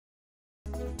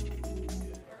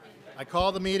I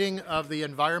call the meeting of the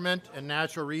Environment and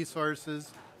Natural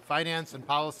Resources Finance and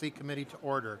Policy Committee to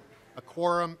order. A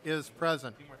quorum is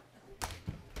present.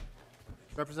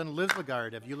 Representative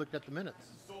Lislegard, have you looked at the minutes?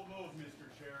 So moved,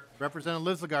 Mr. Chair. Representative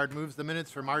Lislegard moves the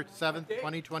minutes for March 7th,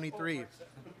 2023.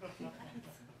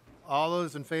 All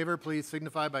those in favor, please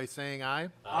signify by saying aye.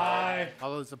 Aye. All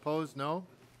those opposed, no.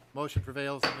 Motion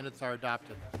prevails. The minutes are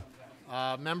adopted.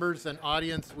 Members and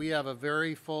audience, we have a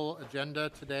very full agenda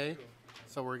today,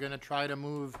 so we're going to try to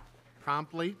move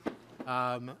promptly.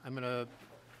 I'm going to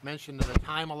mention the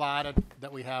time allotted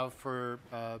that we have for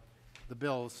the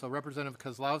bills. So Representative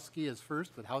Kozlowski is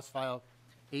first with House File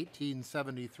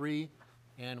 1873,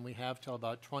 and we have till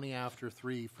about 20 after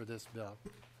 3 for this bill.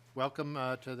 Welcome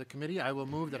to the committee. I will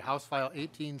move that House File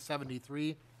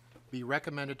 1873 be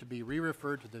recommended to be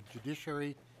re-referred to the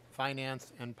Judiciary,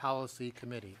 Finance, and Policy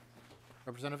Committee.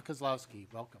 Representative Kozlowski,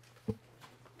 welcome.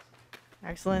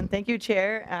 Excellent. Thank you,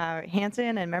 Chair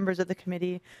Hansen and members of the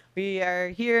committee. We are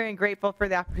here and grateful for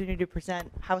the opportunity to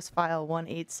present House File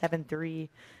 1873.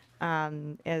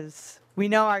 As we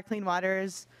know, our clean water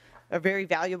is a very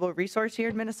valuable resource here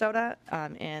in Minnesota,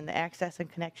 and the access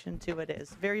and connection to it is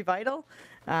very vital.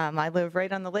 I live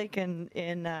right on the lake in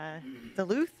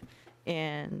Duluth,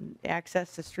 and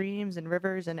access to streams and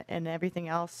rivers and everything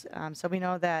else. So we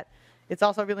know that it's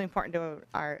also really important to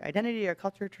our identity, our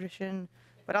culture, tradition,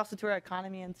 but also to our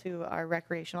economy and to our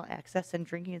recreational access and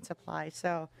drinking and supply.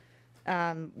 So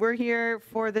we're here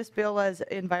for this bill as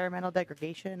environmental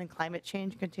degradation and climate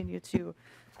change continue to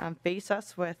face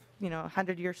us with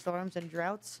 100-year storms and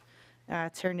droughts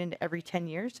turned into every 10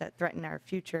 years that threaten our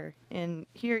future. And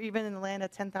here, even in the land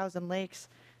of 10,000 lakes,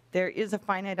 there is a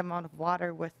finite amount of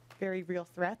water with very real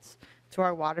threats to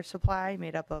our water supply,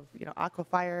 made up of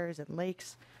aquifers and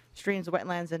lakes, streams,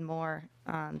 wetlands, and more.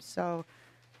 So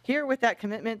here with that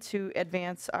commitment to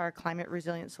advance our climate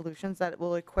resilient solutions that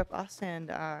will equip us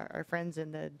and our friends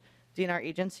in the DNR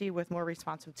agency with more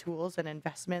responsive tools and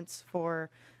investments for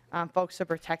folks to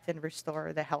protect and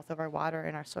restore the health of our water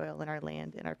and our soil and our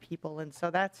land and our people. And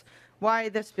so that's why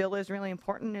this bill is really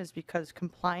important, is because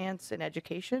compliance and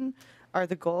education are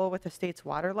the goal with the state's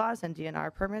water laws, and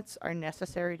DNR permits are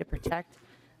necessary to protect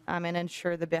and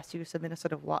ensure the best use of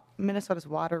Minnesota's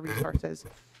water resources.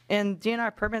 And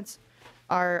DNR permits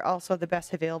are also the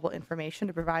best available information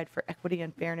to provide for equity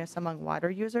and fairness among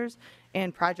water users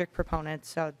and project proponents.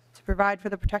 So to provide for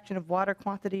the protection of water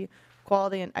quantity,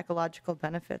 quality, and ecological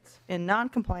benefits. In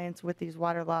non-compliance with these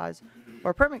water laws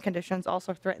or permit conditions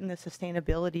also threaten the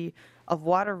sustainability of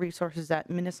water resources that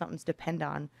Minnesotans depend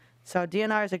on. So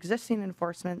DNR's existing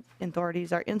enforcement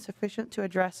authorities are insufficient to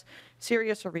address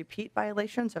serious or repeat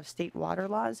violations of state water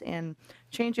laws, and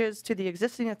changes to the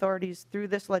existing authorities through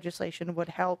this legislation would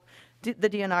help the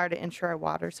DNR to ensure our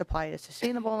water supply is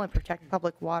sustainable and protect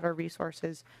public water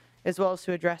resources, as well as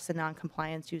to address the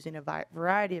non-compliance using a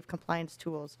variety of compliance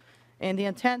tools. And the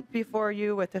intent before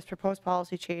you with this proposed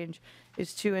policy change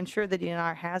is to ensure the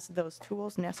DNR has those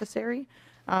tools necessary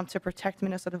to protect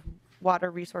Minnesota's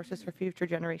water resources for future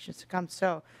generations to come.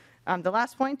 So the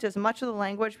last point is much of the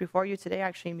language before you today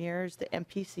actually mirrors the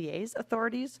MPCA's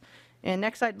authorities. And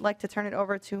next I'd like to turn it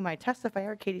over to my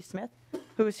testifier, Katie Smith,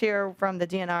 who is here from the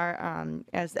DNR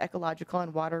as the Ecological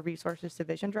and Water Resources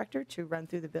Division Director to run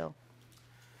through the bill.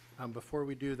 Before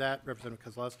we do that, Representative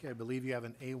Kozlowski, I believe you have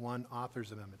an A1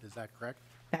 authors amendment. Is that correct?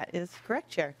 That is correct,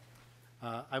 Chair.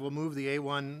 I will move the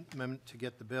A1 amendment to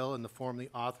get the bill in the form the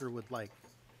author would like.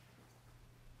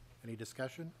 Any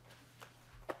discussion?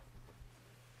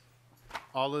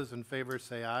 All those in favor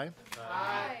say aye.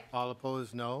 Aye. All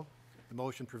opposed, no. The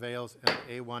motion prevails and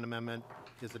the A1 amendment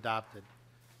is adopted.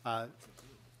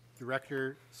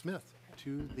 Director Smith,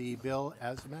 to the bill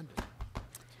as amended.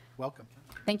 Welcome.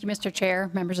 Thank you, Mr. Chair,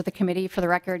 members of the committee. For the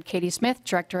record, Katie Smith,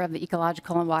 Director of the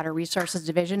Ecological and Water Resources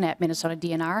Division at Minnesota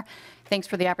DNR. Thanks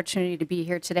for the opportunity to be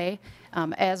here today.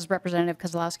 As Representative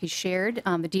Kozlowski shared,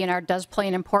 the DNR does play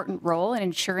an important role in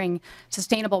ensuring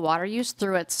sustainable water use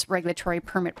through its regulatory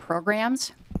permit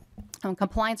programs.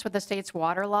 Compliance with the state's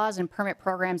water laws and permit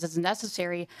programs is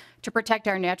necessary to protect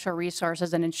our natural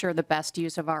resources and ensure the best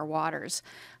use of our waters.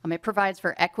 It provides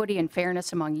for equity and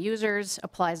fairness among users,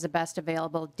 applies the best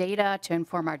available data to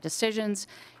inform our decisions,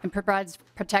 and provides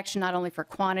protection not only for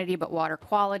quantity but water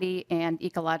quality and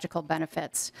ecological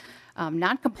benefits.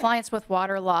 Non-compliance with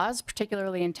water laws,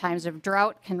 particularly in times of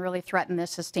drought, can really threaten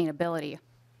this sustainability.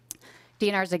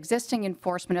 DNR's existing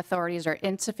enforcement authorities are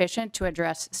insufficient to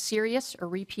address serious or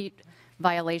repeat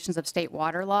violations of state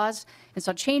water laws, and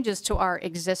so changes to our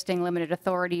existing limited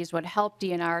authorities would help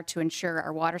DNR to ensure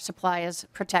our water supply is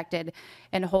protected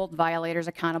and hold violators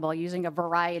accountable using a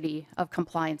variety of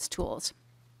compliance tools.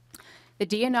 The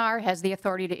DNR has the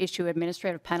authority to issue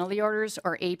administrative penalty orders,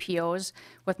 or APOs,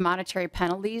 with monetary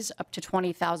penalties up to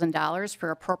 $20,000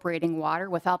 for appropriating water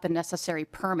without the necessary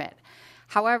permit.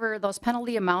 However, those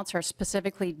penalty amounts are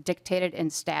specifically dictated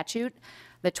in statute.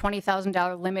 The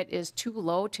 $20,000 limit is too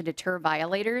low to deter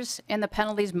violators, and the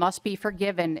penalties must be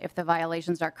forgiven if the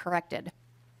violations are corrected.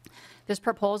 This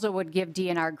proposal would give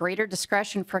DNR greater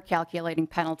discretion for calculating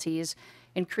penalties,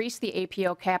 increase the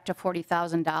APO cap to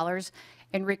 $40,000,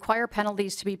 and require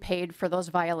penalties to be paid for those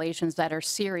violations that are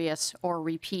serious or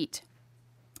repeat.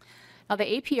 Now,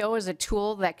 the APO is a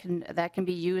tool that can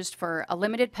be used for a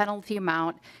limited penalty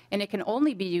amount, and it can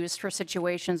only be used for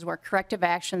situations where corrective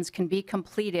actions can be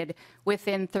completed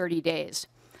within 30 days.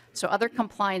 So other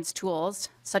compliance tools,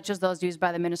 such as those used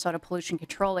by the Minnesota Pollution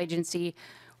Control Agency,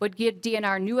 would give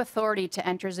DNR new authority to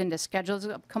enter into schedules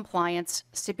of compliance,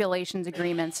 stipulations,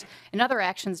 agreements, and other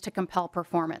actions to compel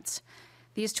performance.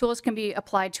 These tools can be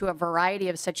applied to a variety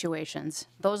of situations,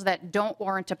 those that don't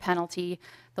warrant a penalty,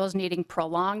 those needing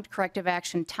prolonged corrective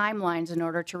action timelines in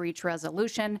order to reach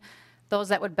resolution, those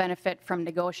that would benefit from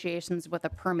negotiations with a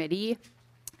permittee,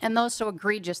 and those so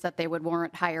egregious that they would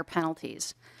warrant higher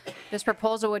penalties. This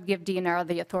proposal would give DNR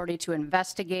the authority to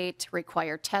investigate,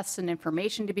 require tests and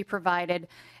information to be provided,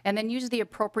 and then use the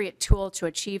appropriate tool to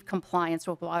achieve compliance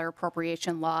with water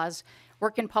appropriation laws,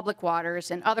 work in public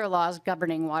waters, and other laws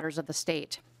governing waters of the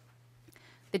state.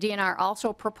 The DNR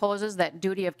also proposes that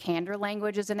duty of candor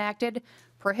language is enacted,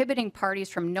 prohibiting parties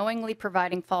from knowingly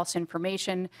providing false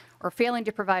information or failing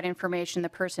to provide information the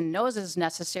person knows is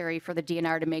necessary for the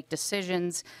DNR to make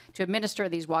decisions to administer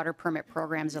these water permit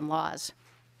programs and laws.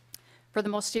 For the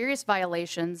most serious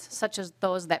violations, such as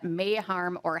those that may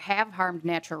harm or have harmed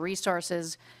natural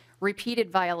resources, repeated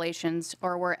violations,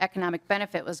 or where economic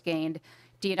benefit was gained,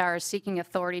 DNR is seeking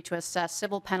authority to assess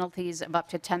civil penalties of up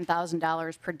to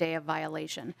 $10,000 per day of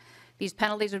violation. These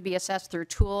penalties would be assessed through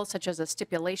tools such as a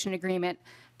stipulation agreement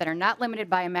that are not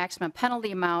limited by a maximum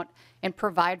penalty amount and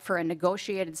provide for a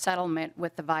negotiated settlement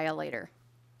with the violator.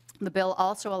 The bill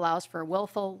also allows for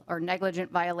willful or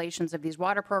negligent violations of these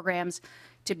water programs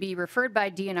to be referred by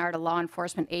DNR to law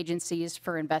enforcement agencies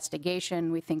for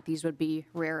investigation. We think these would be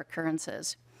rare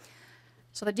occurrences.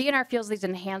 So the DNR feels these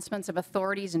enhancements of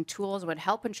authorities and tools would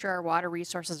help ensure our water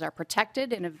resources are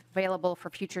protected and available for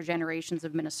future generations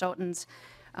of Minnesotans.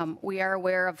 We are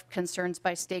aware of concerns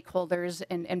by stakeholders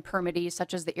and permittees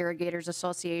such as the Irrigators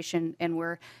Association, and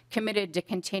we're committed to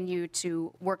continue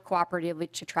to work cooperatively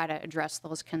to try to address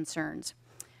those concerns.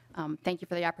 Thank you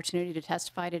for the opportunity to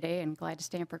testify today, and glad to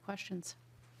stand for questions.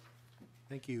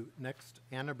 Thank you. Next,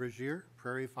 Anna Brazier,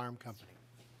 Prairie Farm Company.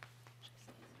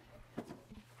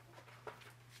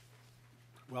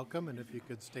 Welcome, and if you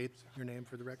could state your name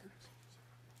for the record.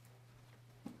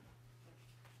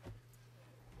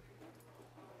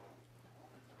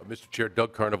 Mr. Chair,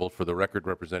 Doug Carnival for the record,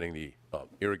 representing the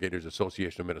Irrigators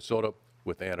Association of Minnesota,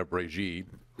 with Anna Brazier,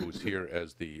 who's here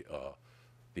as the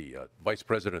Vice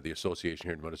President of the association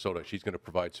here in Minnesota. She's going to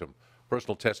provide some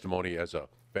personal testimony as a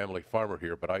family farmer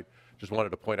here, but I just wanted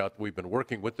to point out that we've been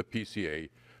working with the PCA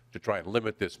to try and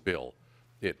limit this bill.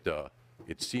 It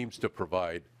seems to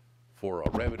provide for a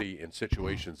remedy in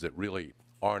situations that really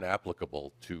aren't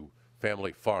applicable to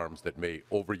family farms that may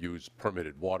overuse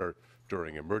permitted water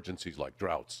during emergencies like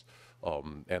droughts.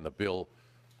 And the bill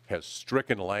has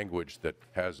stricken language that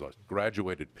has a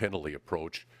graduated penalty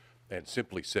approach and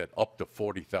simply said up to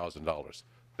 $40,000.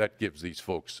 That gives these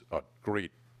folks a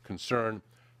great concern,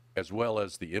 as well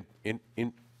as the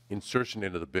insertion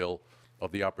into the bill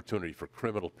of the opportunity for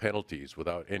criminal penalties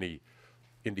without any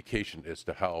indication as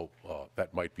to how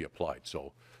that might be applied.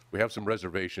 So we have some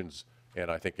reservations, and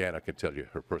I think Anna can tell you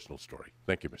her personal story.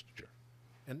 Thank you, Mr. Chair.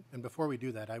 And before we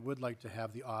do that, I would like to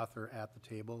have the author at the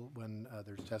table when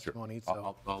there's testimony. Sure.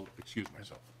 So I'll excuse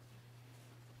myself.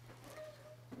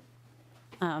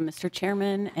 Mr.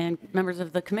 Chairman and members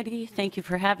of the committee, thank you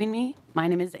for having me. My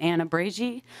name is Anna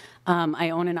Brazier. I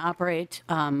own and operate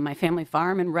my family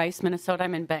farm in Rice, Minnesota.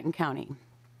 I'm in Benton County.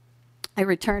 I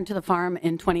returned to the farm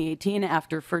in 2018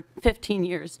 after 15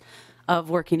 years of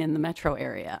working in the metro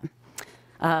area.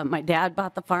 My dad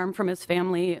bought the farm from his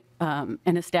family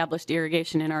and established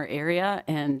irrigation in our area,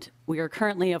 and we are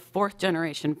currently a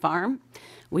fourth-generation farm.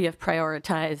 We have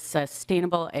prioritized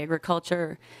sustainable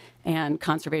agriculture and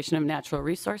conservation of natural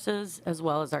resources, as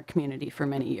well as our community for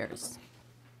many years.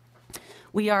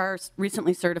 We are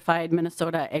recently certified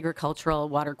Minnesota agricultural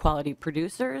water quality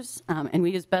producers, and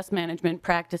we use best management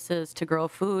practices to grow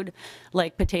food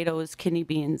like potatoes, kidney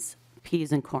beans,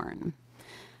 peas, and corn.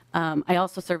 I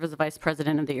also serve as the Vice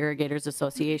President of the Irrigators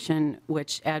Association,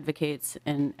 which advocates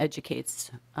and educates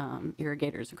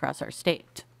irrigators across our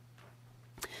state.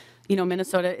 You know,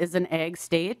 Minnesota is an ag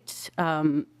state.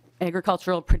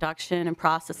 Agricultural production and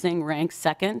processing ranks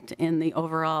second in the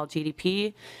overall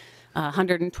GDP,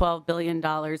 $112 billion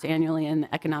annually in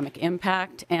economic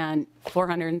impact, and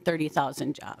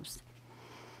 430,000 jobs.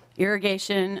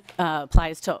 Irrigation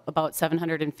applies to about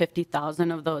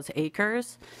 750,000 of those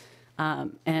acres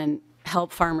and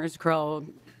help farmers grow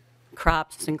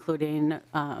crops, including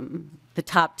the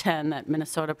top 10 that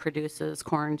Minnesota produces: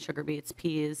 corn, sugar beets,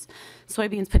 peas,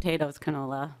 soybeans, potatoes,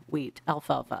 canola, wheat,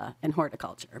 alfalfa, and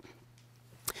horticulture.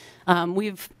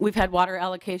 We've had water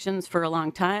allocations for a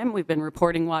long time. We've been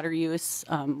reporting water use.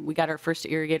 We got our first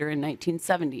irrigator in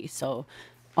 1970, so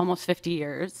almost 50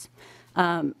 years.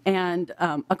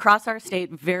 Across our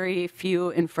state, very few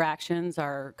infractions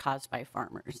are caused by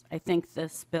farmers. I think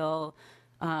this bill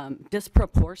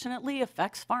disproportionately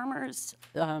affects farmers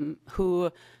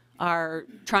who are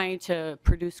trying to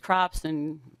produce crops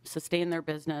and sustain their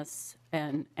business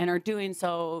and are doing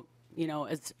so, you know,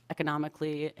 as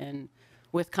economically and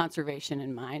with conservation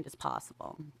in mind as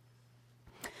possible.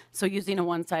 So using a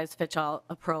one-size-fits-all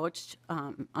approach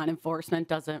on enforcement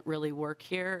doesn't really work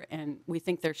here, and we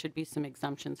think there should be some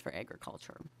exemptions for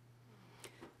agriculture.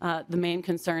 The main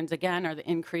concerns, again, are the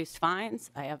increased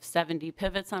fines. I have 70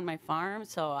 pivots on my farm,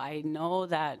 so I know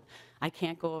that I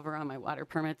can't go over on my water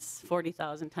permits.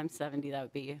 40,000 times 70, that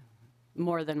would be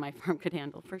more than my farm could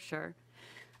handle for sure.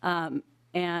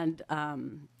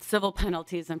 Civil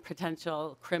penalties and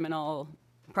potential criminal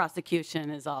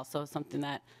prosecution is also something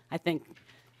that I think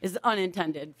is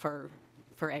unintended for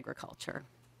agriculture.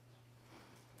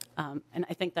 And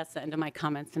I think that's the end of my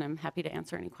comments, and I'm happy to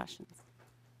answer any questions.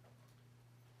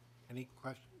 Any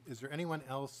question? Is there anyone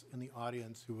else in the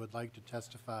audience who would like to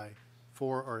testify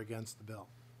for or against the bill?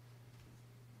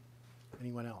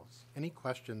 Anyone else? Any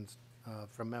questions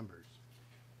from members?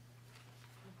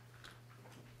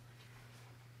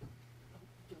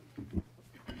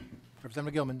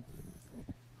 Representative Gilman.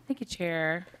 Thank you,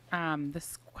 Chair.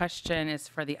 This question is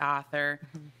for the author.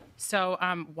 So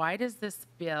why does this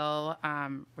bill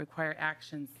require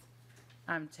actions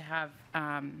to have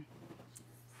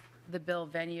the bill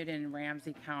venued in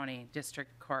Ramsey County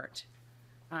District Court?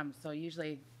 So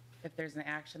usually if there's an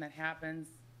action that happens,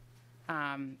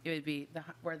 it would be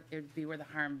where the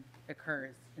harm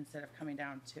occurs instead of coming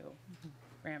down to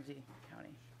Ramsey County.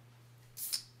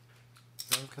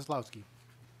 Representative Kozlowski.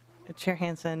 Chair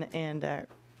Hansen and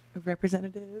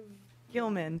Representative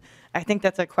Gilman. I think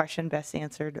that's a question best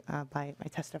answered by my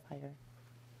testifier.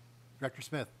 Director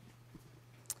Smith.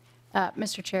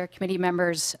 Mr. Chair, committee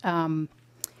members,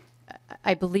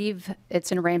 I believe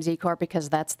it's in Ramsey Court because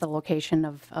that's the location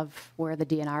of where the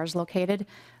DNR is located.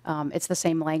 It's the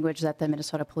same language that the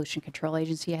Minnesota Pollution Control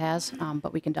Agency has,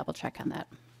 but we can double check on that.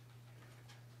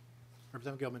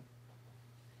 Representative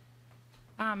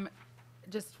Gilman.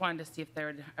 Just wanted to see if there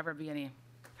would ever be any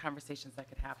conversations that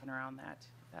could happen around that,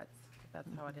 if that's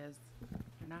how it is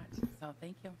or not. So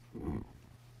thank you.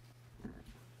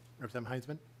 Representative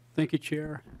Heinzman. Thank you,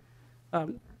 Chair.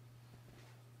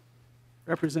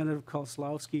 Representative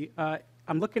Kozlowski,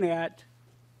 I'm looking at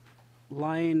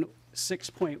line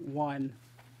 6.1,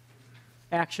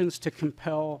 actions to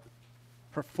compel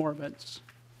performance.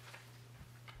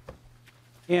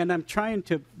 And I'm trying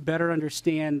to better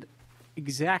understand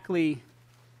exactly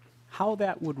how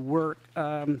that would work,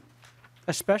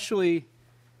 especially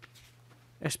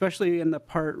in the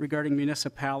part regarding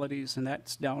municipalities, and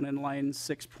that's down in line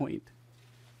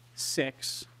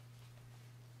 6.6.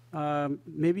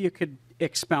 Maybe you could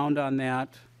expound on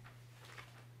that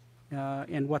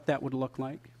and what that would look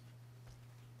like.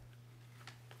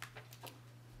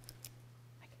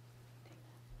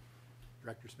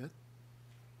 Director Smith.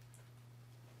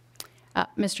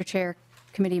 Mr. Chair,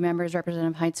 committee members,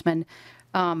 Representative Heitzman,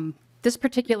 this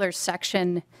particular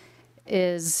section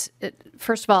is,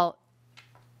 first of all,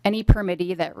 any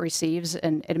permittee that receives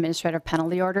an administrative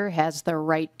penalty order has the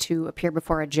right to appear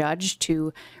before a judge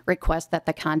to request that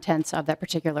the contents of that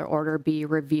particular order be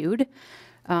reviewed.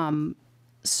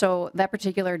 So that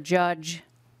particular judge,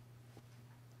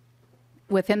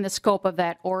 within the scope of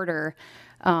that order,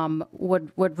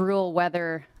 would rule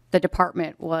whether the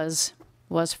department was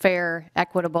fair,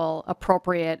 equitable,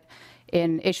 appropriate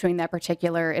in issuing that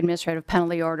particular administrative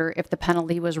penalty order, if the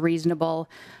penalty was reasonable,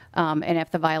 and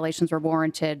if the violations were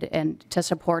warranted, and to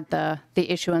support the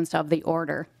issuance of the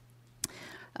order.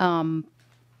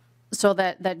 So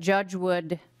that judge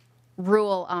would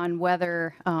rule on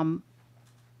whether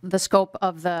the scope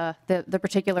of the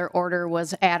particular order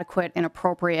was adequate and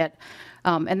appropriate,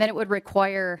 and then it would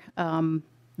require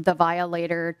the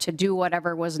violator to do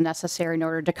whatever was necessary in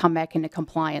order to come back into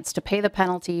compliance, to pay the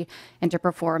penalty and to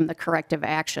perform the corrective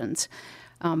actions.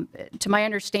 To my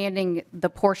understanding, the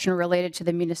portion related to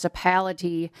the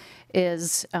municipality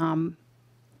is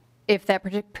if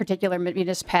that particular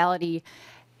municipality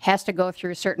has to go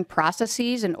through certain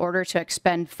processes in order to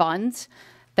expend funds,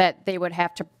 that they would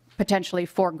have to potentially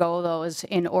forego those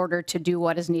in order to do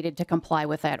what is needed to comply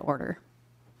with that order.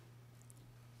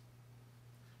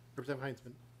 Representative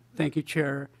Heinzman. Thank you,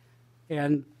 Chair.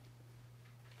 And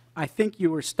I think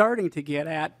you were starting to get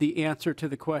at the answer to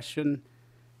the question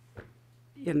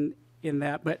in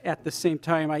that, but at the same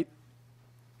time,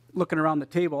 looking around the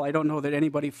table, I don't know that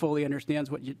anybody fully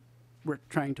understands what you were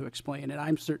trying to explain, and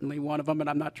I'm certainly one of them, and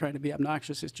I'm not trying to be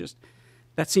obnoxious. It's just,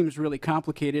 that seems really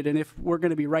complicated, and if we're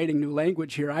going to be writing new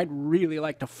language here, I'd really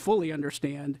like to fully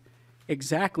understand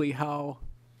exactly how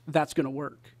that's going to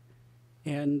work.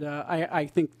 And I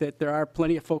think that there are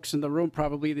plenty of folks in the room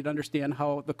probably that understand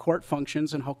how the court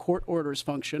functions and how court orders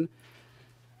function,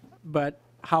 but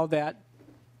how that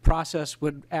process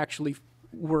would actually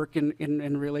work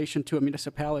in relation to a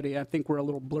municipality, I think we're a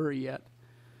little blurry yet.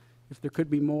 If there could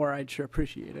be more, I'd sure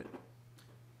appreciate it.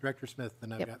 Director Smith,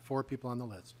 then I've Yep. got 4 people on the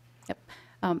list.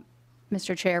 Yep.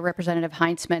 Mr. Chair, Representative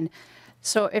Heinzman.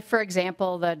 So if, for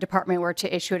example, the department were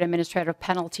to issue an administrative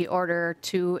penalty order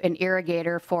to an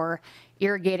irrigator for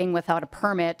irrigating without a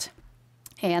permit,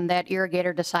 and that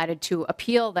irrigator decided to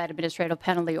appeal that administrative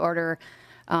penalty order,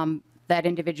 that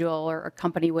individual or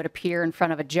company would appear in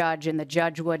front of a judge, and the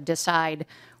judge would decide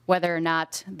whether or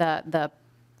not the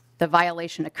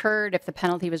violation occurred, if the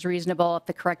penalty was reasonable, if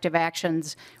the corrective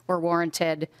actions were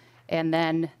warranted, and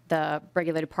then the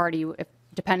regulated party,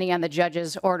 depending on the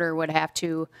judge's order, would have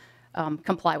to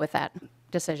comply with that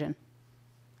decision.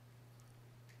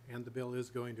 And the bill is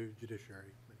going to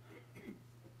judiciary.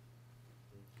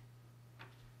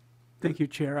 Thank you,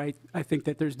 Chair. I think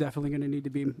that there's definitely going to need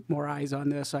to be more eyes on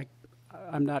this.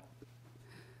 I'm not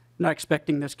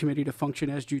expecting this committee to function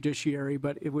as judiciary,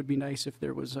 but it would be nice if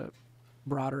there was a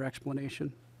broader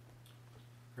explanation.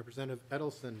 Representative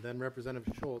Edelson, then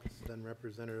Representative Schultz, then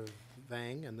Representative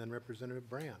Vang, and then Representative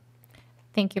Brand.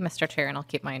 Thank you, Mr. Chair, and I'll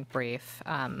keep mine brief.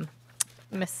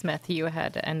 Ms. Smith, you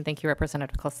had, and thank you,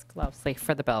 Representative Kozlowski,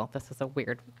 for the bill. This is a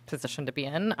weird position to be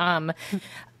in.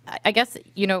 I guess,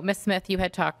 Ms. Smith, you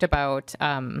had talked about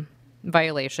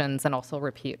violations and also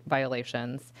repeat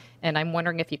violations, and I'm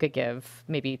wondering if you could give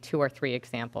maybe 2 or 3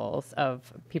 examples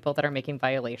of people that are making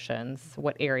violations,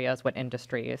 what areas, what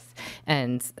industries,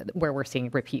 and where we're seeing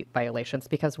repeat violations,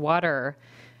 because water,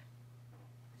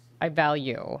 I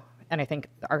value, and I think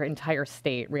our entire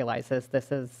state realizes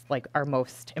this is like our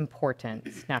most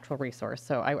important natural resource.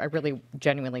 So I really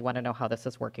genuinely want to know how this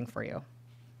is working for you.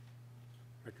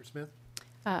 Director Smith?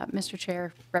 Mr.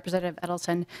 Chair, Representative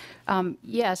Edelson,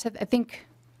 yes, I think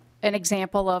an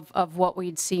example of what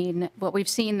we've seen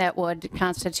that would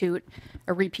constitute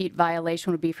a repeat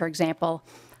violation would be, for example,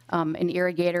 an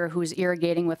irrigator who's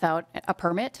irrigating without a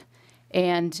permit.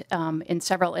 And in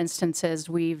several instances,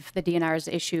 the DNR has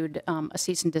issued a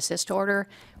cease and desist order,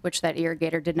 which that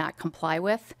irrigator did not comply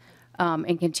with,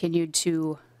 and continued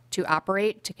to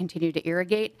operate, to continue to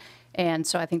irrigate. And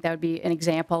so I think that would be an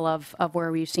example of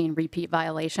where we've seen repeat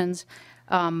violations.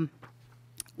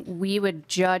 We would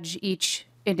judge each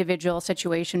individual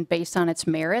situation based on its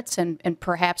merits, and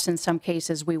perhaps in some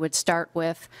cases we would start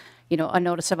with a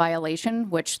notice of violation,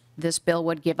 which this bill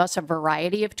would give us a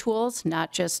variety of tools,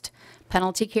 not just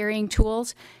penalty carrying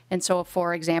tools. And so,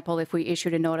 for example, if we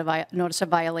issued a notice of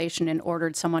violation and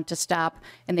ordered someone to stop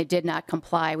and they did not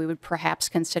comply, we would perhaps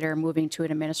consider moving to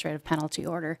an administrative penalty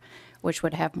order, which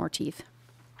would have more teeth.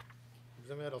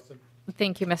 Representative Edelson.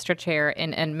 Thank you, Mr. Chair.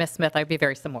 And Ms. Smith, I'd be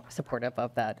very supportive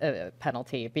of that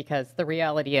penalty, because the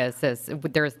reality is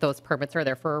those permits are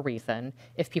there for a reason.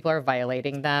 If people are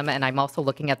violating them, and I'm also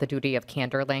looking at the duty of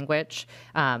candor language,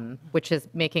 which is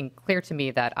making clear to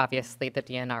me that obviously the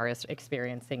DNR is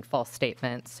experiencing false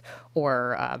statements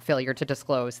or failure to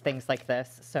disclose things like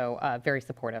this. So very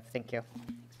supportive. Thank you.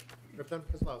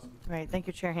 Representative Kozlowski. Right, thank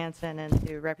you, Chair Hansen, and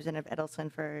to Representative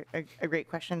Edelson for a great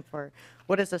question for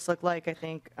what does this look like. I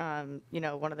think,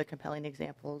 one of the compelling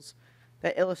examples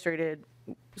that illustrated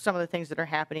some of the things that are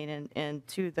happening, and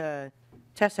to the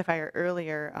testifier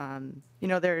earlier,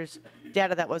 there's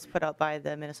data that was put out by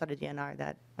the Minnesota DNR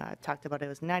that talked about it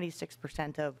was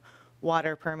 96% of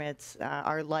water permits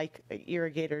are like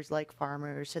irrigators, like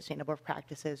farmers, sustainable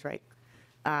practices, right,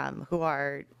 who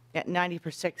are at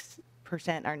 96%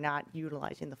 are not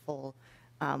utilizing the full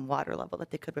water level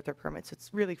that they could with their permits. It's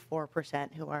really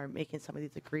 4% who are making some of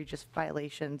these egregious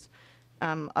violations.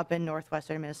 Up in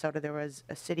northwestern Minnesota, there was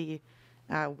a city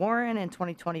Warren in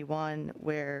 2021,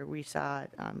 where we saw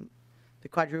the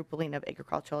quadrupling of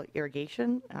agricultural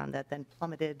irrigation that then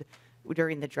plummeted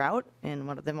during the drought, in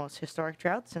one of the most historic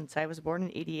droughts since I was born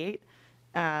in '88.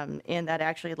 And that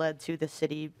actually led to the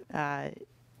city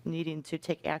needing to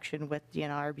take action with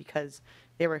DNR because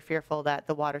they were fearful that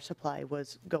the water supply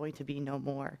was going to be no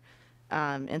more.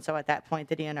 And so at that point,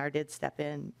 the DNR did step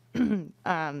in.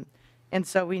 And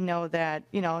so we know that,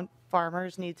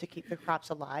 farmers need to keep their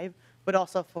crops alive, but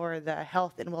also for the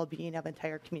health and well-being of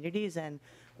entire communities. And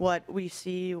what we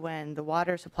see when the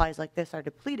water supplies like this are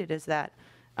depleted is that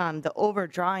the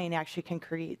overdrawing actually can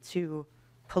create two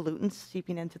pollutants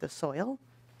seeping into the soil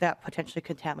that potentially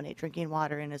contaminate drinking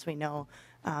water. And as we know,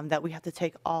 that we have to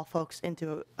take all folks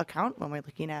into account when we're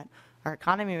looking at our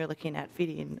economy, we're looking at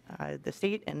feeding the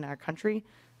state and our country.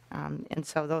 And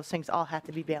so those things all have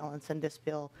to be balanced, and this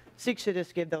bill seeks to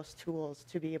just give those tools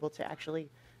to be able to actually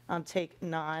take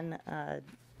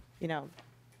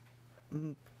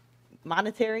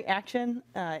monetary action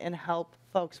and help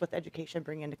folks with education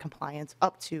bring into compliance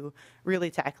up to really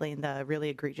tackling the really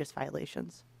egregious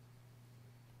violations.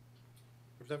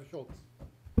 Representative Schultz.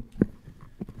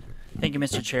 Thank you,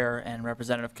 Mr. Chair and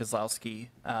Representative Kozlowski.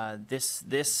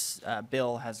 This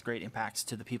bill has great impacts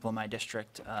to the people in my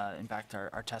district. In fact,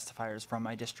 our testifiers from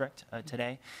my district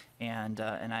today, and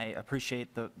I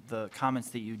appreciate the comments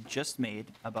that you just made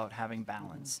about having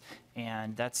balance,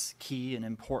 and that's key and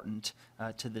important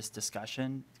to this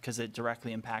discussion because it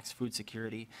directly impacts food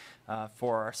security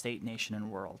for our state, nation,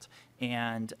 and world.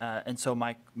 And so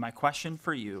my question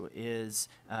for you is,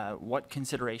 what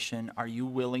consideration are you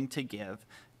willing to give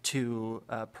to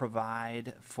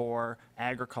provide for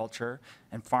agriculture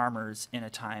and farmers in a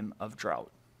time of drought?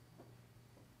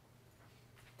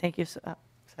 Thank you.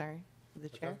 Sorry, the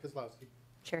chair. Kozlowski.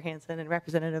 Chair Hansen and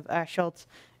Representative Schultz.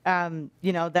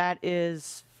 That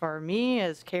is, for me,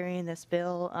 as carrying this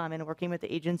bill and working with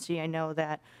the agency, I know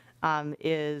that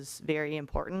is very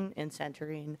important in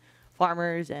centering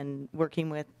farmers and working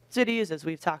with cities, as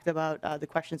we've talked about the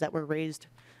questions that were raised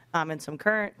and some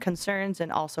current concerns,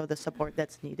 and also the support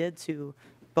that's needed to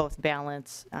both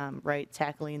balance,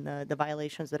 tackling the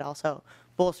violations, but also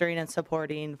bolstering and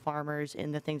supporting farmers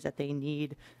in the things that they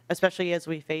need, especially as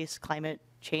we face climate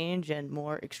change and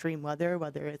more extreme weather,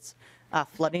 whether it's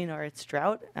flooding or it's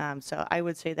drought. So I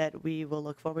would say that we will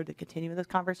look forward to continuing those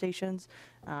conversations.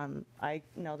 I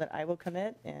know that I will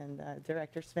commit, and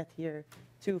Director Smith here,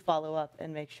 to follow up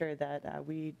and make sure that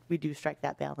we do strike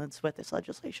that balance with this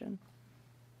legislation.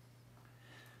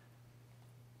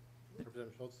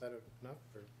 Representative Schultz, is that enough?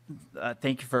 Or?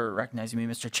 Thank you for recognizing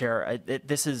me, Mr. Chair.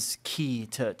 This is key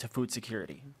to food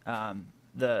security.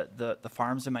 The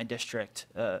farms in my district,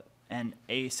 and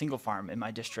a single farm in my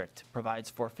district,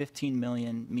 provides for 15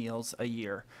 million meals a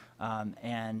year.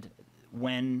 And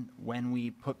when we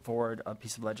put forward a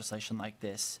piece of legislation like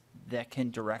this, that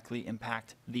can directly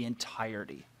impact the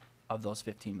entirety of those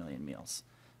 15 million meals.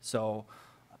 So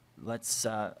let's,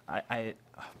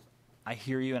 I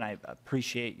hear you, and I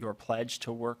appreciate your pledge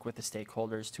to work with the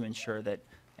stakeholders to ensure that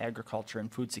agriculture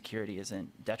and food security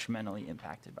isn't detrimentally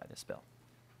impacted by this bill.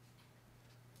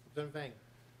 Representative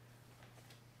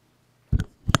Vang.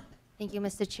 Thank you,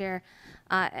 Mr. Chair.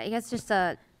 I guess just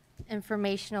a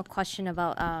informational question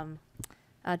about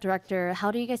Director. How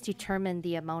do you guys determine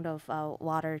the amount of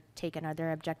water taken? Are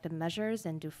there objective measures,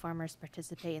 and do farmers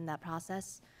participate in that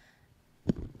process?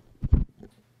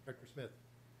 Director Smith.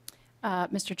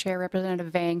 Mr. Chair,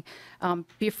 Representative Vang,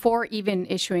 before even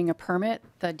issuing a permit,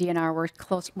 the DNR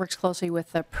works closely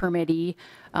with the permittee.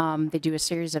 They do a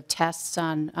series of tests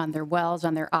on their wells,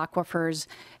 on their aquifers,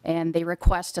 and they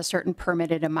request a certain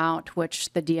permitted amount,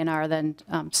 which the DNR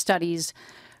then studies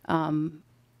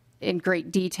in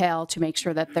great detail to make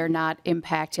sure that they're not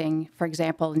impacting, for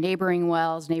example, neighboring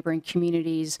wells, neighboring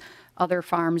communities, other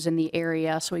farms in the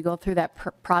area. So we go through that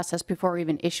process before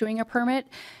even issuing a permit.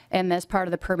 And as part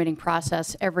of the permitting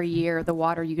process, every year the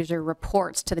water user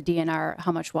reports to the DNR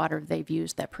how much water they've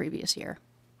used that previous year.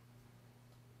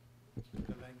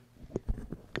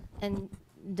 And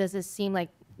does it seem like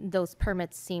those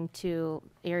permits seem to,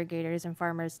 irrigators and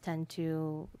farmers tend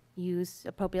to use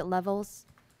appropriate levels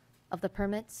of the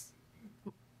permits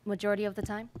majority of the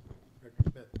time? Director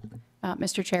Smith.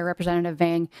 Mr. Chair, Representative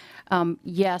Vang,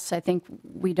 yes, I think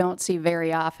we don't see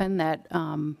very often that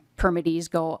permittees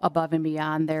go above and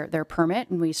beyond their permit,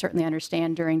 and we certainly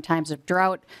understand during times of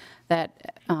drought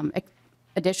that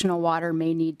additional water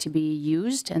may need to be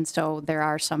used, and so there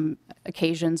are some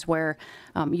occasions where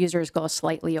users go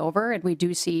slightly over, and we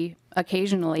do see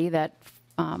occasionally that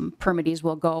permittees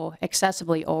will go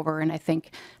excessively over, and I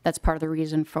think that's part of the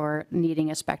reason for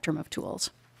needing a spectrum of tools.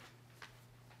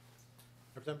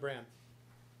 Representative Brand.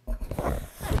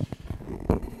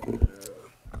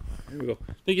 Here we go.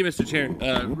 Thank you, Mr. Chair.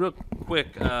 Real quick,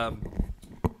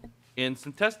 in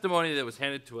some testimony that was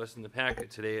handed to us in the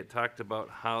packet today, it talked about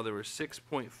how there were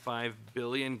 6.5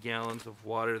 billion gallons of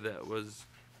water that was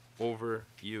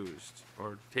overused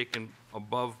or taken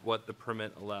above what the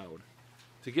permit allowed.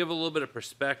 To give a little bit of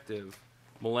perspective,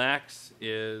 Mille Lacs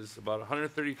is about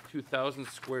 132,000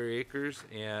 square acres,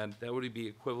 and that would be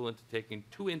equivalent to taking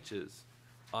 2 inches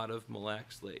out of Mille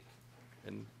Lacs Lake.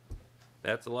 And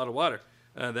that's a lot of water.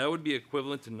 That would be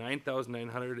equivalent to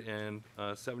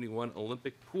 9,971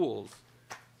 Olympic pools.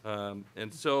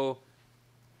 And so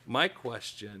my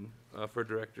question for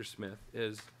Director Smith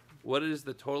is, what is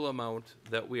the total amount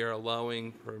that we are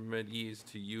allowing permittees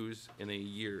to use in a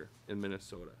year in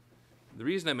Minnesota? The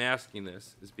reason I'm asking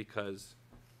this is because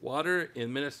water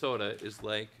in Minnesota is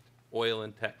like oil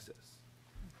in Texas.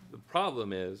 The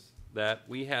problem is that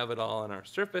we have it all on our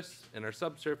surface and our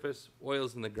subsurface.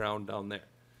 Oil's in the ground down there.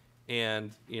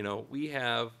 And, you know, we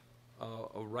have a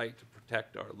right to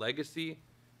protect our legacy.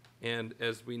 And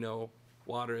as we know,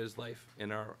 water is life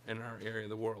in our area of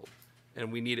the world.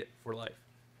 And we need it for life.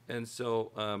 And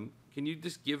so can you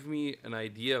just give me an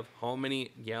idea of how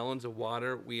many gallons of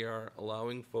water we are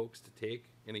allowing folks to take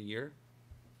in a year?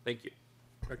 Thank you.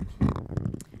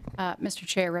 Mr.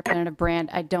 Chair, Representative Brand,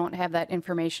 I don't have that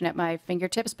information at my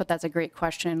fingertips, but that's a great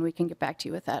question. We can get back to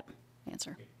you with that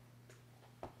answer.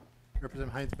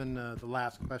 Representative Heinzman, the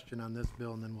last question on this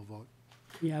bill, and then we'll vote.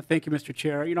 Yeah, thank you, Mr.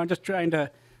 Chair. You know, I'm just trying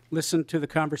to listen to the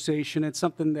conversation. It's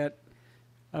something that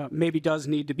maybe does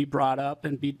need to be brought up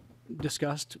and be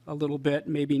discussed a little bit,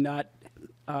 maybe not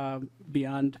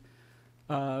beyond,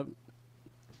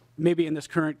 maybe in this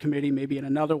current committee, maybe in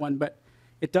another one, but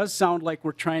it does sound like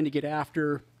we're trying to get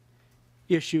after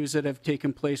issues that have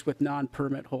taken place with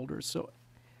non-permit holders. So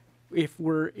if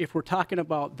we're talking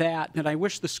about that, then I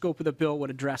wish the scope of the bill would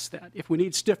address that. If we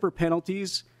need stiffer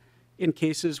penalties in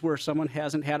cases where someone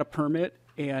hasn't had a permit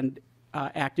and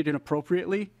acted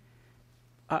inappropriately,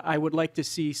 I would like to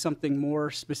see something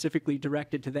more specifically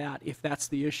directed to that if that's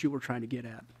the issue we're trying to get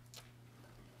at.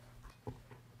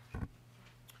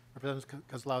 Representative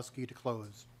Kozlowski to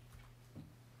close.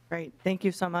 Great. Thank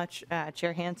you so much,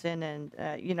 Chair Hansen. And,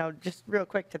 you know, just real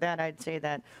quick to that, I'd say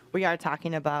that we are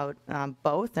talking about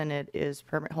both, and it is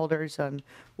permit holders.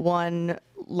 One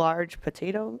large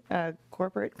potato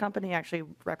corporate company actually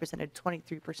represented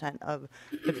 23% of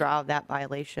the draw of that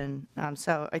violation.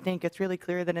 So I think it's really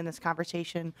clear that in this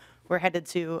conversation, we're headed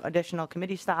to additional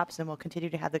committee stops, and we'll continue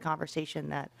to have the conversation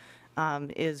that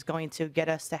is going to get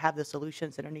us to have the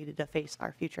solutions that are needed to face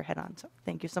our future head on. So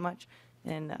thank you so much.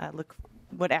 And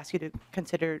would ask you to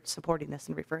consider supporting this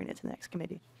and referring it to the next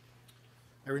committee.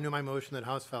 I renew my motion that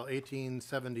House File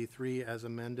 1873 as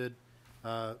amended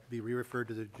be re-referred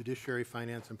to the Judiciary,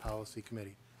 Finance, and Policy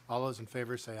Committee. All those in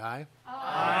favor say aye.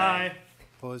 Aye.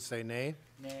 Opposed say nay.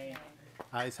 Nay.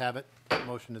 Ayes have it.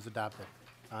 Motion is adopted.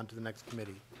 On to the next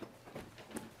committee.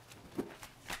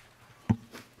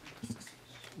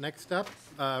 Next up,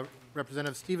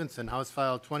 Representative Stephenson, House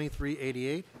File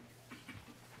 2388.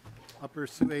 Upper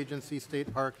Sioux Agency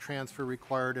State Park transfer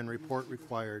required and report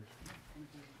required.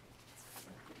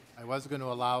 I was going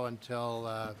to allow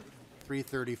until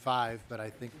 3:35, but I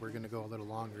think we're going to go a little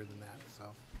longer than that. So,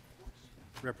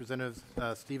 Representative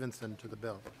Stephenson to the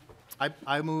bill.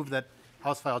 I move that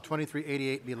House File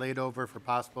 2388 be laid over for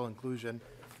possible inclusion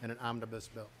in an omnibus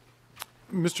bill.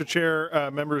 Mr.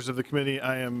 Chair, members of the committee,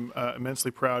 I am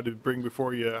immensely proud to bring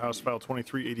before you House File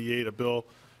 2388, a bill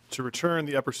to return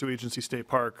the Upper Sioux Agency State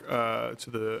Park to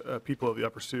the people of the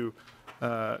Upper Sioux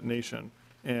Nation.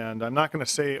 And I'm not going to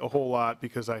say a whole lot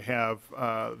because I have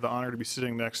the honor to be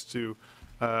sitting next to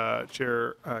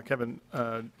Chair Kevin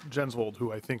Jensvold,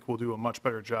 who I think will do a much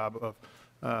better job of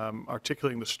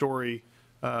articulating the story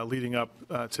leading up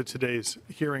to today's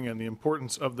hearing and the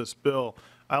importance of this bill.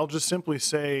 I'll just simply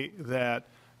say that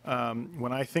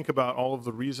when I think about all of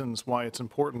the reasons why it's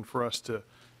important for us to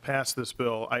pass this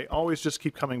bill, I always just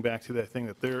keep coming back to that thing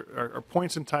that there are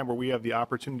points in time where we have the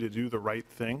opportunity to do the right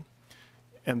thing,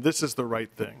 and this is the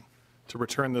right thing, to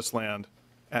return this land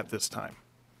at this time.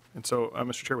 And so,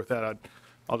 Mr. Chair, with that,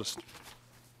 I'll just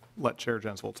let Chair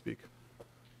Jensvold speak.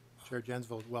 Chair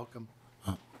Jensvold, welcome.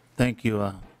 Thank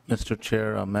you, Mr.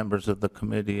 Chair, members of the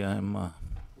committee. I'm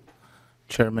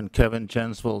Chairman Kevin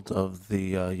Jensvold of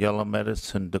the Yellow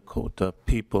Medicine Dakota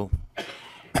people.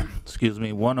 Excuse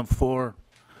me, one of 4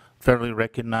 federally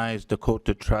recognized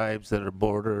Dakota tribes that are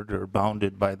bordered or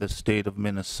bounded by the state of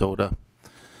Minnesota.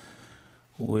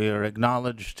 We are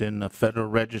acknowledged in the Federal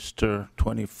Register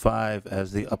 25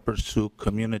 as the Upper Sioux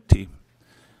community,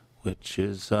 which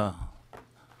is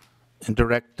in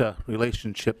direct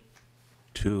relationship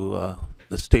to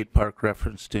the state park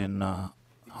referenced in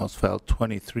House File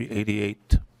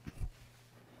 2388.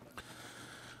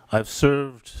 I've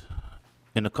served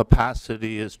in a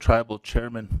capacity as tribal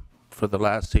chairman for the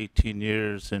last 18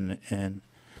 years, and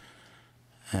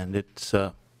it's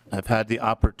I've had the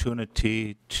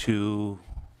opportunity to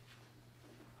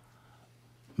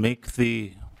make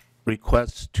the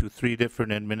requests to 3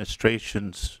 different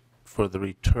administrations for the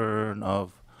return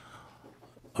of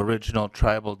original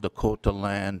tribal Dakota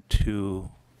land to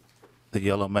the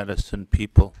Yellow Medicine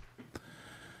people.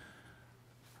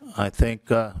 I thank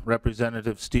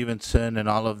Representative Stephenson and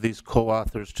all of these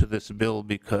co-authors to this bill,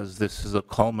 because this is a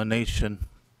culmination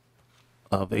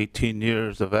of 18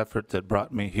 years of effort that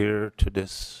brought me here to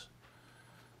this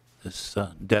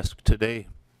desk today.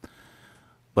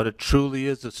 But it truly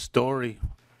is a story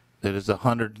that is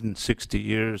 160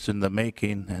 years in the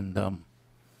making, and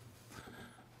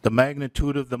the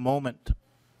magnitude of the moment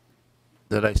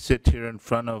that I sit here in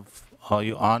front of all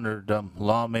you honored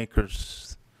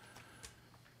lawmakers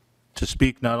to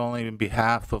speak not only in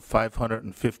behalf of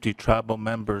 550 tribal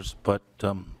members, but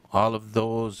all of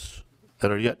those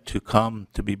that are yet to come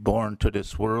to be born to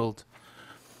this world,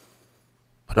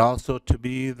 but also to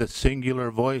be the singular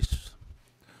voice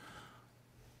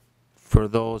for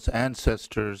those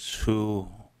ancestors who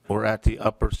were at the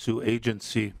Upper Sioux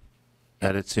Agency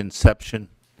at its inception,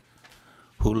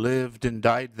 who lived and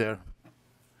died there,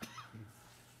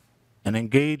 and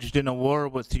engaged in a war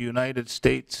with the United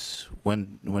States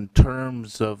when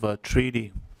terms of a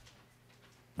treaty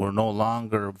were no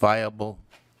longer viable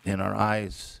in our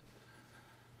eyes.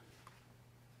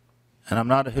 And I'm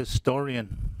not a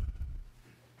historian,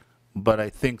 but I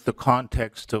think the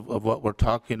context of what we're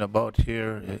talking about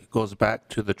here, it goes back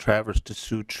to the Traverse des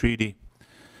Sioux Treaty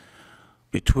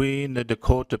between the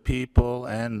Dakota people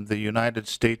and the United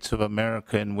States of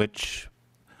America, in which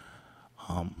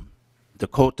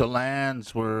Dakota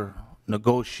lands were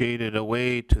negotiated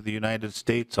away to the United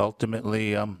States,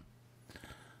 ultimately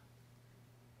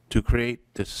to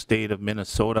create the state of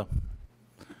Minnesota.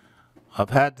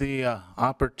 I've had the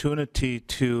opportunity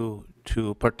to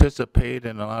participate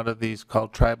in a lot of these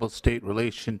called tribal state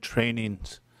relation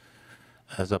trainings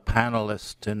as a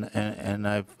panelist, and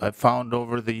I've found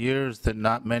over the years that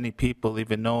not many people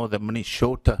even know that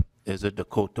Minnesota is a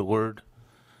Dakota word,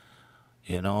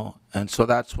 you know, and so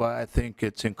that's why I think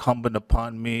it's incumbent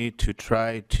upon me to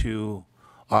try to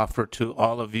offer to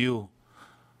all of you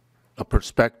a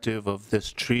perspective of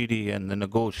this treaty and the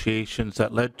negotiations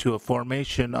that led to a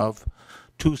formation of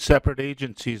 2 separate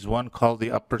agencies, one called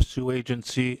the Upper Sioux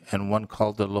Agency and one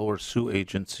called the Lower Sioux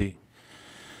Agency.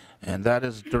 And that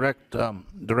is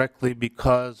directly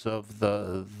because of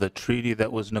the treaty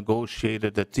that was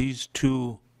negotiated, that these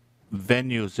 2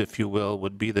 venues, if you will,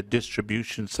 would be the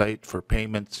distribution site for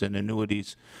payments and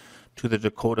annuities to the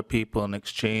Dakota people in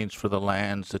exchange for the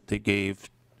lands that they gave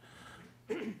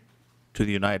to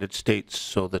the United States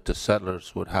so that the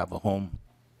settlers would have a home.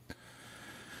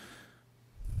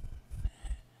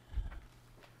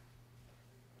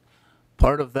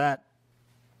 Part of that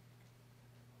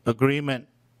agreement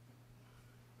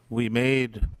we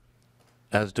made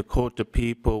as Dakota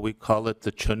people, we call it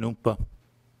the Chanumpa.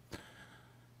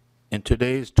 In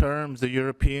today's terms, the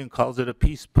European calls it a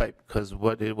peace pipe, because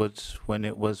what it was, when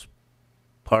it was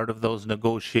part of those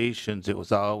negotiations, it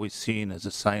was always seen as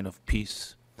a sign of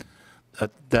peace.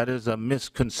 That is a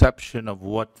misconception of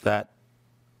what that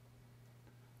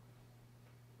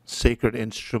sacred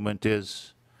instrument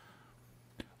is.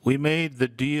 We made the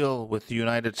deal with the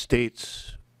United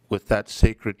States with that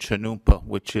sacred Chanumpa,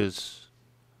 which is,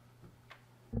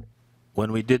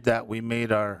 when we did that, we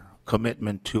made our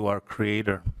commitment to our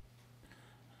Creator.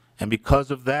 And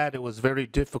because of that, it was very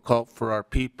difficult for our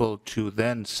people to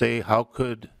then say, how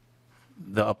could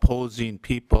the opposing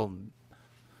people,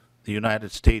 the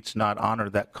United States, not honor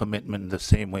that commitment the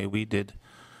same way we did?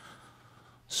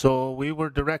 So we were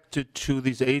directed to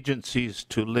these agencies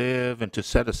to live and to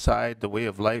set aside the way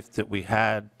of life that we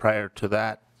had prior to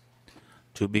that,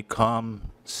 to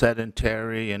become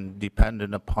sedentary and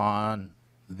dependent upon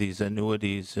these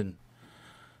annuities. And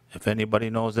if anybody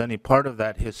knows any part of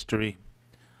that history,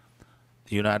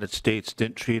 the United States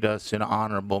didn't treat us in an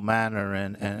honorable manner,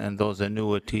 and those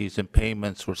annuities and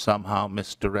payments were somehow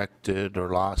misdirected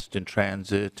or lost in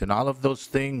transit and all of those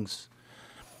things.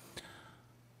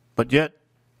 But yet,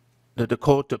 the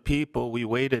Dakota people, we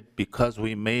waited because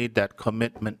we made that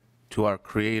commitment to our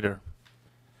Creator.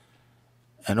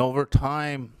 And over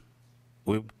time,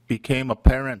 we became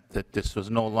apparent that this was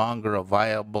no longer a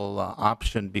viable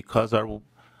option, because our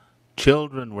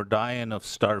children were dying of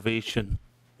starvation.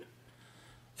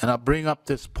 And I'll bring up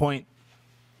this point,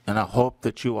 and I hope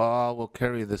that you all will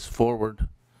carry this forward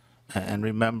and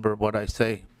remember what I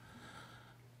say.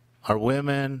 Our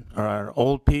women, or our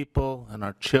old people, and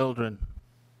our children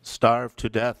starved to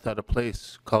death at a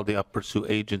place called the Upper Sioux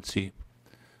Agency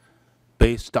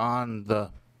based on the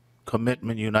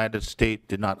commitment United States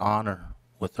did not honor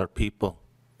with our people.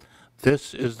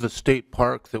 This is the state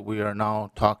park that we are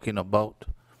now talking about.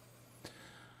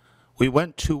 We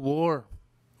went to war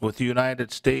with the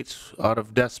United States out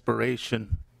of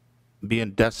desperation,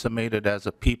 being decimated as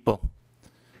a people.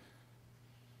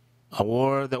 A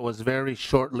war that was very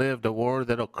short-lived, a war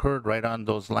that occurred right on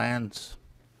those lands.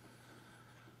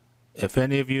 If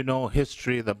any of you know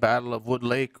history, the Battle of Wood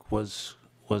Lake was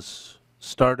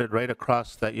started right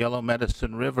across that Yellow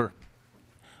Medicine River.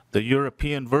 The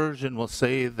European version will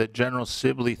say that General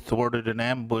Sibley thwarted an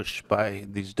ambush by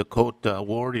these Dakota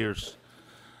warriors,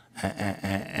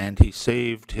 and he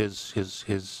saved his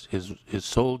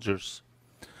soldiers.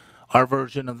 Our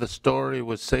version of the story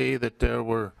would say that there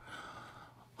were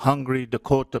hungry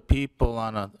Dakota people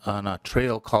on a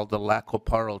trail called the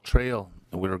Lacoparo Trail.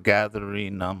 We were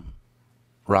gathering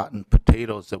rotten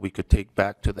potatoes that we could take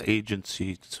back to the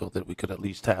agency so that we could at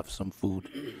least have some food.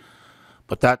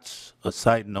 But that's a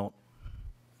side note.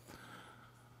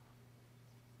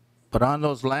 But on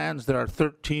those lands, there are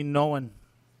 13 known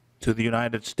to the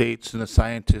United States and the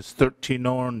scientists, 13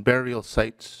 known burial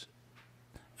sites,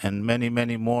 and many,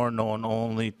 many more known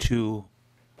only to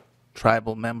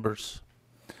tribal members.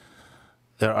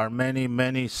 There are many,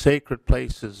 many sacred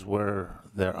places where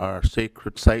there are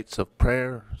sacred sites of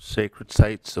prayer, sacred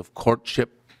sites of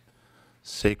courtship,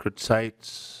 sacred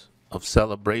sites of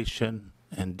celebration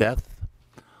and death,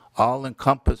 all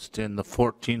encompassed in the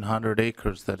 1,400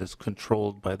 acres that is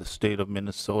controlled by the state of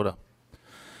Minnesota.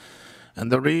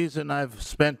 And the reason I've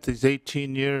spent these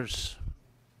 18 years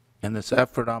in this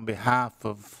effort on behalf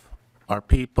of our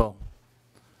people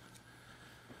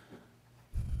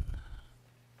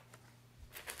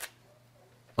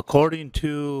according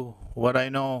to what I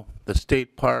know, the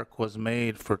state park was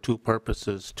made for two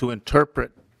purposes: to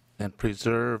interpret and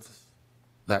preserve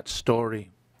that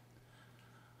story.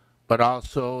 But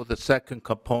also the second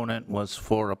component was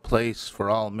for a place for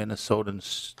all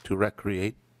Minnesotans to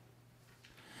recreate.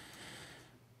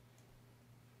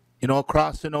 You know,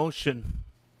 across an ocean,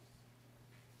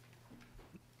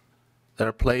 there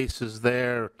are places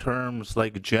there, terms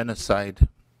like genocide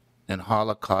and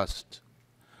Holocaust.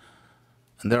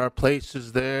 And there are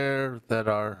places there that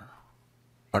are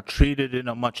treated in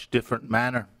a much different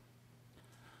manner.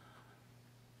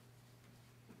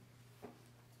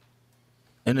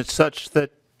 And it's such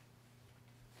that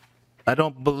I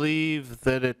don't believe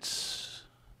that it's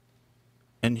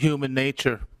in human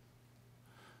nature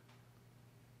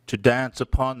to dance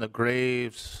upon the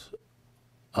graves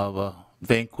of a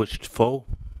vanquished foe,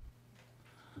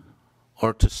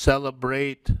 or to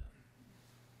celebrate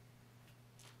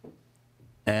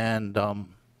and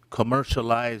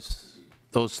commercialize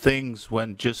those things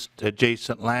when just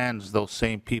adjacent lands, those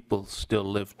same people still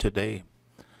live today.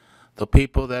 The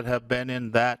people that have been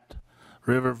in that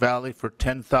river valley for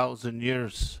 10,000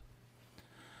 years.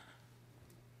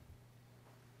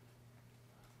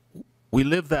 We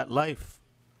live that life.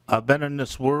 I've been in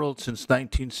this world since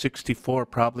 1964,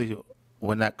 probably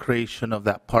when that creation of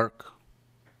that park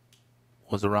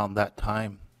was around that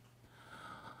time.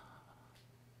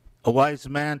 A wise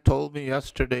man told me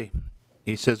yesterday,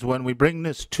 he says, when we bring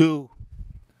this to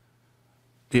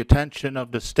the attention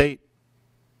of the state,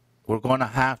 we're going to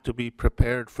have to be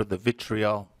prepared for the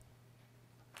vitriol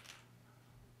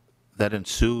that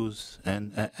ensues,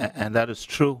 and that is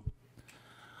true.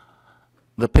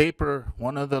 The paper,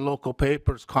 one of the local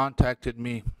papers contacted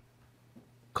me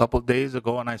a couple days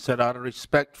ago, and I said, out of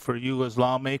respect for you as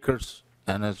lawmakers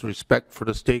and as respect for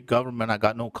the state government, I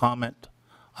got no comment.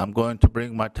 I'm going to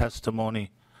bring my testimony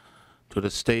to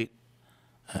the state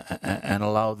and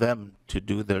allow them to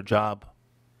do their job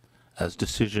as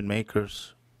decision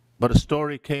makers. But a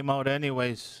story came out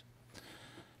anyways,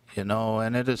 you know,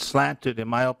 and it is slanted, in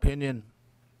my opinion,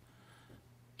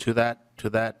 to that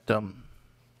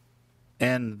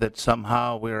end that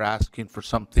somehow we're asking for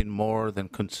something more than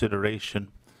consideration.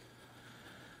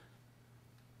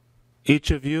 Each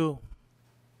of you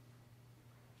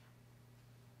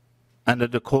and the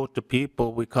Dakota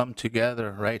people, we come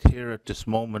together right here at this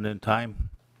moment in time.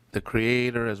 The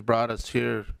Creator has brought us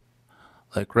here,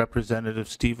 like Representative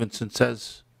Stephenson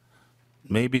says,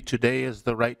 maybe today is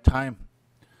the right time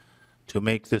to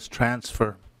make this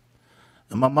transfer.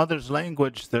 In my mother's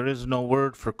language, there is no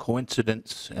word for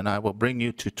coincidence, and I will bring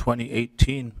you to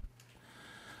 2018.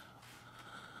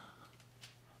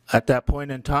 At that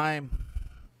point in time,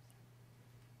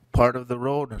 part of the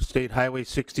road, State Highway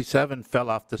 67, fell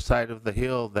off the side of the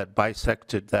hill that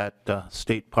bisected that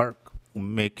state park,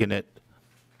 making it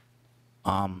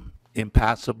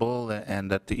impassable,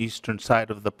 and that the eastern side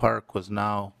of the park was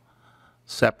now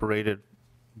separated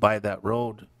by that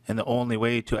road. And the only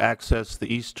way to access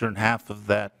the eastern half of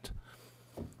that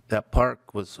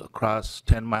park was across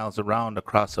 10 miles around,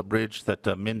 across a bridge that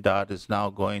MnDOT is now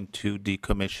going to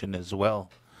decommission as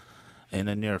well in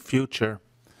the near future.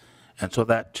 And so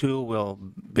that too will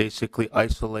basically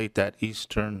isolate that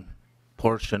eastern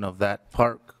portion of that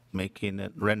park,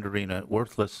 rendering it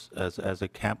worthless as a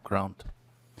campground.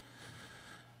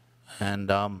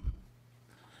 And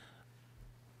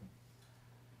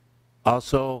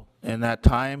also in that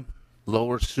time,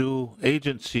 Lower Sioux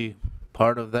Agency,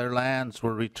 part of their lands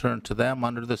were returned to them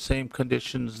under the same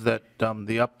conditions that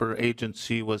the upper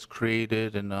agency was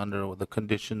created and under the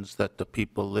conditions that the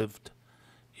people lived.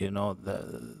 You know,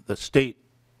 the state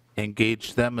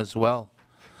engaged them as well.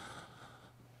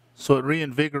 So it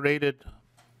reinvigorated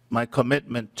my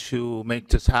commitment to make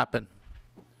this happen.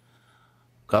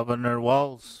 Governor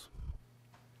Walz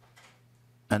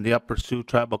and the Upper Sioux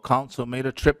Tribal Council made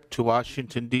a trip to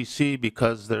Washington, D.C.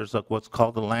 because there's what's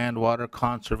called the Land Water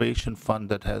Conservation Fund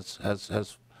that has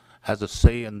a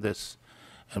say in this.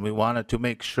 And we wanted to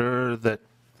make sure that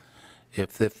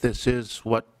if this is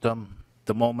what the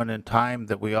moment in time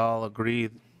that we all agree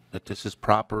that this is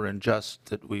proper and just,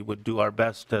 that we would do our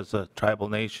best as a tribal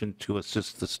nation to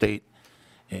assist the state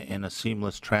in a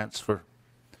seamless transfer.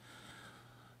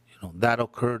 You know, that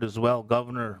occurred as well.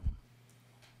 Governor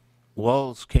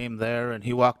Walz came there and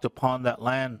he walked upon that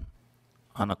land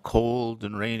on a cold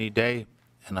and rainy day,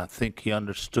 and I think he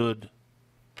understood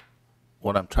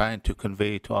what I'm trying to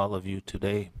convey to all of you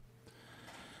today.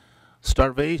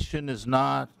 Starvation is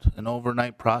not an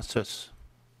overnight process.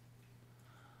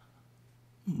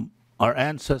 Our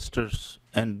ancestors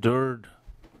endured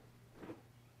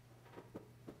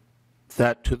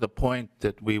that to the point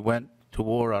that we went to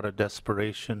war out of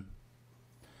desperation.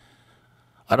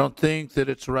 I don't think that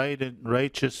it's right and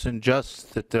righteous and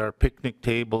just that there are picnic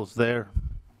tables there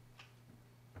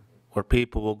where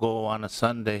people will go on a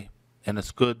Sunday, and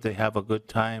it's good, they have a good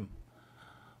time.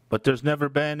 But there's never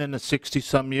been in the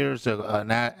 60-some years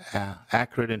an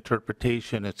accurate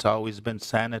interpretation. It's always been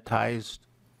sanitized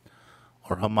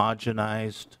or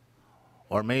homogenized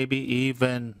or maybe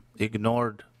even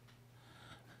ignored.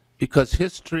 Because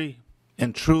history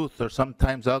and truth are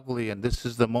sometimes ugly, and this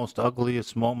is the most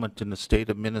ugliest moment in the state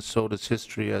of Minnesota's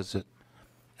history as it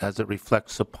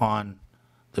reflects upon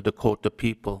the Dakota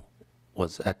people,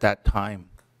 was at that time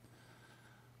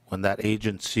when that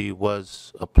agency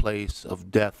was a place of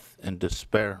death and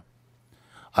despair.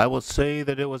 I will say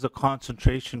that it was a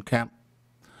concentration camp.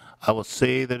 I will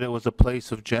say that it was a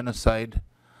place of genocide.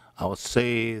 I will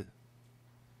say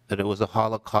that it was a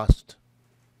Holocaust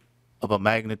of a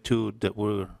magnitude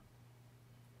that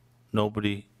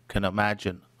nobody can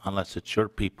imagine unless it's your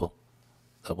people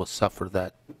that will suffer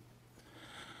that.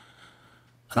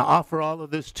 And I offer all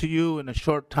of this to you in a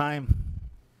short time,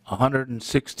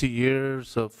 160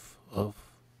 years of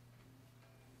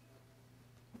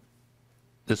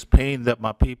this pain that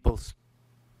my people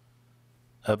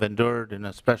have endured, and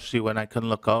especially when I can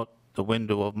look out the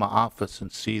window of my office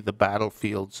and see the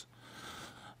battlefields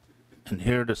and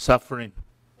hear the suffering.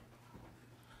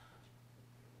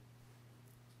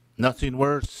 Nothing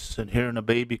worse than hearing a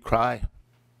baby cry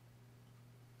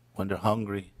when they're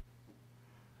hungry.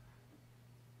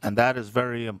 And that is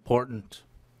very important.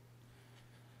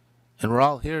 And we're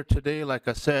all here today, like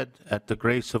I said, at the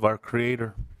grace of our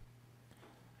Creator.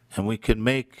 And we can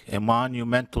make a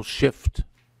monumental shift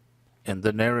in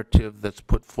the narrative that's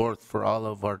put forth for all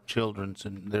of our children's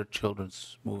and their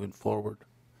children's moving forward.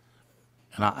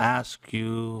 And I ask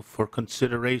you for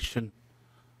consideration.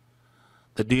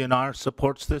 The DNR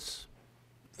supports this.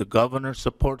 The governor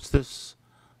supports this.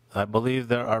 I believe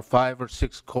there are 5 or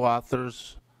 6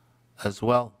 co-authors as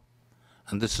well.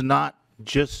 And this is not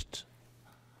just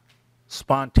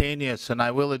spontaneous, and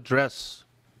I will address,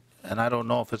 and I don't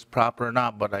know if it's proper or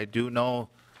not, but I do know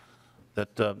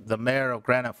that the mayor of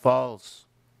Granite Falls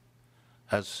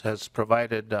has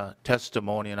provided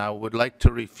testimony, and I would like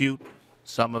to refute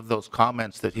some of those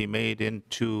comments that he made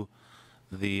into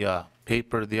the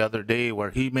paper the other day,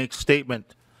 where he makes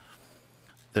statement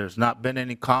there's not been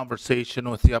any conversation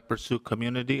with the Upper Sioux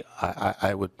community.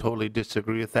 I would totally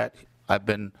disagree with that. I've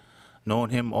been known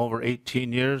him over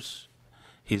 18 years.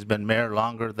 He's been mayor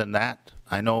longer than that.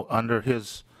 I know under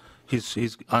he's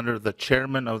under the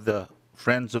chairman of the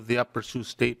Friends of the Upper Sioux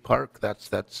State Park. That's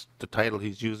the title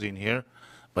he's using here.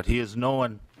 But he is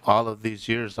known all of these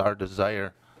years our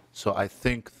desire. So I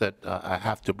think that I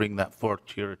have to bring that forth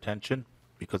to your attention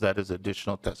because that is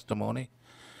additional testimony.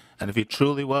 And if he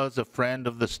truly was a friend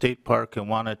of the state park and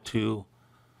wanted to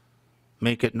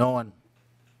make it known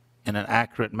in an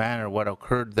accurate manner what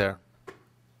occurred there,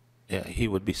 yeah, he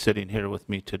would be sitting here with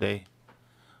me today.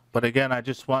 But again, I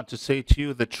just want to say to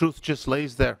you, the truth just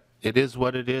lays there. It is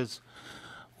what it is.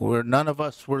 None of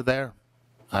us were there.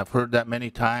 I've heard that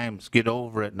many times. Get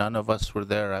over it. None of us were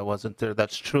there. I wasn't there.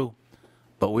 That's true.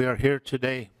 But we are here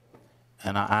today.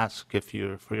 And I ask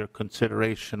for your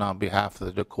consideration on behalf of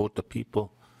the Dakota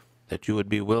people, that you would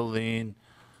be willing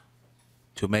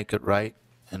to make it right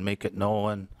and make it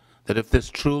known that if this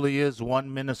truly is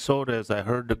one Minnesota, as I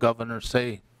heard the governor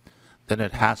say, then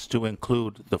it has to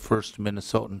include the first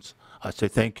Minnesotans. I say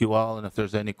thank you all, and if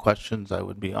there's any questions, I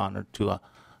would be honored to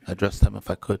address them if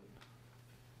I could.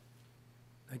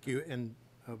 Thank you. And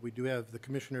we do have the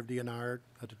Commissioner of DNR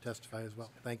to testify as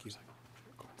well. Thank you.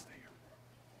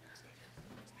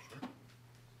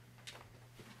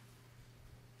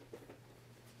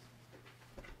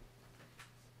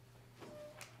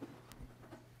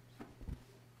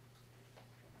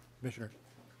 Commissioner.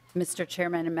 Mr.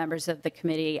 Chairman and members of the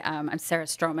committee, I'm Sarah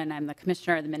Stroman. I'm the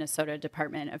Commissioner of the Minnesota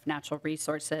Department of Natural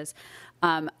Resources.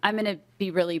 I'm going to be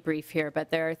really brief here,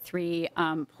 but there are 3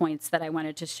 points that I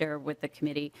wanted to share with the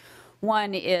committee.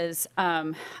 One is,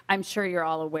 I'm sure you're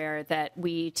all aware that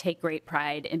we take great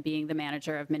pride in being the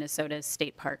manager of Minnesota's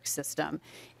state park system.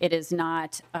 It is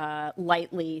not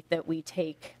lightly that we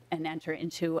take and enter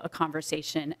into a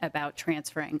conversation about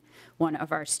transferring one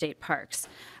of our state parks.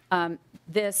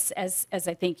 This, as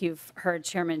I think you've heard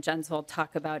Chairman Jensvold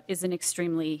talk about, is an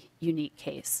extremely unique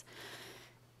case.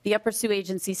 The Upper Sioux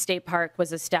Agency State Park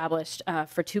was established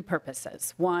for 2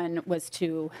 purposes. One was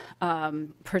to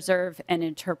preserve and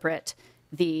interpret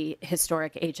the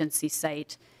historic agency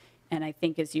site. And I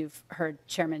think as you've heard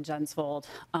Chairman Jensvold,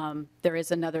 there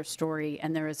is another story,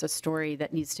 and there is a story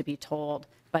that needs to be told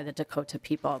by the Dakota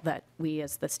people that we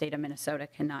as the state of Minnesota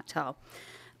cannot tell.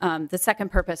 The second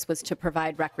purpose was to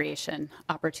provide recreation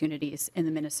opportunities in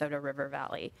the Minnesota River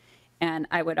Valley. And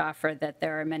I would offer that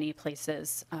there are many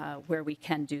places where we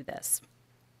can do this.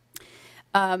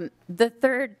 The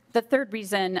third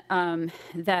reason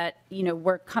that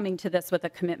we're coming to this with a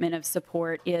commitment of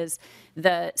support is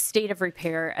the state of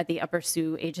repair at the Upper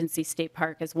Sioux Agency State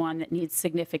Park is one that needs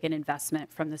significant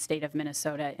investment from the state of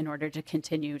Minnesota in order to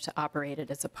continue to operate it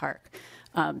as a park.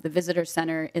 The visitor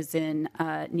center is in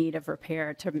need of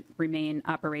repair to remain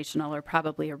operational, or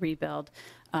probably a rebuild.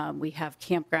 We have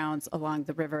campgrounds along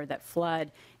the river that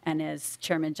flood, and as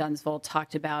Chairman Jensvold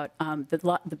talked about,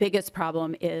 the biggest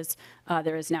problem is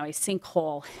there is now a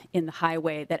sinkhole in the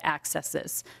highway that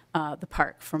accesses the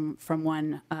park from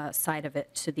one side of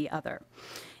it to the other.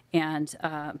 And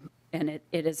it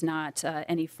is not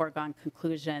any foregone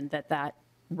conclusion that that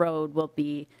road will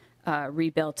be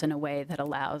rebuilt in a way that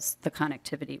allows the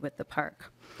connectivity with the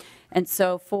park. And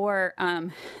so for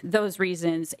those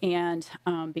reasons, and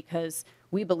because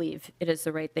we believe it is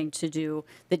the right thing to do,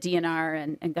 the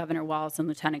DNR and Governor Walz and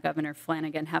Lieutenant Governor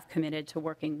Flanagan have committed to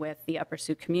working with the Upper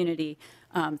Sioux community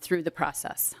through the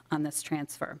process on this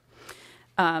transfer.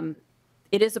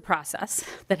 It is a process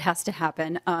that has to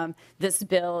happen. This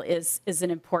bill is an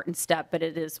important step, but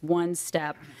it is one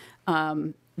step.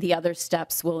 The other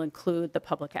steps will include the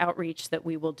public outreach that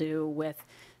we will do with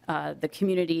the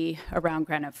community around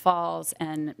Granite Falls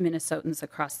and Minnesotans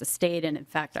across the state. And in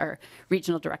fact, our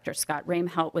regional director, Scott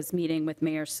Ramhout, was meeting with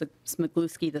Mayor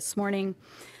Kozlowski this morning.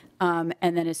 And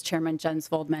then as Chairman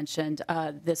Jensvold mentioned,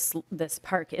 this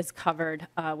park is covered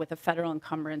with a federal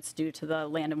encumbrance due to the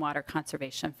Land and Water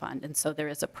Conservation Fund. And so there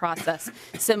is a process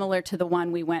similar to the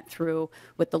one we went through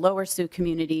with the Lower Sioux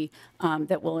community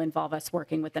that will involve us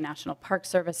working with the National Park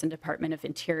Service and Department of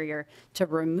Interior to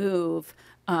remove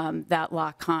that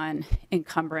lock-on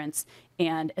encumbrance.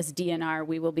 And as DNR,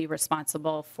 we will be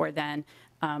responsible for then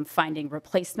finding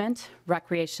replacement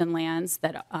recreation lands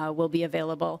that will be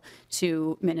available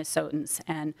to Minnesotans.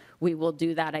 And we will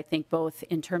do that, I think, both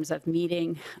in terms of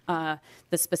meeting the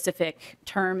specific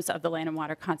terms of the Land and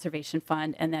Water Conservation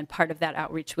Fund, and then part of that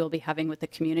outreach we'll be having with the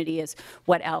community is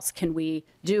what else can we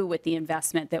do with the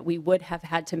investment that we would have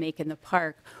had to make in the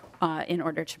park in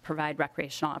order to provide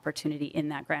recreational opportunity in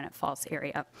that Granite Falls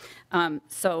area.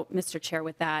 So, Mr. Chair,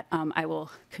 with that, I will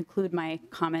conclude my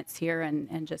comments here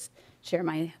and just share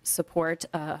my support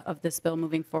of this bill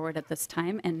moving forward at this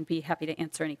time, and be happy to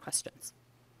answer any questions.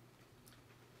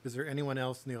 Is there anyone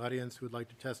else in the audience who would like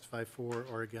to testify for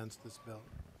or against this bill?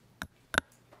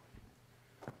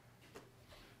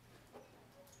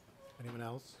 Anyone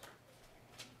else?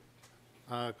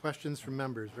 Questions from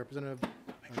members? Representative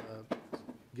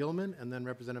Gilman and then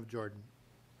Representative Jordan.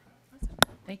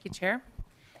 Thank you, Chair.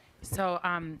 So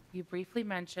you briefly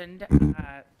mentioned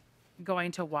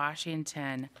going to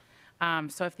Washington.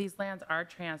 So if these lands are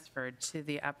transferred to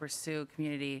the Upper Sioux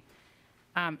community,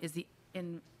 is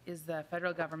the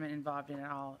federal government involved at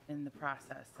all in the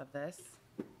process of this?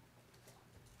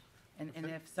 And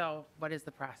if so, what is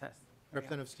the process?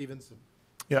 Representative Stephenson.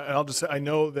 Yeah, and I'll just say, I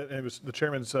know that it was the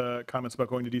chairman's comments about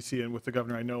going to DC and with the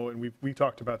governor, I know, and we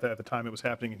talked about that at the time it was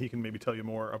happening, and he can maybe tell you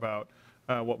more about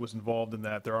what was involved in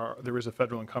that. There is a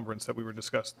federal encumbrance that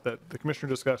that the commissioner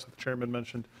discussed, that the chairman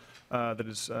mentioned, that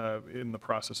is in the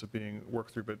process of being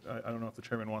worked through, but I don't know if the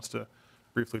chairman wants to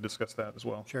briefly discuss that as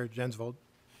well. Chair Jensvold.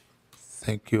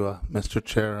 Thank you, Mr.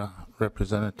 Chair,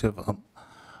 Representative.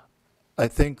 I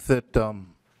think that,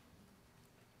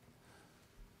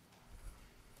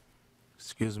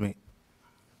 excuse me,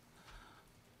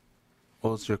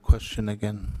 what was your question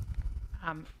again?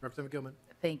 Representative Gilman.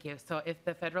 Thank you. So if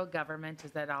the federal government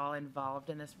is at all involved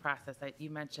in this process,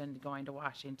 you mentioned going to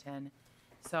Washington.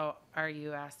 So are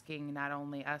you asking not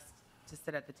only us to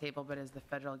sit at the table, but is the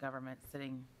federal government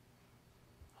sitting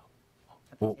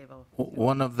at the table?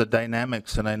 One of the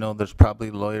dynamics, and I know there's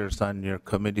probably lawyers on your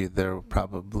committee there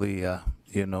probably,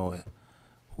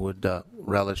 would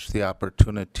relish the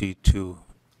opportunity to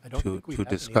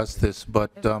discuss this,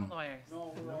 but Lawyers.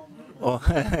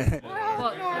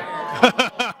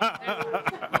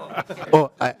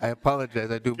 oh, I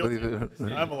apologize. I do believe it.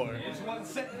 I'm a lawyer. There's one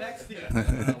sitting next to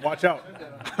you. Watch out.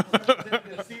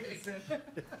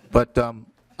 But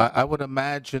I would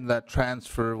imagine that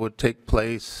transfer would take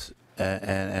place,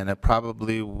 and it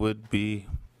probably would be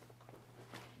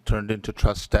turned into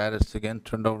trust status again,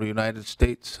 turned over to the United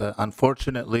States.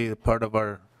 Unfortunately, part of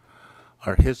our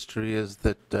history is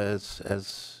that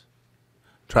as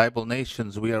tribal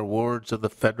nations, we are wards of the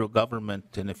federal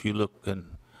government, and if you look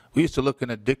we used to look in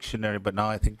a dictionary, but now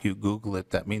I think you Google it,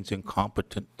 that means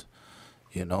incompetent,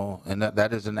 and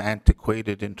that is an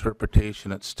antiquated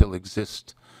interpretation that still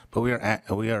exists. But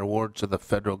we are wards of the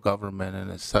federal government,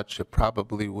 and as such, it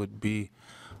probably would be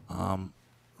turned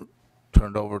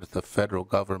over to the federal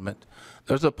government.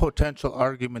 There's a potential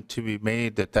argument to be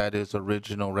made that is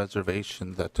original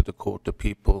reservation that the Dakota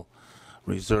people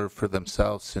reserved for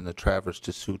themselves in the Traverse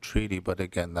to Sioux Treaty, but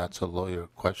again, that's a lawyer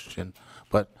question.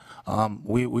 But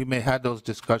we may have those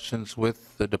discussions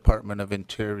with the Department of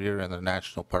Interior and the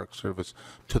National Park Service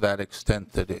to that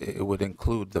extent that it would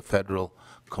include the federal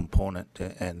component,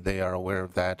 and they are aware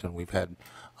of that, and we've had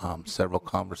several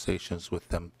conversations with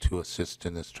them to assist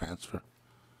in this transfer.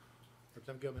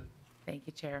 Representative Gilman. Thank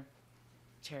you, Chair.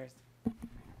 Chairs.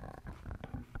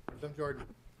 Representative Jordan.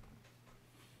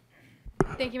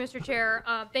 Thank you, Mr. Chair.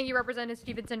 Thank you, Representative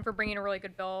Stephenson, for bringing a really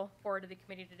good bill forward to the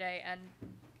committee today. And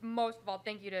most of all,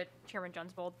 thank you to Chairman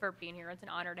Jensvold for being here. It's an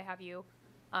honor to have you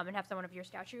and have someone of your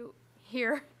stature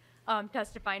here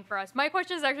testifying for us. My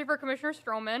question is actually for Commissioner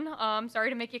Stroman. Sorry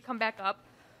to make you come back up.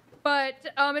 But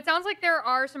it sounds like there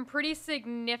are some pretty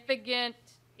significant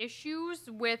issues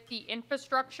with the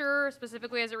infrastructure,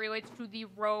 specifically as it relates to the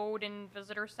road and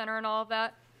visitor center and all of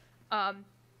that.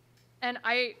 And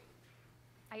I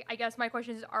guess my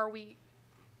question is, are we,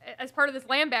 as part of this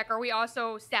land back, are we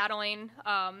also saddling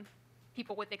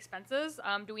people with expenses?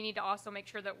 Do we need to also make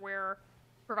sure that we're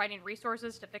providing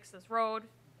resources to fix this road,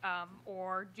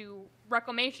 or do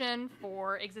reclamation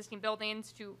for existing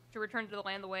buildings to return to the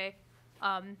land the way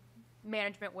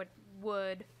management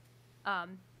would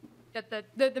that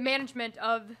the management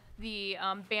of the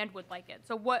band would like it?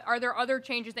 So what are there other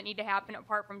changes that need to happen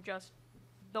apart from just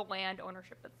the land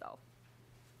ownership itself?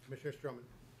 Commissioner Stroman.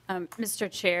 Mr.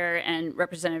 Chair and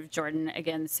Representative Jordan,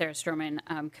 again, Sarah Stroman,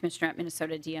 Commissioner at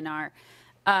Minnesota DNR.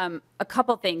 A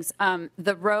couple things.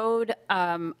 The road,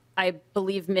 I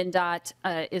believe MnDOT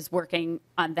is working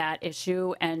on that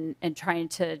issue and trying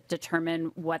to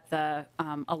determine what the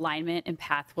alignment and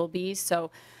path will be.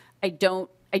 So I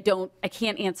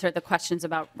can't answer the questions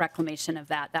about reclamation of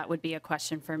that. That would be a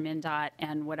question for MnDOT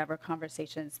and whatever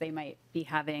conversations they might be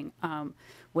having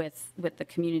with the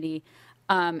community.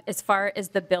 As far as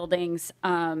the buildings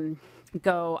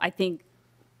go, I think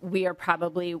we are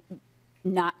probably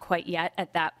not quite yet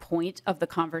at that point of the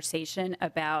conversation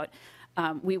about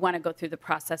we want to go through the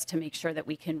process to make sure that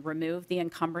we can remove the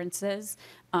encumbrances.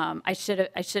 I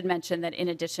should mention that in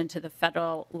addition to the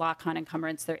federal lock-on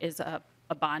encumbrance, there is a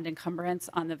bond encumbrance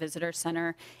on the visitor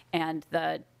center, and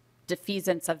the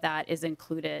defeasance of that is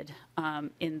included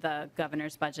in the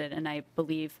governor's budget, and I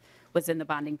believe was in the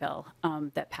bonding bill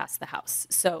that passed the House.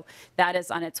 So that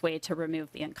is on its way to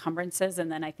remove the encumbrances,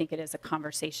 and then I think it is a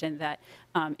conversation that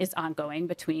is ongoing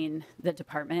between the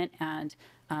department and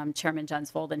Chairman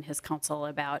Jensvold and his council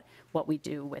about what we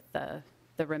do with the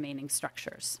remaining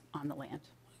structures on the land.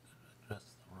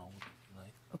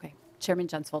 Okay. Chairman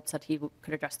Jensvold said he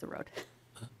could address the road.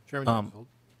 Chairman Jensvold.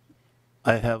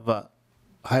 I have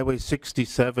Highway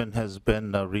 67 has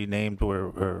been renamed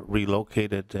or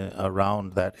relocated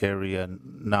around that area.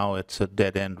 Now it's a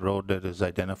dead-end road that is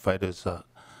identified as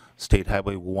State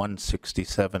Highway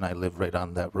 167. I live right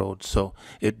on that road, so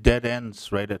it dead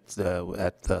ends right at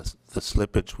the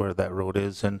slippage where that road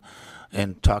is. And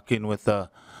talking with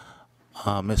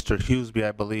Mr. Hughesby,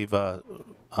 I believe I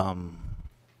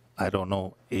don't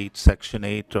know, Section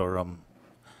 8 or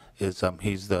is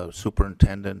he's the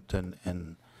superintendent,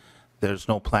 and there's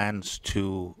no plans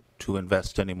to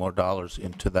invest any more dollars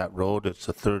into that road. It's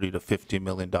a $30 to $50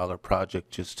 million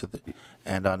project just to the,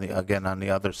 and on the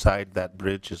other side, that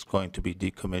bridge is going to be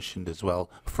decommissioned as well,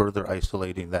 further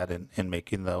isolating that and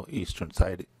making the eastern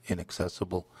side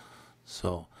inaccessible.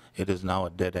 So it is now a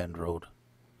dead end road.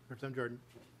 Representative Jordan.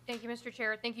 Thank you, Mr.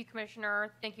 Chair. Thank you,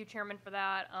 Commissioner. Thank you, Chairman, for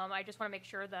that. I just want to make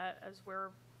sure that as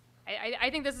I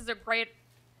think this is a great,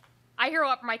 I hear a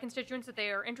lot from my constituents that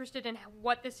they are interested in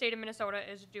what the state of Minnesota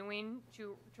is doing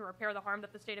to repair the harm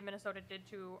that the state of Minnesota did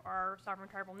to our sovereign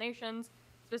tribal nations,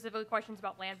 specifically questions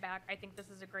about land back. I think this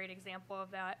is a great example of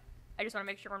that. I just want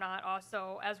to make sure we're not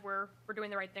also, as we're doing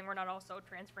the right thing, we're not also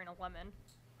transferring a lemon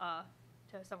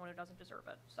to someone who doesn't deserve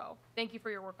it. So thank you for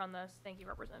your work on this. Thank you,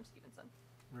 Representative Stephenson.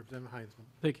 Representative Heinzman.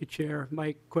 Thank you, Chair.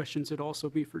 My questions would also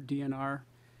be for DNR.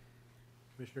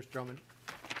 Commissioner Stroman.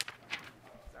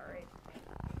 Sorry.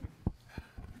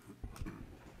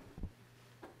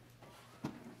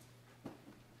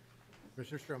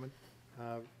 Commissioner Stroman.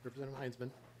 Representative Heinzman.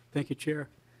 Thank you, Chair.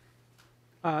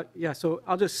 Yeah, so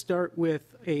I'll just start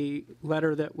with a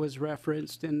letter that was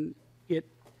referenced, and it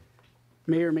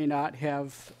may or may not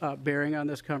have bearing on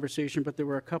this conversation, but there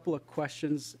were a couple of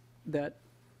questions that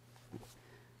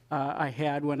I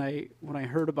had when I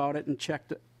heard about it and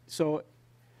checked it. So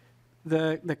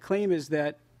the claim is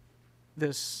that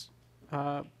this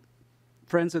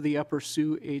Friends of the Upper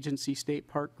Sioux Agency State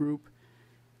Park group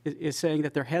is saying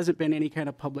that there hasn't been any kind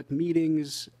of public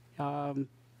meetings. Now,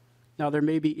 there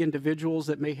may be individuals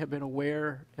that may have been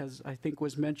aware, as I think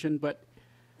was mentioned, but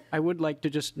I would like to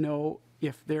just know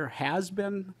if there has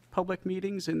been public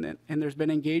meetings and there's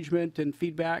been engagement and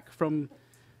feedback from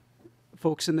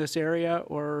folks in this area,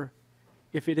 or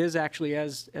if it is actually,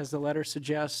 as the letter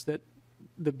suggests, that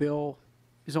the bill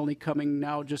is only coming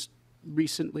now just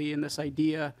recently in this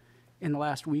idea in the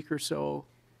last week or so.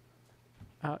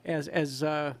 As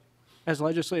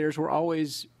legislators, we're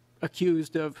always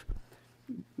accused of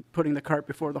putting the cart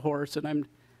before the horse, and I'm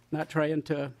not trying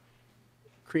to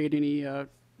create any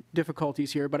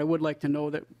difficulties here, but I would like to know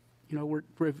that, you know,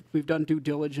 we've done due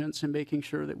diligence in making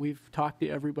sure that we've talked to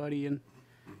everybody and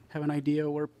have an idea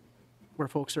where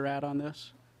folks are at on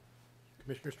this.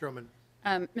 Commissioner Stroman.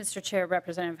 Mr. Chair,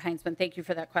 Representative Heinzman, thank you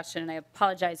for that question, and I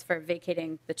apologize for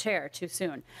vacating the chair too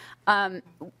soon.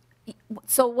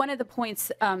 So one of the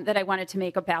points that I wanted to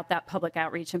make about that public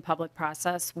outreach and public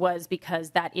process was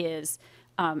because that is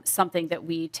something that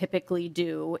we typically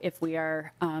do if we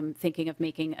are thinking of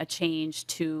making a change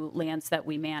to lands that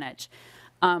we manage.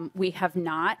 We have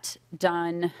not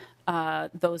done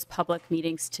those public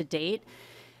meetings to date,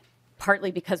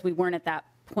 partly because we weren't at that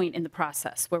point in the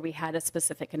process where we had a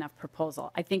specific enough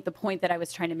proposal. I think the point that I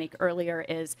was trying to make earlier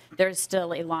is there's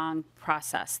still a long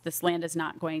process. This land is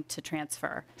not going to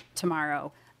transfer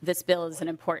tomorrow. This bill is an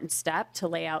important step to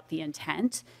lay out the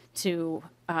intent to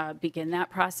begin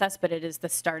that process, but it is the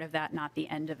start of that, not the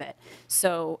end of it.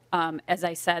 So as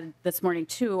I said this morning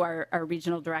too, our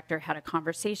regional director had a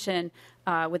conversation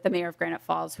with the mayor of Granite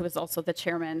Falls, who is also the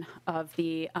chairman of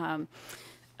the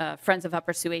Friends of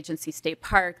Upper Sioux Agency State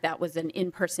Park. That was an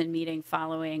in-person meeting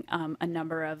following a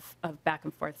number of back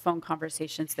and forth phone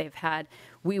conversations they've had.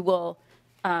 We will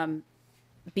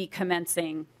be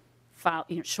commencing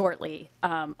shortly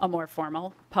a more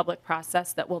formal public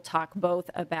process that will talk both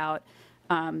about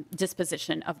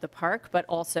disposition of the park, but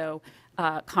also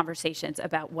conversations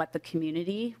about what the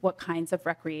community, what kinds of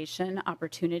recreation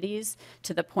opportunities,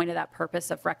 to the point of that purpose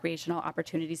of recreational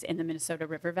opportunities in the Minnesota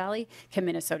River Valley, can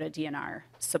Minnesota DNR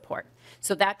support.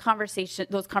 So that conversation,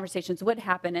 those conversations would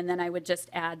happen, and then I would just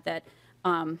add that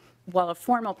while a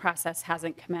formal process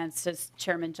hasn't commenced, as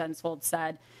Chairman Jensvold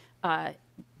said,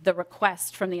 the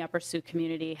request from the Upper Sioux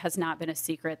community has not been a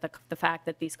secret. The fact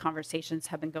that these conversations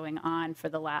have been going on for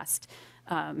the last,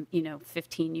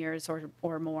 15 years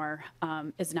or more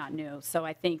is not new. So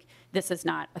I think this is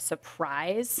not a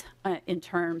surprise in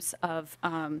terms of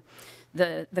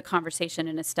the conversation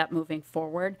and a step moving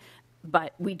forward.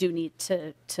 But we do need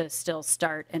to still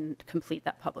start and complete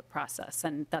that public process.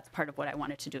 And that's part of what I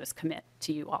wanted to do, is commit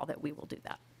to you all that we will do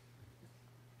that.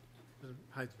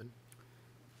 Heisman.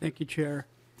 Thank you, Chair.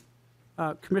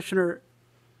 Commissioner,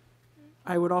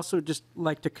 I would also just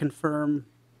like to confirm,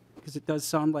 because it does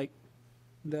sound like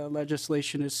the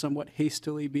legislation is somewhat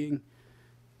hastily being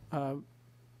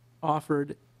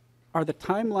offered. Are the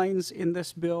timelines in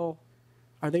this bill,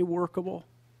 are they workable?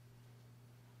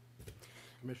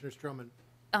 Commissioner Stroman.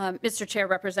 Mr. Chair,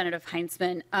 Representative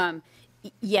Heinzman,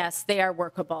 yes, they are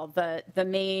workable. The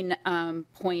main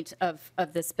point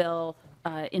of this bill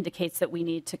indicates that we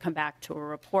need to come back to a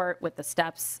report with the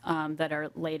steps that are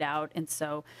laid out, and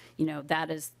so that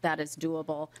is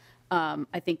doable.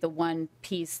 I think the one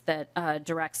piece that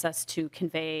directs us to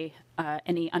convey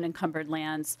any unencumbered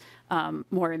lands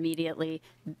more immediately,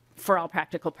 for all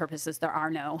practical purposes, there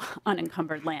are no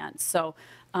unencumbered lands. So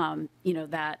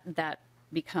that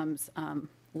becomes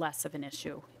less of an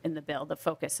issue in the bill. The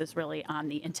focus is really on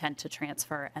the intent to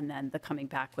transfer and then the coming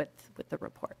back with the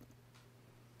report.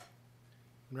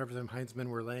 Representative Heinzman,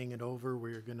 we're laying it over.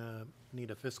 We're going to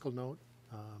need a fiscal note.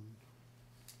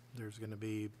 There's going to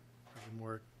be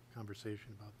more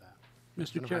conversation about that.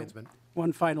 Mr. Chair, Heinzman.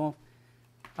 one final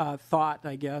thought,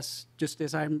 I guess, just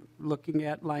as I'm looking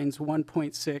at lines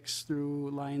 1.6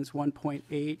 through lines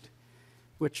 1.8,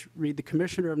 which read, the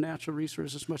Commissioner of Natural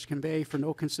Resources must convey for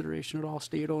no consideration at all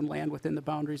state-owned land within the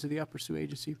boundaries of the Upper Sioux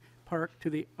Agency Park to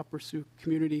the Upper Sioux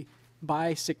community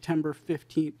by September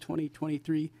 15th,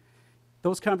 2023.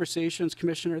 Those conversations,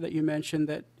 Commissioner, that you mentioned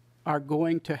that are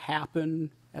going to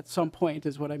happen at some point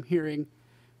is what I'm hearing.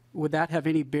 Would that have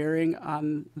any bearing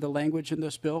on the language in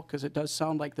this bill? Because it does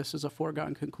sound like this is a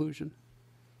foregone conclusion.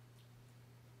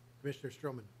 Commissioner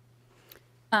Stroman.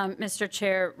 Mr.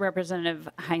 Chair, Representative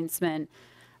Heinzman,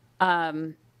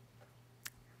 the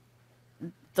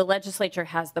legislature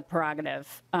has the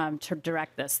prerogative to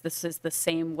direct this. This is the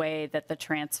same way that the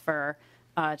transfer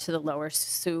to the Lower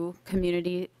Sioux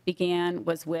community began,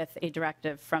 was with a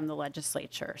directive from the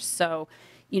legislature. So,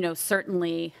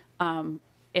 certainly,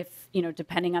 if,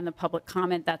 depending on the public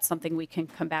comment, that's something we can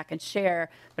come back and share.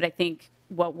 But I think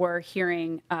what we're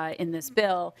hearing in this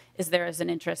bill is there is an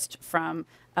interest from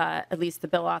at least the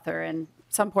bill author and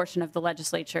some portion of the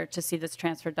legislature to see this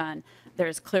transfer done. There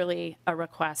is clearly a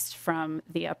request from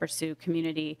the Upper Sioux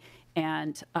community,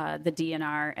 and the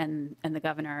DNR and the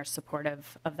governor are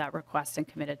supportive of that request and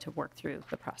committed to work through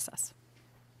the process.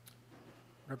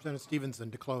 Representative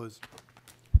Stephenson to close.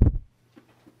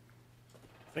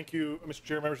 Thank you, Mr.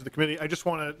 Chair, members of the committee. I just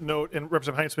want to note, and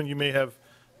Representative Heinzman, you may have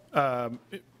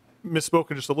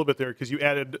misspoken just a little bit there, because you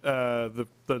added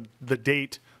the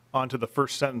date onto the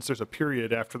first sentence. There's a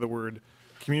period after the word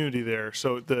community there.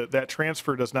 So that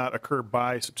transfer does not occur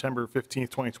by September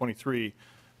 15th, 2023.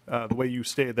 The way you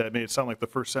stated that made it sound like the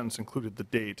first sentence included the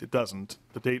date. It doesn't.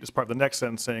 The date is part of the next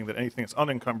sentence, saying that anything that's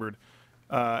unencumbered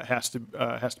has to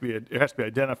be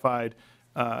identified,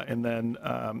 and then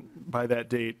by that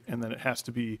date, and then it has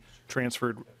to be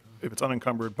transferred if it's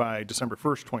unencumbered by December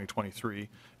 1st, 2023.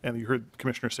 And you heard the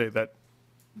commissioner say that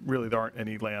really there aren't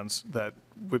any lands that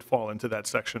would fall into that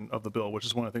section of the bill, which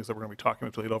is one of the things that we're going to be talking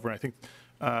about to lead over. And I think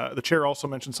the chair also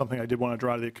mentioned something I did want to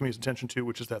draw to the committee's attention to,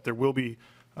 which is that there will be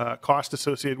cost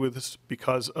associated with this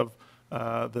because of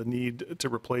the need to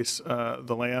replace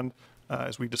the land,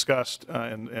 as we discussed,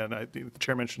 and I think the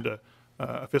chair mentioned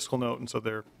a fiscal note, and so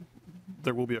there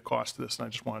will be a cost to this, and I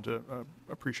just wanted to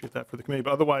appreciate that for the committee.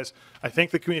 But otherwise, I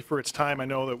thank the committee for its time. I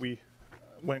know that we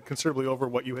went considerably over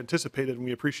what you anticipated, and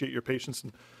we appreciate your patience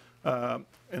and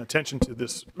attention to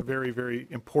this very, very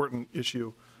important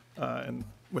issue. And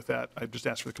with that, I just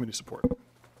ask for the committee's support.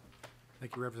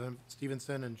 Thank you, Representative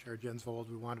Stephenson and Chair Jensvold.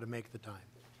 We wanted to make the time,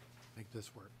 make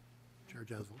this work. Chair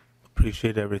Jensvold.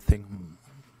 Appreciate everything.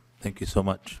 Thank you so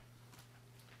much.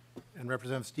 And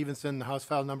Representative Stephenson, the House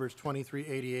file number is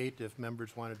 2388 if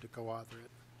members wanted to co-author it,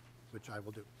 which I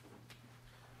will do.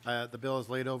 The bill is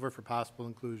laid over for possible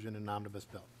inclusion in omnibus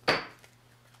bill.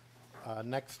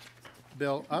 Next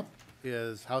bill up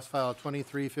is House File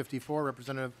 2354,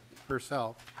 Representative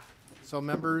Pursell. So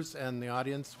members and the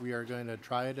audience, we are going to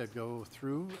try to go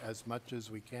through as much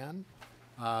as we can.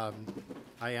 I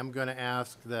am going to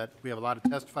ask that we have a lot of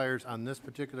testifiers on this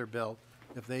particular bill,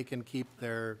 if they can keep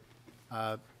their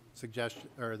suggestion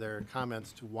or their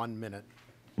comments to 1 minute,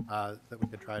 that we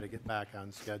could try to get back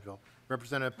on schedule.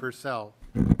 Representative Pursell,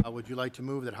 would you like to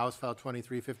move that House File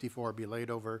 2354 be laid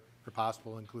over for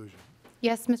possible inclusion?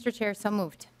 Yes, Mr. Chair, so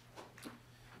moved.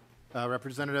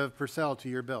 Representative Pursell, to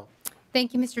your bill.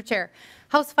 Thank you, Mr. Chair.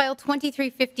 House File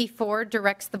 2354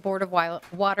 directs the Board of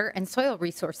Water and Soil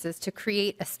Resources to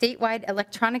create a statewide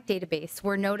electronic database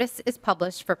where notice is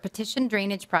published for petition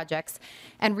drainage projects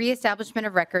and reestablishment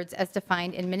of records as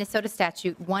defined in Minnesota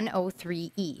Statute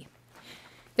 103E.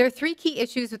 There are three key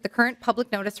issues with the current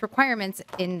public notice requirements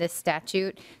in this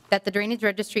statute that the Drainage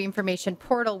Registry Information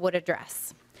Portal would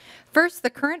address. First, the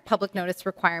current public notice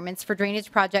requirements for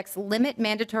drainage projects limit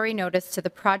mandatory notice to the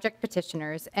project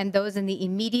petitioners and those in the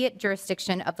immediate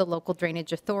jurisdiction of the local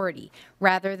drainage authority,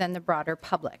 rather than the broader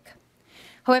public.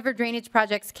 However, drainage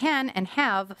projects can and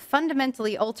have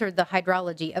fundamentally altered the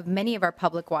hydrology of many of our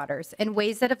public waters in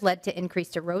ways that have led to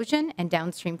increased erosion and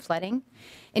downstream flooding,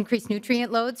 increased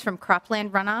nutrient loads from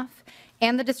cropland runoff,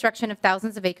 and the destruction of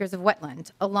thousands of acres of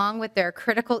wetland, along with their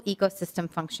critical ecosystem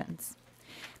functions.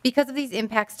 Because of these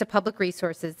impacts to public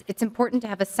resources, it's important to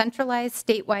have a centralized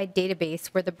statewide database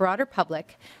where the broader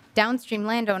public, downstream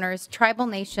landowners, tribal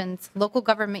nations, local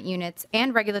government units,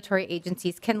 and regulatory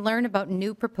agencies can learn about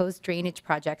new proposed drainage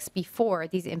projects before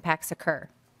these impacts occur.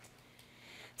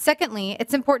 Secondly,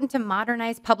 it's important to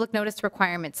modernize public notice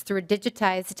requirements through a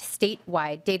digitized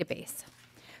statewide database.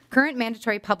 Current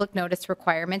mandatory public notice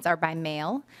requirements are by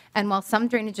mail, and while some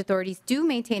drainage authorities do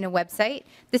maintain a website,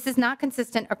 this is not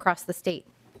consistent across the state.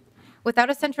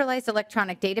 Without a centralized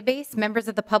electronic database, members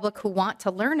of the public who want to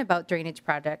learn about drainage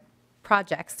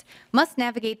projects must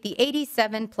navigate the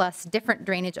 87+ different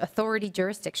drainage authority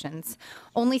jurisdictions,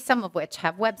 only some of which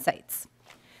have websites.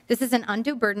 This is an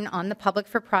undue burden on the public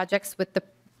for projects with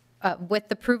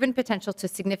the proven potential to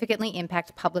significantly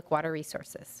impact public water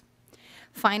resources.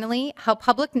 Finally, how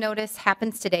public notice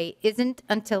happens today isn't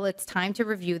until it's time to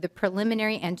review the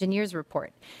preliminary engineer's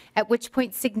report, at which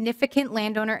point significant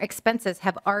landowner expenses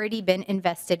have already been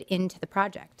invested into the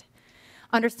project.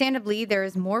 Understandably, there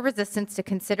is more resistance to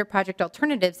consider project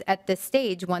alternatives at this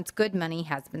stage once good money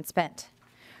has been spent.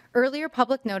 Earlier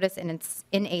public notice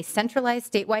in a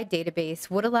centralized statewide database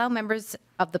would allow members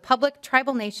of the public,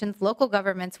 tribal nations, local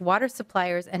governments, water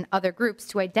suppliers, and other groups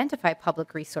to identify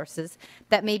public resources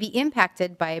that may be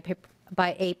impacted by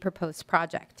a proposed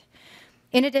project.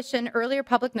 In addition, earlier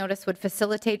public notice would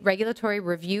facilitate regulatory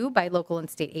review by local and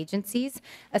state agencies,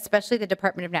 especially the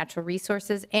Department of Natural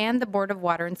Resources and the Board of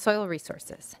Water and Soil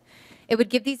Resources. It would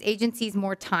give these agencies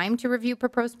more time to review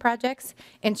proposed projects,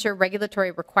 ensure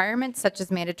regulatory requirements such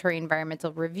as mandatory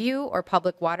environmental review or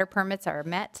public water permits are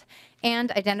met,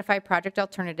 and identify project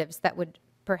alternatives that would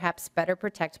perhaps better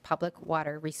protect public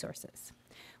water resources.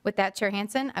 With that, Chair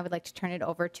Hansen, I would like to turn it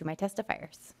over to my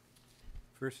testifiers.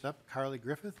 First up, Carly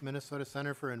Griffith, Minnesota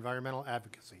Center for Environmental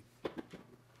Advocacy.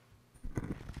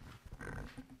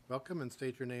 Welcome and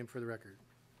state your name for the record.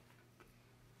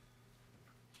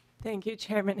 Thank you,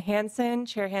 Chairman Hansen,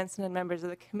 Chair Hansen, and members of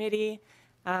the committee.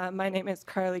 My name is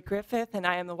Carly Griffith, and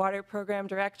I am the Water Program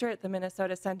Director at the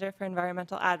Minnesota Center for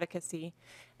Environmental Advocacy.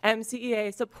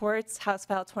 MCEA supports House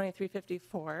File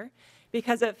 2354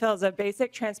 because it fills a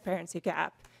basic transparency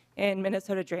gap in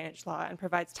Minnesota drainage law and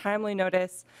provides timely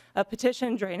notice of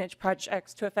petition drainage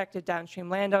projects to affected downstream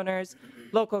landowners,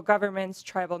 local governments,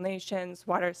 tribal nations,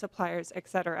 water suppliers,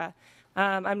 etc.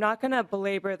 I'm not going to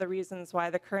belabor the reasons why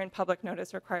the current public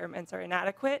notice requirements are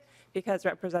inadequate because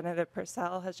Representative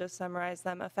Pursell has just summarized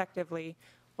them effectively.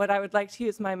 What I would like to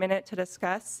use my minute to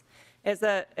discuss is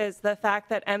the fact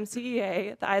that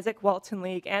MCEA, the Isaac Walton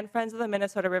League, and Friends of the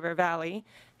Minnesota River Valley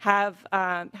have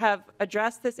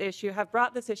addressed this issue, have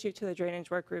brought this issue to the Drainage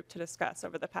Work Group to discuss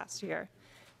over the past year.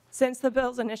 Since the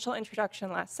bill's initial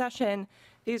introduction last session,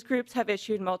 these groups have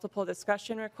issued multiple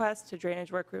discussion requests to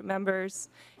Drainage Work Group members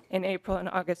in April and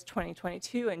August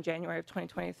 2022 and January of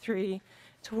 2023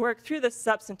 to work through the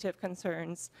substantive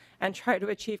concerns and try to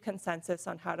achieve consensus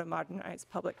on how to modernize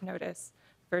public notice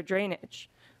for drainage.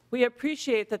 We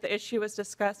appreciate that the issue was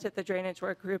discussed at the Drainage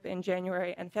Work Group in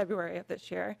January and February of this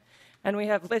year, and we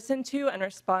have listened to and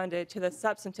responded to the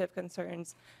substantive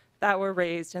concerns that were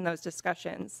raised in those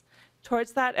discussions.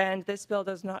 Towards that end, this bill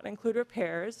does not include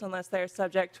repairs unless they are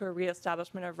subject to a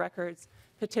reestablishment of records,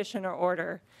 petition, or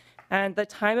order. And the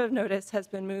time of notice has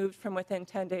been moved from within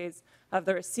 10 days of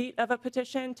the receipt of a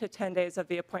petition to 10 days of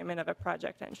the appointment of a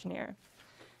project engineer.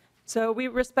 So we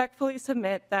respectfully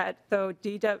submit that though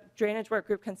Drainage Work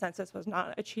Group consensus was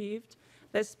not achieved,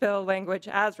 this bill language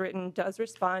as written does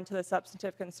respond to the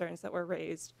substantive concerns that were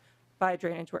raised by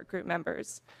Drainage Work Group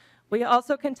members. We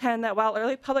also contend that while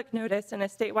early public notice in a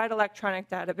statewide electronic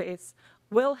database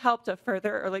will help to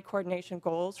further early coordination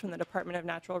goals from the Department of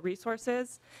Natural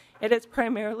Resources, it is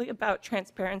primarily about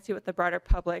transparency with the broader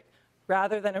public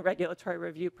rather than a regulatory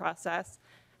review process,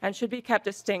 and should be kept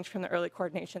distinct from the early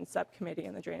coordination subcommittee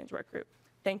and the drainage work group.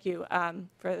 Thank you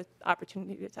for the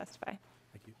opportunity to testify.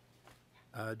 Thank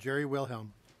you. Jerry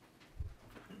Wilhelm.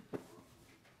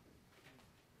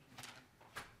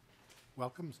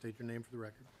 Welcome. State your name for the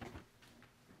record.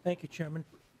 Thank you, Chairman.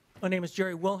 My name is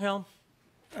Jerry Wilhelm.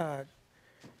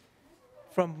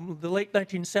 From the late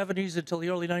 1970s until the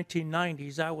early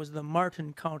 1990s, I was the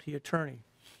Martin County attorney.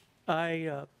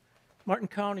 Martin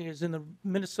County is in the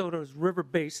Minnesota's river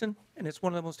basin, and it's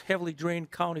one of the most heavily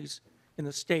drained counties in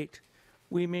the state.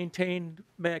 We maintained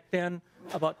back then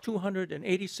about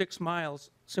 286 miles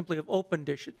simply of open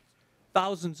ditches,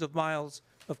 thousands of miles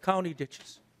of county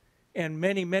ditches, and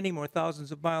many, many more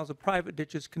thousands of miles of private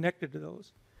ditches connected to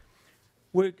those.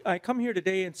 I come here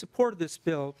today in support of this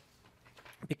bill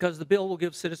because the bill will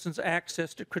give citizens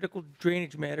access to critical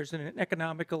drainage matters in an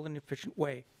economical and efficient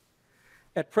way.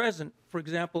 At present, for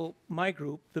example, my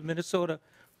group, the Minnesota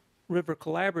River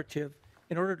Collaborative,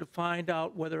 in order to find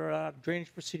out whether or not a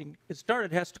drainage proceeding is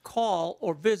started, has to call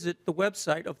or visit the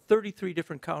website of 33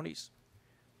 different counties.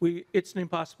 It's an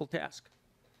impossible task.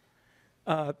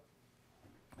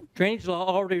 Drainage law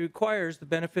already requires the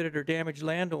benefited or damaged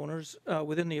landowners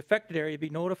within the affected area be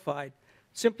notified.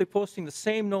 Simply posting the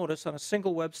same notice on a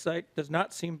single website does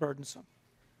not seem burdensome.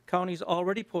 Counties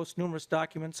already post numerous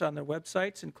documents on their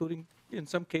websites, including, in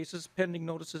some cases, pending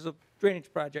notices of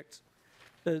drainage projects.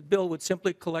 The bill would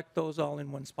simply collect those all in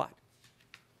one spot.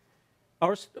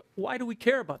 Why do we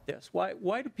care about this?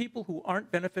 Why do people who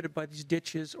aren't benefited by these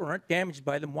ditches or aren't damaged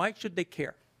by them, why should they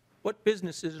care? What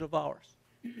business is it of ours?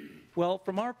 Well,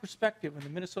 from our perspective in the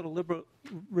Minnesota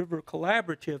River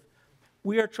Collaborative,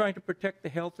 we are trying to protect the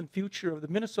health and future of the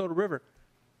Minnesota River,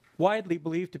 widely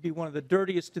believed to be one of the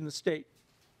dirtiest in the state.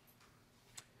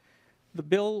 The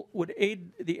bill would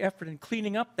aid the effort in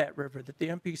cleaning up that river that the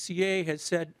MPCA has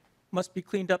said must be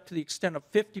cleaned up to the extent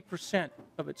of 50%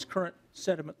 of its current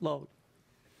sediment load.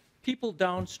 People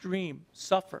downstream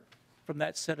suffer from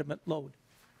that sediment load.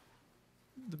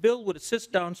 The bill would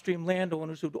assist downstream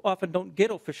landowners who often don't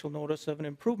get official notice of an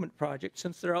improvement project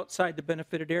since they're outside the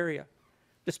benefited area.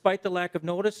 Despite the lack of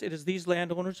notice, it is these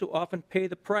landowners who often pay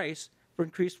the price for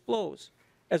increased flows.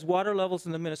 As water levels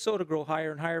in the Minnesota grow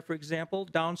higher and higher, for example,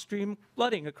 downstream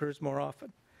flooding occurs more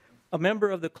often. A member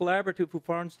of the collaborative who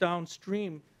farms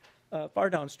downstream, far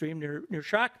downstream near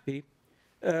Shakopee,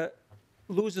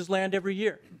 loses land every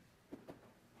year.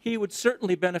 He would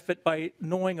certainly benefit by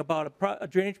knowing about a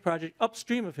drainage project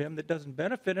upstream of him that doesn't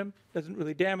benefit him, doesn't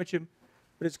really damage him,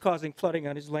 but is causing flooding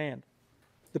on his land.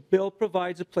 The bill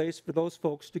provides a place for those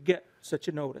folks to get such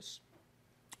a notice.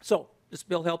 So this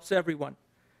bill helps everyone.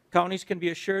 Counties can be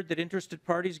assured that interested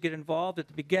parties get involved at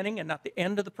the beginning and not the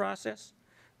end of the process.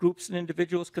 Groups and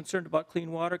individuals concerned about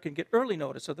clean water can get early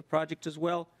notice of the project as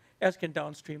well, as can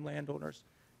downstream landowners.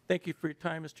 Thank you for your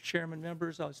time, Mr. Chairman,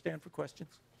 members. I'll stand for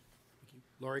questions. Thank you.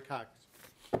 Lori Cox.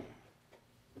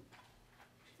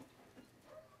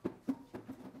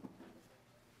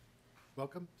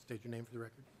 Welcome. State your name for the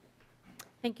record.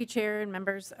 Thank you, Chair and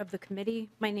members of the committee.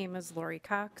 My name is Lori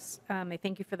Cox. I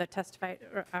thank you for the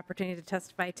opportunity to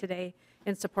testify today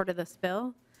in support of this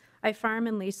bill. I farm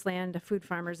and lease land to food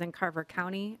farmers in Carver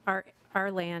County.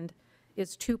 Our land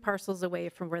is 2 parcels away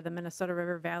from where the Minnesota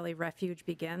River Valley Refuge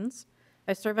begins.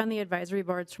 I serve on the advisory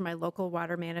boards for my local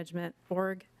water management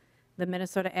org, the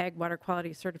Minnesota Ag Water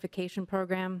Quality Certification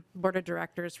Program, Board of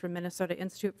Directors for Minnesota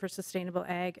Institute for Sustainable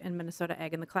Ag, and Minnesota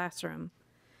Ag in the Classroom.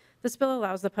 This bill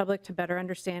allows the public to better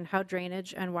understand how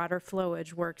drainage and water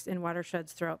flowage works in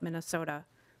watersheds throughout Minnesota.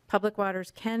 Public waters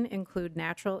can include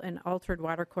natural and altered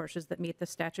water courses that meet the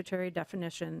statutory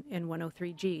definition in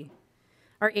 103G.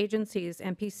 Our agencies,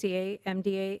 MPCA,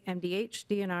 MDA, MDH,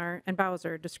 DNR, and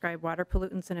Bowser, describe water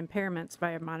pollutants and impairments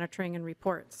via monitoring and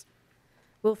reports.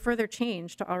 Will further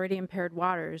change to already impaired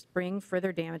waters bring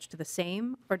further damage to the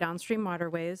same or downstream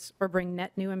waterways, or bring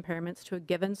net new impairments to a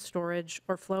given storage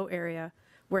or flow area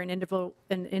where an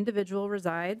individual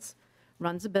resides,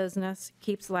 runs a business,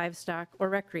 keeps livestock, or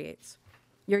recreates?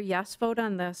 Your yes vote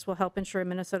on this will help ensure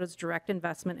Minnesota's direct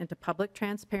investment into public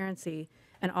transparency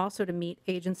and also to meet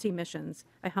agency missions.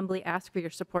 I humbly ask for your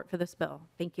support for this bill.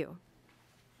 Thank you.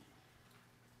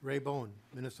 Ray Bone,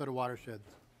 Minnesota Watersheds.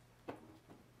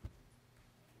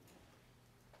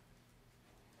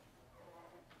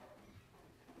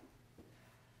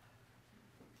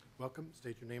 Welcome.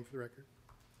 State your name for the record.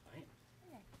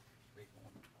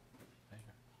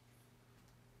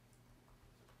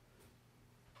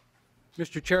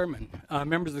 Mr. Chairman,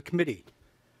 members of the committee.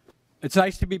 It's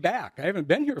nice to be back. I haven't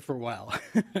been here for a while.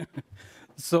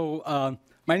 So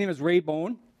my name is Ray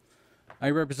Bone.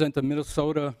 I represent the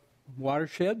Minnesota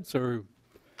watersheds, or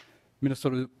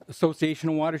Minnesota Association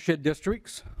of Watershed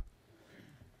Districts.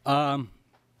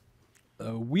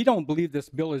 We don't believe this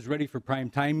bill is ready for prime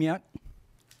time yet.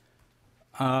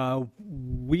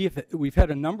 We've had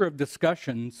a number of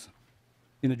discussions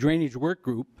in the drainage work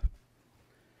group,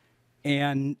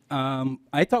 and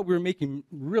I thought we were making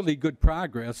really good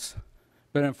progress,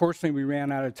 but unfortunately we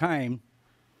ran out of time,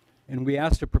 and we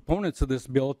asked the proponents of this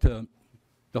bill to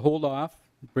hold off,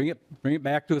 bring it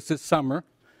back to us this summer,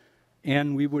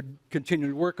 and we would continue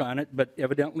to work on it, but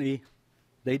evidently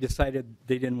they decided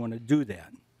they didn't want to do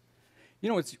that. You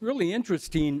know, it's really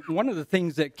interesting. One of the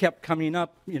things that kept coming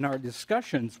up in our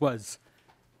discussions was,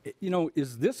 you know,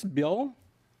 is this bill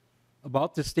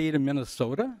about the state of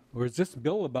Minnesota, or is this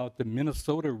bill about the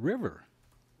Minnesota River?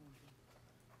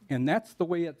 And that's the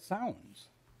way it sounds.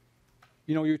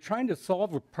 You know, you're trying to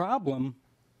solve a problem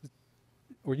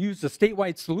or use a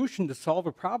statewide solution to solve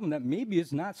a problem that maybe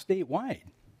is not statewide.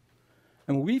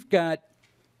 And we've got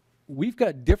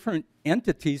different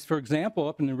entities, for example,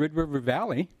 up in the Red River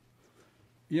Valley.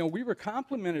 You know, we were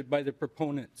complimented by the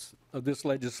proponents of this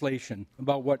legislation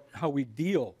about how we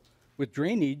deal with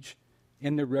drainage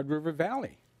in the Red River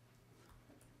Valley.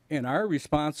 And our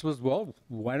response was, well,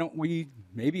 why don't we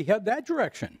maybe head that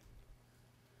direction?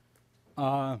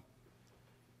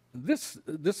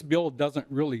 This bill doesn't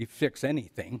really fix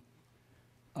anything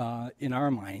in our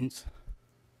minds.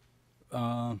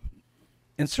 And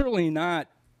certainly not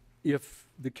if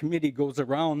the committee goes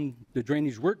around the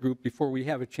drainage work group before we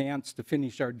have a chance to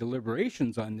finish our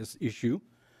deliberations on this issue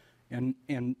and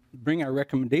bring our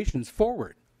recommendations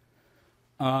forward.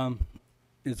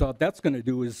 Is all that's going to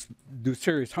do is do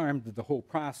serious harm to the whole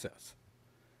process.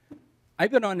 I've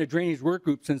been on the drainage work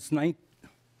group since I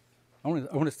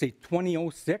want to say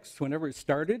 2006, whenever it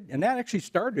started, and that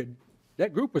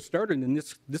group was started in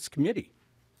this committee.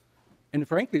 And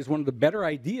frankly, it's one of the better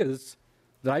ideas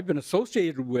that I've been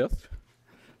associated with.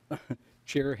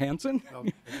 Chair Hansen? Well,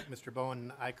 Mr.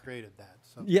 Bowen, I created that.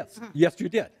 So. Yes, you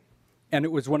did. And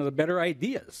it was one of the better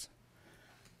ideas.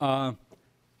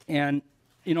 And,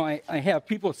 you know, I have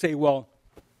people say, well,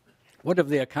 what have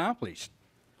they accomplished?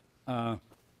 I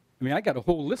mean, I got a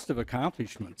whole list of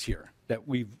accomplishments here that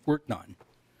we've worked on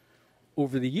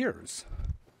over the years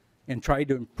and tried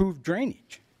to improve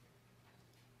drainage.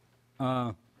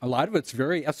 A lot of it's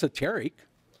very esoteric.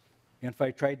 And if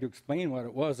I tried to explain what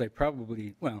it was, I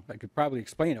could probably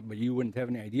explain it, but you wouldn't have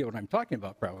any idea what I'm talking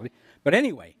about probably. But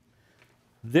anyway,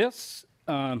 this,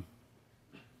 I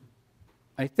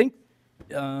think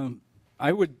it's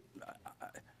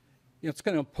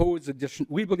going to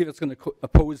we believe it's going to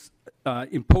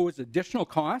impose additional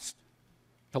cost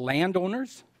to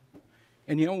landowners.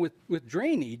 And you know, with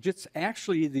drainage, it's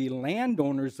actually the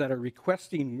landowners that are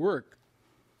requesting work.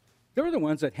 They're the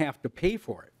ones that have to pay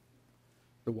for it.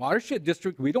 The watershed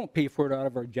district, we don't pay for it out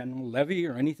of our general levy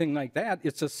or anything like that.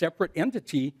 It's a separate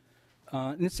entity,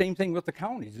 and the same thing with the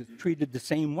counties. It's treated the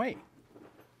same way.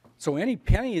 So any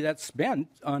penny that's spent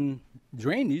on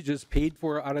drainage is paid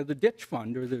for out of the ditch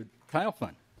fund or the tile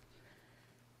fund.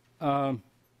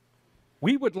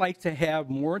 We would like to have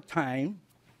more time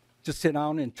to sit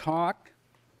down and talk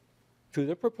to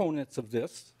the proponents of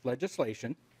this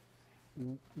legislation.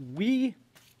 We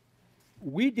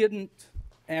didn't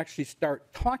actually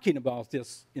start talking about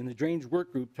this in the drainage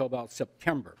work group till about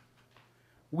September.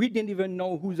 We didn't even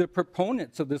know who the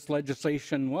proponents of this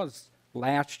legislation was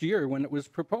last year when it was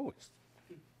proposed.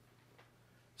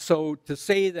 So to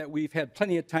say that we've had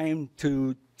plenty of time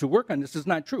to work on this is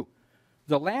not true.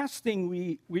 The last thing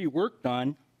we worked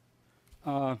on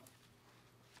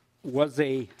was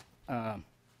a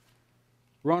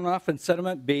runoff and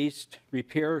sediment-based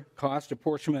repair cost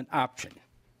apportionment option.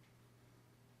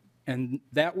 And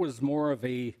that was more of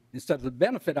instead of the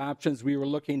benefit options, we were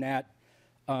looking at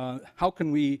how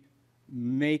can we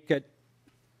make it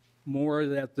more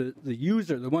that the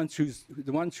user, the ones who's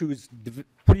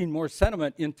putting more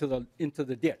sediment into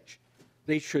the ditch,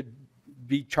 they should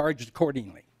be charged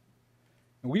accordingly.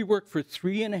 And we worked for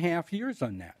 3.5 years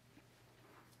on that,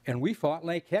 and we fought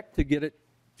like heck to get it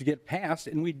passed,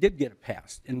 and we did get it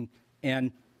passed. And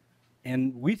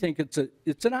we think it's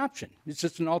an option. It's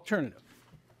just an alternative.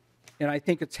 And I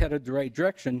think it's headed the right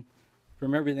direction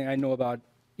from everything I know about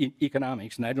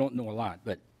economics, and I don't know a lot,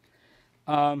 but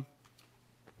I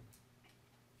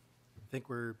think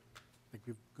we've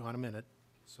gone a minute.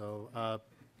 So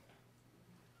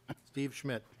Steve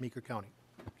Schmidt, Meeker County.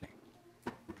 Okay.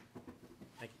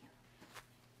 Thank you.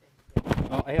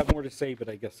 Well, I have more to say, but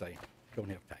I guess I don't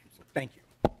have time, so thank you.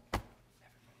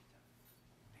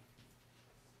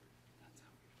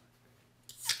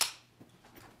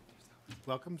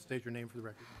 Welcome. State your name for the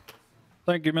record.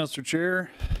 Thank you, Mr.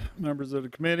 Chair, members of the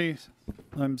committee.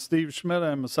 I'm Steve Schmidt.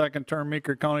 I'm a second-term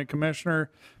Meeker County Commissioner,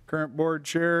 current board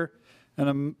chair, and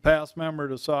a past member of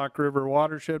the Sauk River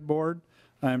Watershed Board.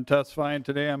 I am testifying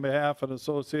today on behalf of the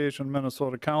Association of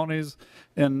Minnesota Counties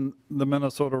and the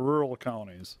Minnesota Rural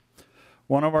Counties.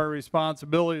 One of our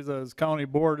responsibilities as county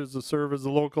board is to serve as the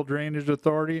local drainage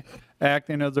authority,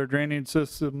 acting as our drainage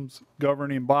system's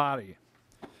governing body.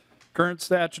 Current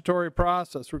statutory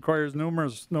process requires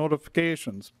numerous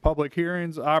notifications, public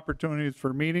hearings, opportunities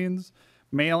for meetings,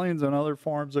 mailings, and other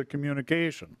forms of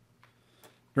communication.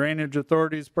 Drainage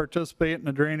authorities participate in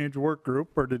the Drainage Work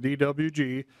Group, or the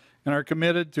DWG, and are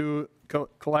committed to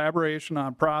collaboration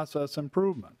on process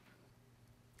improvement.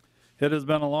 It has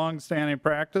been a long-standing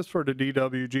practice for the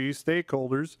DWG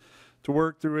stakeholders to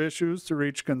work through issues to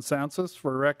reach consensus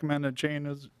for recommended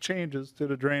changes to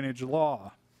the drainage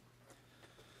law.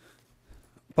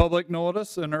 Public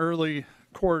notice and early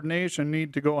coordination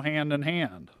need to go hand in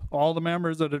hand. All the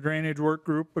members of the Drainage Work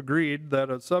Group agreed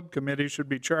that a subcommittee should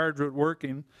be charged with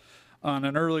working on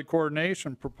an early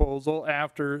coordination proposal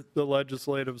after the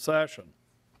legislative session.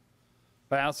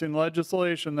 Passing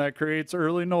legislation that creates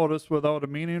early notice without a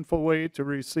meaningful way to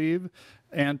receive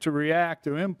and to react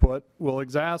to input will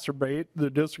exacerbate the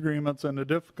disagreements and the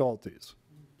difficulties.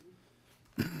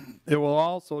 It will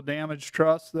also damage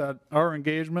trust that our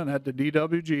engagement at the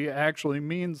DWG actually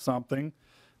means something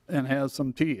and has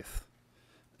some teeth,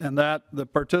 and that the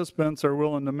participants are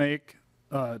willing to make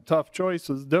tough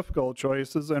choices, difficult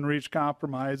choices, and reach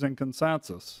compromise and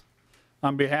consensus.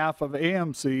 On behalf of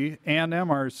AMC and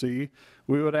MRC,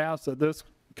 we would ask that this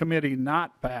committee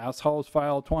not pass House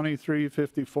File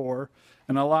 2354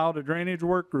 and allow the Drainage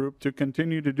Work Group to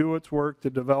continue to do its work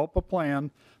to develop a plan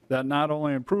that not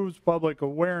only improves public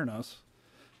awareness,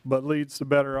 but leads to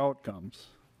better outcomes.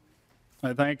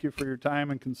 I thank you for your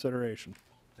time and consideration.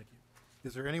 Thank you.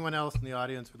 Is there anyone else in the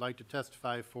audience who would like to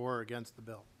testify for or against the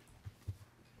bill?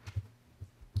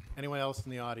 Anyone else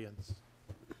in the audience?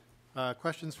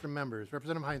 Questions from members.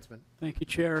 Representative Heinzman. Thank you,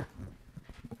 Chair.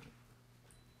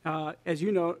 As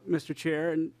you know, Mr.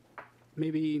 Chair, and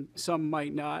maybe some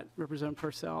might not, Representative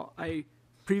Pursell, I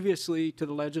previously to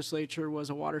the legislature was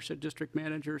a watershed district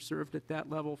manager, served at that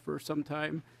level for some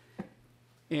time.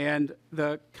 And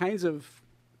the kinds of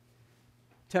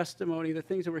testimony, the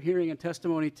things that we're hearing in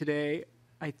testimony today,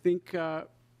 I think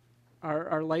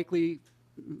are likely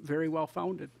very well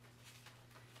founded.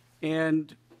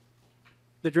 And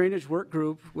the Drainage Work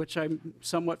Group, which I'm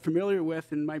somewhat familiar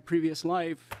with in my previous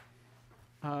life,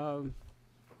 I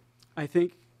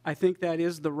think that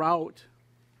is the route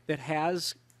that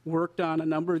has worked on a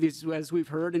number of these, as we've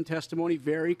heard in testimony,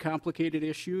 very complicated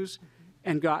issues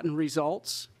and gotten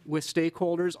results with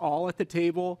stakeholders all at the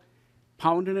table,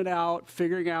 pounding it out,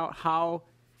 figuring out how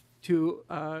to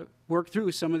work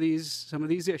through some of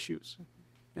these issues.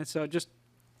 And so just,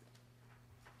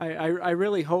 I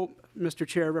really hope, Mr.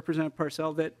 Chair, Representative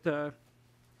Pursell,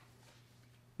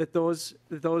 that those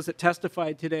that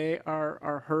testified today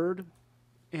are heard,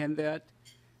 and that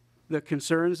the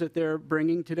concerns that they're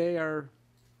bringing today are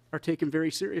taken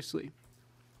very seriously.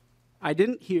 I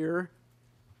didn't hear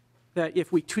that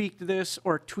if we tweaked this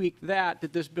or tweaked that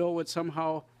this bill would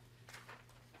somehow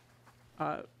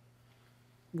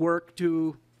work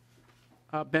to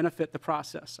benefit the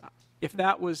process. If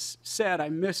that was said, I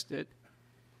missed it.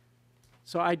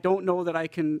 So I don't know that I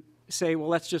can say, well,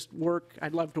 let's just work.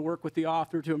 I'd love to work with the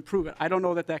author to improve it. I don't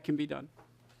know that that can be done.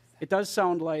 It does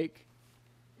sound like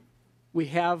we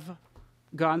have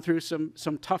gone through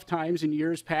some tough times in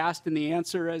years past, and the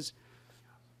answer, as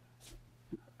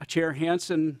Chair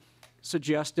Hansen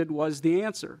suggested, was the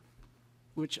answer,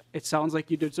 which it sounds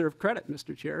like you deserve credit,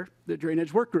 Mr. Chair, the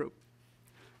Drainage Work Group.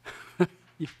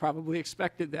 You probably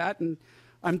expected that, and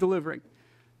I'm delivering.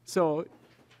 So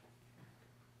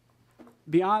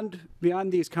beyond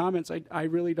these comments, I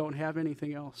really don't have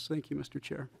anything else. Thank you, Mr.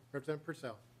 Chair. Representative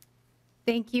Pursell.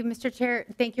 Thank you, Mr. Chair.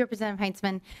 Thank you, Representative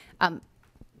Heinzman.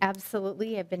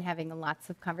 Absolutely, I've been having lots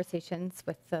of conversations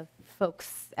with the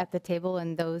folks at the table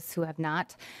and those who have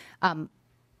not.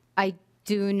 I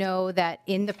do know that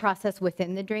in the process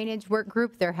within the Drainage Work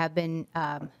Group, there have been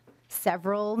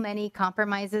many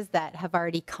compromises that have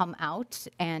already come out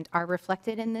and are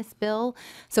reflected in this bill.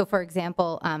 So for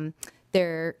example,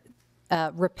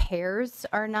 repairs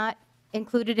are not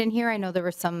included in here. I know there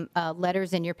were some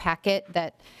letters in your packet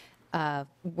that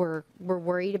we're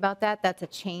worried about that. That's a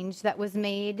change that was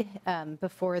made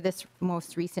before this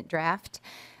most recent draft.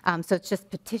 So it's just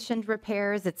petitioned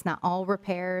repairs. It's not all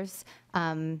repairs.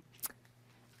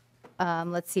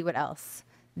 Let's see what else.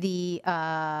 The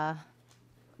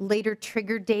later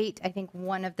trigger date, I think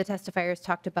one of the testifiers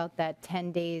talked about that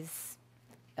 10 days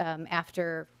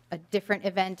after a different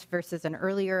event versus an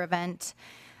earlier event.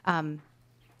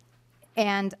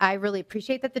 And I really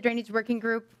appreciate that the Drainage Working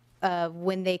Group,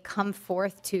 when they come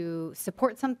forth to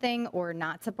support something or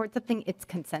not support something, it's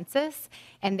consensus,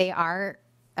 and they are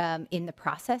in the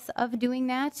process of doing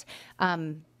that.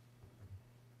 And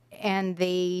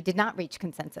they did not reach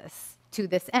consensus to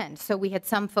this end. So we had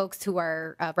some folks who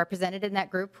are represented in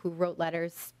that group who wrote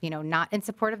letters, not in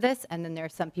support of this, and then there are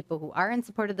some people who are in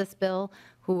support of this bill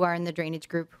who are in the drainage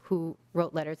group who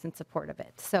wrote letters in support of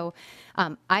it. So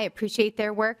I appreciate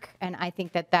their work, and I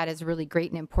think that that is really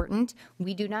great and important.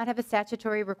 We do not have a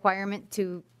statutory requirement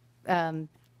to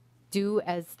do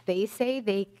as they say.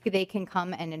 They can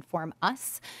come and inform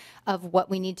us of what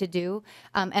we need to do.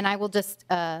 And I will just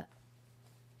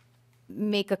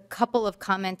make a couple of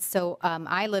comments. So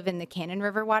I live in the Cannon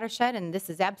River watershed, and this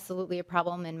is absolutely a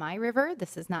problem in my river.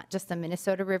 This is not just a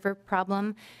Minnesota River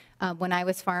problem. When I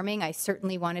was farming, I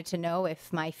certainly wanted to know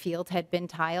if my field had been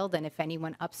tiled and if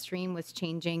anyone upstream was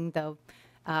changing the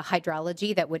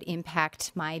hydrology that would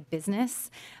impact my business,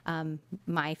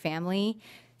 my family.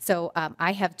 So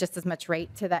I have just as much right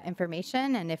to that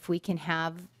information, and if we can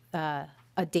have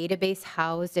a database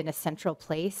housed in a central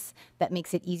place that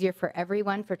makes it easier for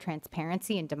everyone for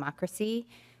transparency and democracy,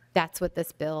 that's what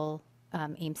this bill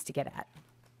aims to get at.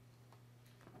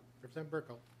 Representative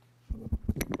Burkle.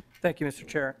 Thank you, Mr.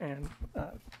 Chair, and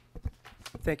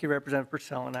thank you, Representative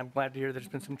Pursell, and I'm glad to hear there's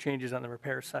been some changes on the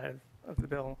repair side of the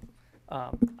bill.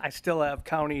 I still have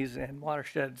counties and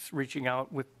watersheds reaching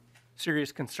out with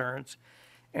serious concerns,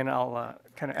 and I'll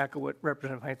kind of echo what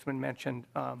Representative Heitzman mentioned.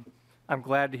 I'm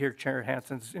glad to hear Chair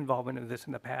Hansen's involvement in this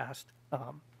in the past.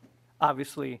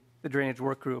 Obviously, the Drainage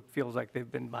Work Group feels like they've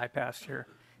been bypassed here.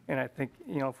 And I think,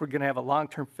 if we're going to have a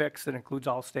long-term fix that includes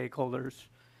all stakeholders,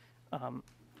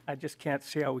 I just can't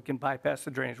see how we can bypass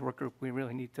the Drainage Work Group. We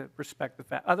really need to respect the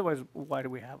fact. Otherwise, why do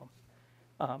we have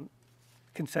them?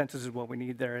 Consensus is what we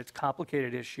need there. It's a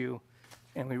complicated issue,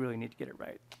 and we really need to get it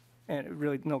right. And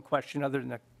really, no question other than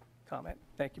the comment.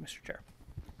 Thank you, Mr. Chair.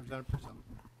 Representative Pursell.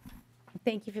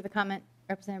 Thank you for the comment,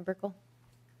 Representative Burkle.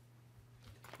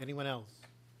 Anyone else?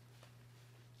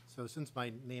 So since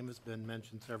my name has been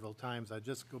mentioned several times, I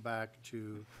just go back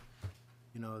to,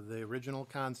 the original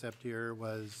concept here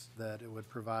was that it would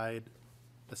provide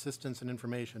assistance and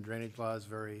information. Drainage law is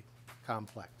very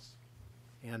complex.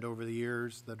 And over the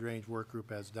years, the Drainage Work Group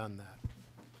has done that.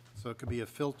 So it could be a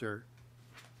filter,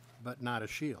 but not a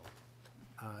shield.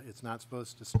 It's not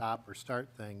supposed to stop or start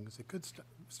things. It could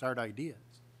start ideas.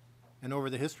 And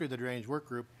over the history of the Drainage Work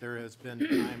Group, there has been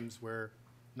times where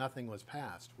nothing was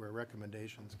passed, where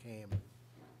recommendations came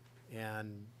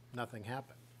and nothing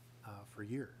happened for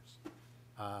years.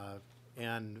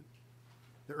 And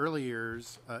the early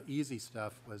years, easy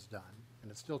stuff was done,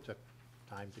 and it still took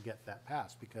time to get that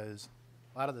passed because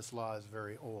a lot of this law is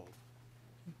very old.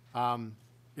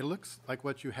 It looks like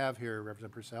what you have here,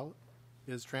 Representative Pursell,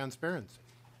 is transparency.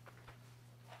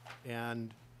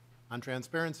 And on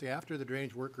transparency, after the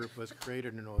Drainage Work Group was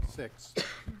created in '06,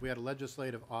 we had a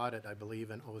legislative audit, I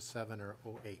believe, in '07 or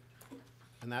 '08.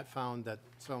 And that found that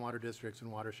some water districts and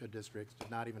watershed districts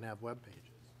did not even have web pages,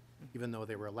 even though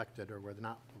they were elected or were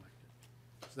not elected.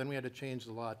 So then we had to change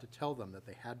the law to tell them that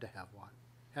they had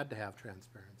to have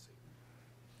transparency.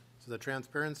 So the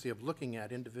transparency of looking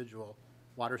at individual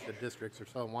watershed districts or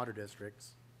some water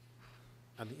districts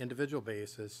on the individual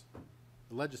basis,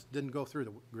 the didn't go through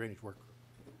the Drainage Work Group.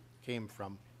 Came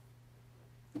from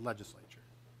the legislature.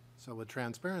 So with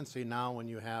transparency now, when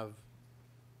you have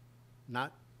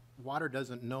water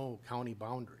doesn't know county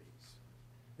boundaries.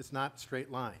 It's not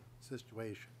straight line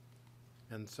situation.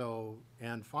 And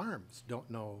farms don't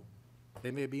know,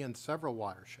 they may be in several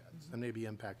watersheds and may be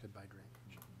impacted by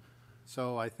drainage.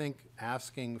 So I think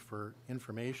asking for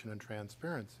information and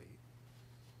transparency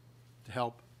to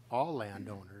help all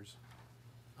landowners,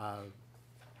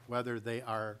 whether they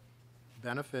are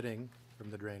benefiting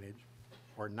from the drainage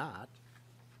or not,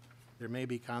 there may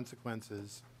be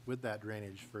consequences with that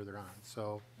drainage further on.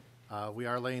 So we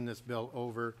are laying this bill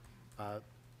over. Do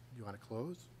you want to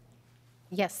close?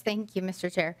 Yes, thank you,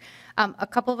 Mr. Chair. A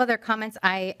couple of other comments.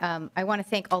 I want to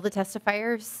thank all the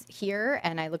testifiers here,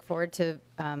 and I look forward to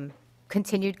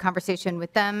continued conversation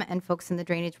with them and folks in the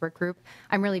Drainage Work Group.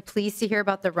 I'm really pleased to hear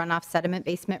about the runoff sediment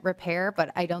basement repair,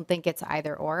 but I don't think it's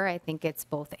either or. I think it's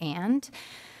both and.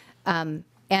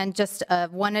 And just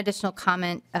one additional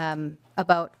comment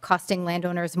about costing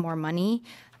landowners more money.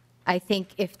 I think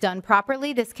if done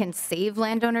properly, this can save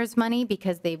landowners money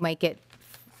because they might get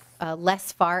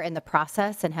less far in the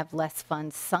process and have less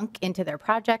funds sunk into their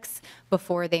projects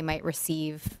before they might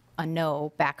receive a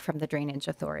no back from the Drainage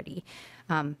Authority.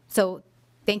 So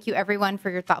thank you everyone for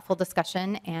your thoughtful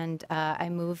discussion, and I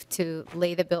move to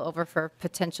lay the bill over for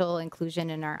potential inclusion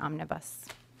in our omnibus.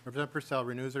 Representative Pursell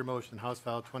renews her motion, House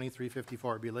File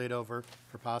 2354 be laid over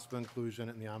for possible inclusion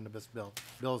in the omnibus bill.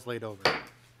 Bill is laid over.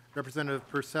 Representative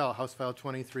Pursell, House File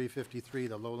 2353,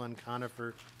 the Lowland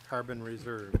Conifer Carbon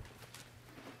Reserve.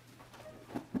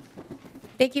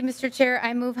 Thank you, Mr. Chair.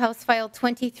 I move House File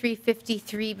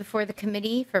 2353 before the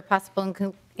committee for possible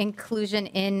inclusion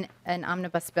in an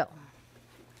omnibus bill.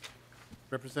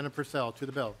 Representative Pursell to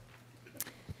the bill.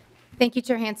 Thank you,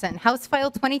 Chair Hansen. House File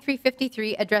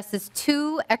 2353 addresses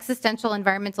two existential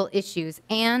environmental issues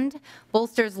and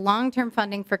bolsters long-term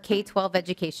funding for K-12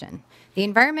 education. The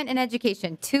environment and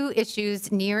education, two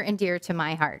issues near and dear to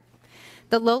my heart.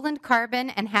 The Lowland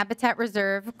Carbon and Habitat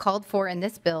Reserve called for in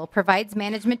this bill provides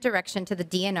management direction to the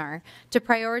DNR to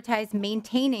prioritize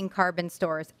maintaining carbon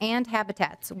stores and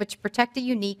habitats which protect a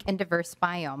unique and diverse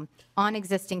biome on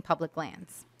existing public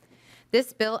lands.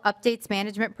 This bill updates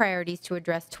management priorities to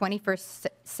address 21st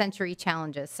century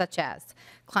challenges such as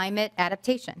climate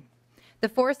adaptation. The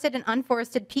forested and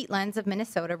unforested peatlands of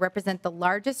Minnesota represent the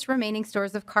largest remaining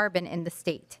stores of carbon in the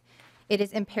state. It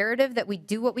is imperative that we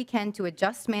do what we can to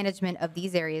adjust management of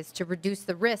these areas to reduce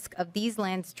the risk of these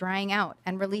lands drying out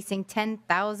and releasing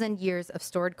 10,000 years of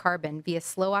stored carbon via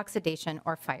slow oxidation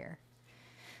or fire.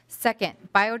 Second,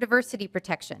 biodiversity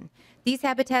protection. These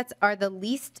habitats are the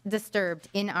least disturbed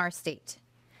in our state.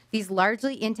 These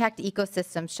largely intact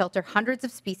ecosystems shelter hundreds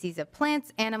of species of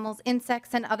plants, animals,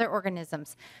 insects, and other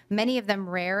organisms, many of them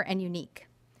rare and unique.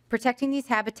 Protecting these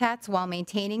habitats while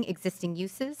maintaining existing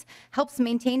uses helps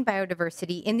maintain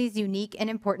biodiversity in these unique and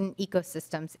important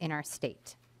ecosystems in our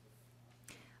state.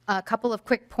 A couple of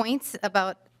quick points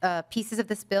about pieces of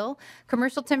this bill.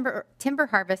 Commercial timber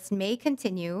harvest may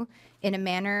continue in a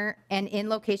manner and in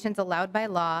locations allowed by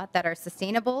law that are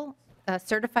sustainable,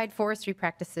 certified forestry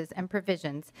practices and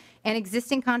provisions, and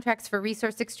existing contracts for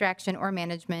resource extraction or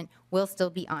management will still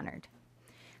be honored.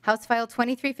 House File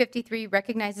 2353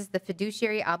 recognizes the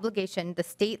fiduciary obligation the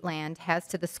state land has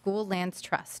to the School Lands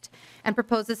Trust and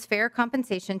proposes fair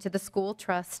compensation to the school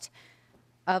trust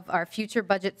of our future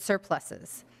budget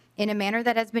surpluses in a manner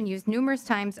that has been used numerous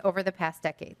times over the past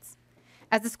decades.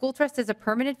 As the school trust is a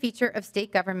permanent feature of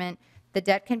state government, the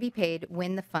debt can be paid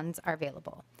when the funds are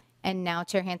available. And now,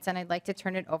 Chair Hansen, I'd like to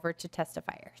turn it over to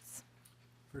testifiers.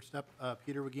 First up,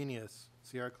 Peter Wagenius,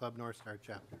 Sierra Club North Star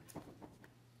Chapter.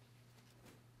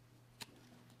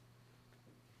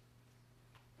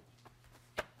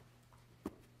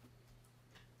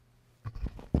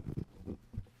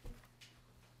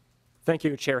 Thank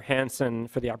you, Chair Hansen,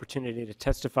 for the opportunity to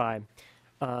testify.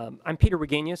 I'm Peter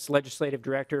Wagenius, Legislative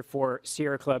Director for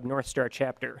Sierra Club North Star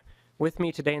Chapter. With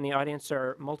me today in the audience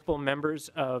are multiple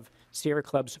members of Sierra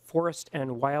Club's Forest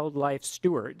and Wildlife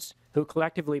Stewards, who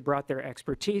collectively brought their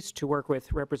expertise to work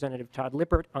with Representative Todd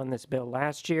Lippert on this bill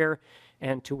last year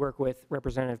and to work with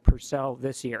Representative Pursell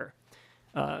this year.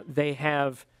 They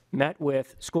have met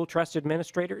with school trust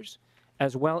administrators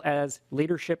as well as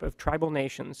leadership of tribal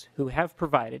nations who have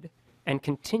provided and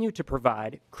continue to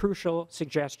provide crucial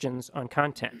suggestions on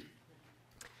content.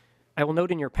 I will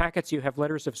note in your packets you have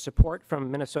letters of support from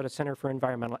Minnesota Center for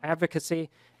Environmental Advocacy,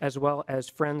 as well as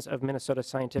Friends of Minnesota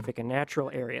Scientific and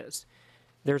Natural Areas.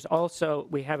 There's also,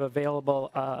 we have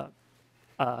available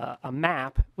a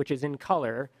map, which is in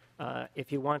color.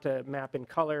 If you want a map in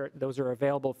color, those are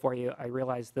available for you. I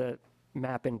realize the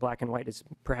map in black and white is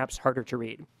perhaps harder to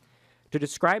read. To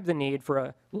describe the need for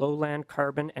a lowland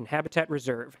carbon and habitat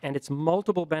reserve and its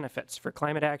multiple benefits for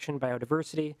climate action,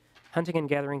 biodiversity, hunting and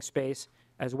gathering space,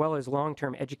 as well as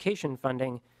long-term education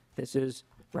funding, this is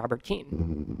Robert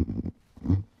Keene.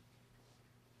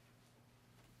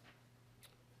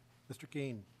 Mr.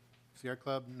 Keene, Sierra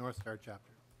Club North Star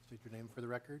Chapter. State your name for the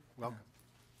record. Welcome.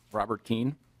 Robert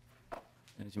Keene.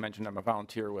 And as you mentioned, I'm a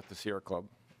volunteer with the Sierra Club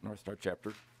North Star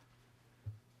Chapter.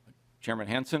 Chairman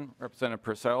Hansen, Representative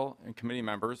Pursell, and committee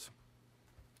members.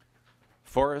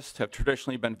 Forests have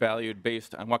traditionally been valued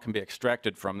based on what can be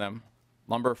extracted from them,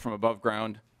 lumber from above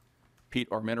ground, peat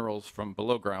or minerals from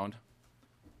below ground.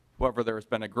 However, there has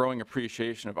been a growing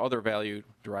appreciation of other value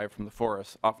derived from the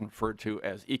forests, often referred to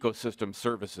as ecosystem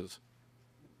services.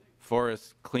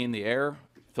 Forests clean the air,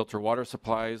 filter water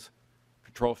supplies,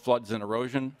 control floods and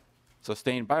erosion,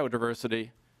 sustain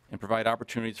biodiversity, and provide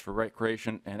opportunities for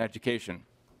recreation and education.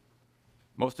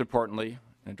 Most importantly,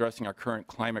 in addressing our current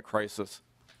climate crisis,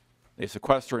 they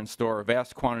sequester and store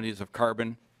vast quantities of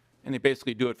carbon, and they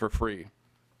basically do it for free.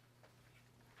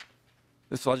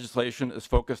 This legislation is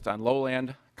focused on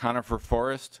lowland conifer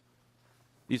forest.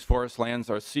 These forest lands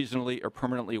are seasonally or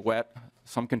permanently wet.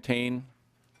 Some contain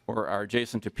or are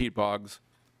adjacent to peat bogs.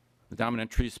 The dominant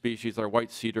tree species are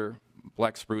white cedar,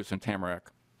 black spruce, and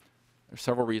tamarack. There are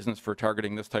several reasons for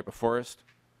targeting this type of forest.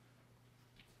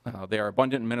 They are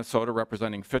abundant in Minnesota,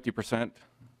 representing 50%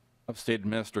 of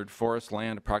state-administered forest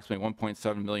land, approximately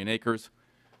 1.7 million acres,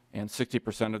 and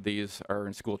 60% of these are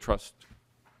in school trust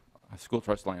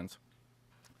lands.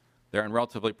 They're in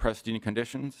relatively pristine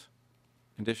condition.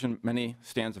 Many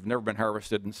stands have never been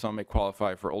harvested, and some may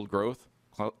qualify for old growth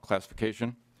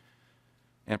classification.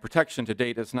 And protection to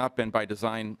date has not been by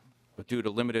design, but due to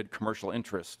limited commercial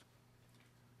interest.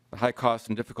 The high cost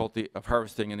and difficulty of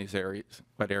harvesting in these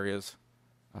wet areas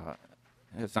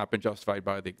has not been justified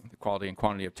by the quality and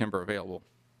quantity of timber available.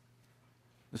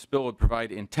 This bill would provide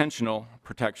intentional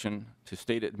protection to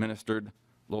state-administered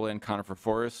lowland conifer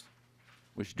forests.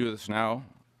 We should do this now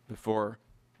before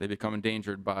they become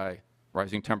endangered by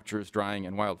rising temperatures, drying,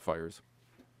 and wildfires.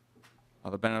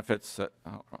 The benefits,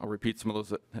 I'll repeat some of those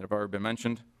that have already been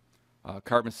mentioned.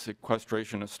 Carbon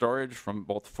sequestration and storage from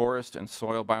both forest and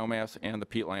soil biomass and the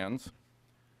peatlands.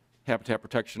 Habitat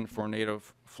protection for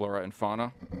native flora and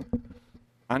fauna.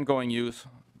 Ongoing use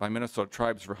by Minnesota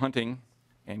tribes for hunting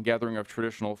and gathering of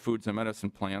traditional foods and medicine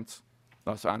plants,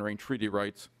 thus honoring treaty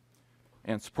rights,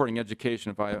 and supporting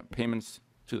education via payments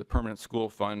to the Permanent School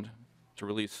Fund to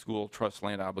release school trust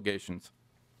land obligations.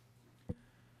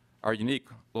 Our unique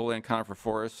lowland conifer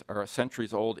forests are a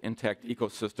centuries-old intact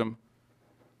ecosystem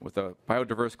with a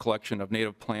biodiverse collection of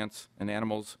native plants and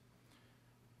animals.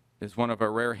 It is one of a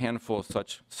rare handful of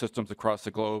such systems across the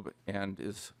globe and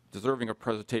is deserving of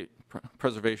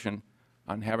preservation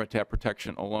on habitat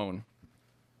protection alone.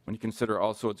 When you consider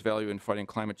also its value in fighting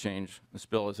climate change, this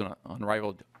bill is an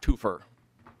unrivaled twofer.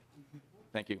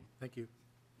 Thank you. Thank you.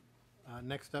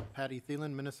 Next up, Patty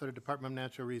Thielen, Minnesota Department of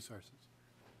Natural Resources.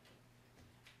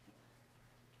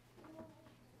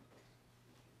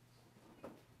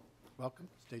 Welcome.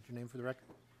 State your name for the record.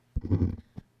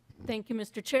 Thank you,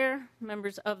 Mr. Chair,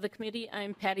 members of the committee.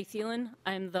 I'm Patty Thielen.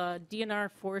 I'm the DNR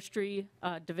Forestry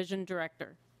Division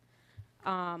Director.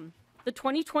 The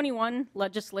 2021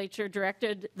 legislature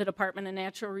directed the Department of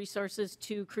Natural Resources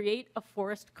to create a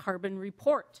forest carbon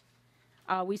report.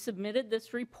 We submitted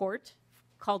this report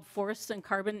called Forests and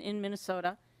Carbon in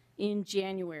Minnesota in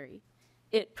January.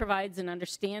 It provides an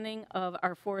understanding of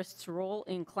our forest's role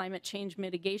in climate change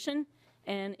mitigation,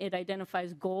 and it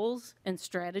identifies goals and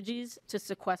strategies to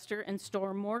sequester and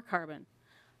store more carbon.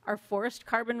 Our forest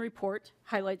carbon report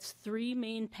highlights 3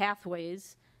 main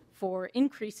pathways for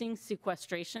increasing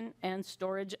sequestration and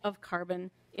storage of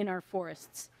carbon in our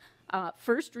forests.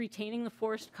 First, retaining the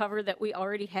forest cover that we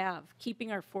already have,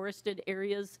 keeping our forested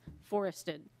areas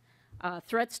forested.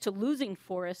 Threats to losing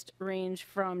forest range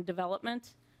from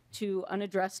development to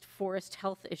unaddressed forest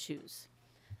health issues.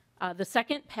 The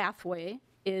second pathway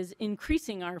is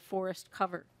increasing our forest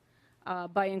cover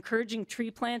by encouraging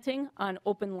tree planting on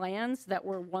open lands that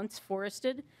were once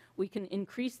forested. We can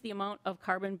increase the amount of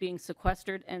carbon being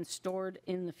sequestered and stored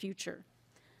in the future.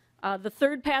 The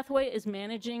third pathway is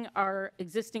managing our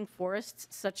existing forests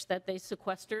such that they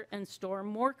sequester and store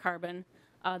more carbon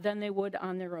than they would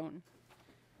on their own.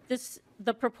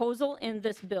 The proposal in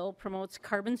this bill promotes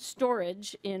carbon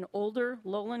storage in older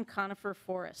lowland conifer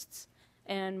forests.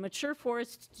 And mature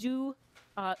forests do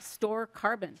store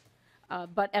carbon,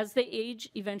 but as they age,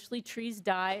 eventually trees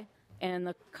die and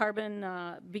the carbon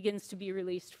begins to be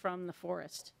released from the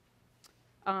forest.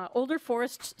 Older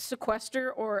forests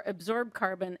sequester or absorb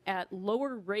carbon at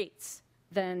lower rates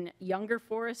than younger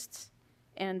forests,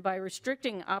 and by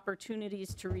restricting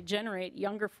opportunities to regenerate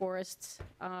younger forests,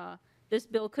 this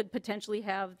bill could potentially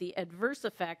have the adverse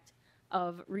effect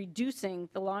of reducing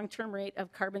the long-term rate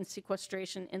of carbon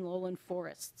sequestration in lowland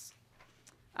forests.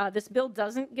 This bill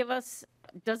doesn't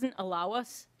allow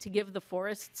us to give the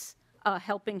forests a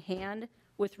helping hand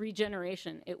with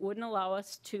regeneration. It wouldn't allow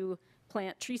us to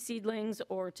plant tree seedlings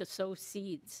or to sow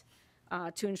seeds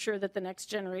to ensure that the next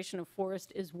generation of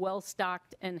forest is well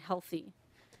stocked and healthy.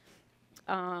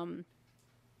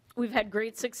 We've had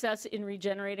great success in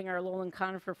regenerating our lowland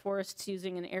conifer forests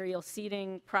using an aerial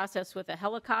seeding process with a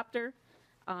helicopter,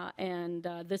 and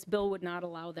this bill would not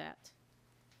allow that.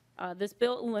 This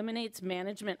bill eliminates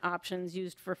management options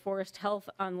used for forest health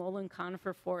on lowland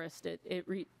conifer forest.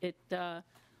 It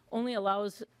only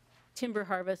allows timber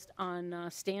harvest on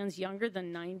stands younger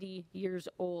than 90 years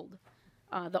old.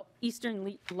 The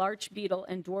eastern larch beetle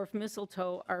and dwarf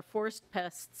mistletoe are forest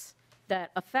pests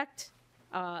that affect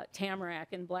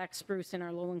tamarack and black spruce in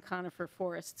our lowland conifer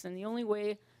forests. And the only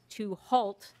way to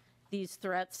halt these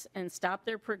threats and stop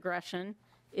their progression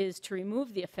is to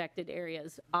remove the affected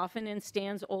areas, often in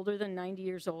stands older than 90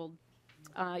 years old,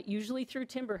 usually through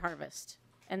timber harvest.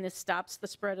 And this stops the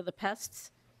spread of the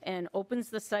pests and opens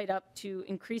the site up to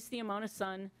increase the amount of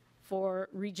sun for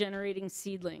regenerating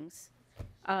seedlings.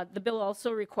 The bill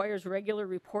also requires regular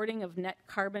reporting of net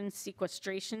carbon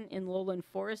sequestration in lowland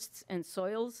forests and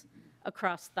soils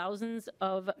across thousands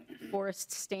of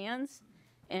forest stands,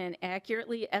 and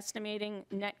accurately estimating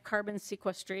net carbon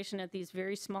sequestration at these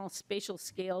very small spatial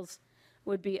scales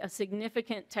would be a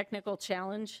significant technical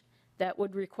challenge that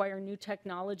would require new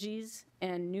technologies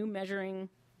and new measuring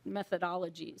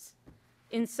methodologies.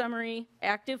 In summary,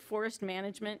 active forest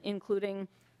management, including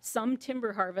some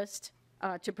timber harvest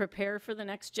to prepare for the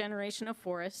next generation of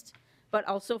forest, but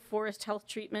also forest health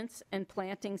treatments and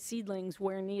planting seedlings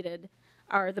where needed,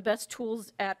 are the best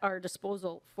tools at our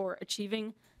disposal for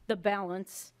achieving the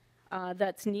balance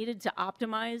that's needed to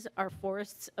optimize our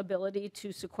forest's ability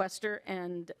to sequester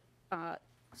and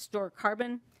store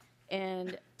carbon,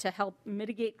 and to help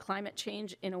mitigate climate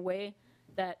change in a way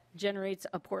that generates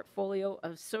a portfolio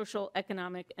of social,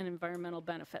 economic, and environmental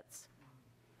benefits.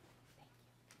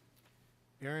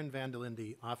 Aaron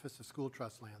Vandelinde, Office of School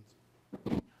Trust Lands.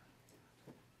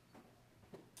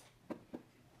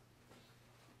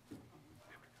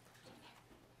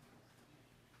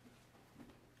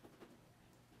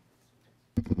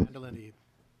 Vandelinde,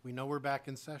 we know we're back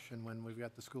in session when we've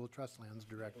got the School Trust Lands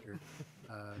Director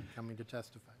coming to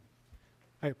testify.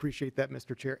 I appreciate that,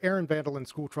 Mr. Chair. Aaron Vandelinde,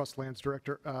 School Trust Lands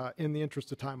Director. In the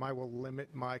interest of time, I will limit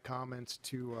my comments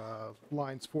to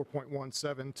lines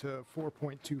 4.17 to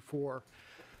 4.24.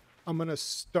 I'm going to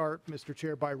start, Mr.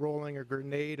 Chair, by rolling a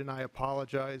grenade, and I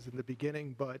apologize in the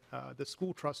beginning, but the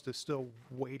school trust is still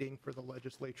waiting for the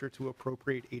legislature to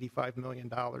appropriate $85 million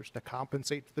to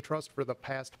compensate the trust for the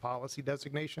past policy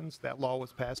designations. That law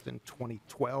was passed in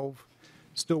 2012.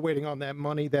 Still waiting on that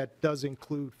money. That does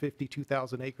include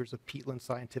 52,000 acres of peatland,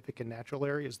 scientific, and natural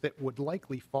areas that would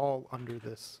likely fall under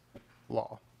this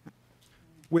law.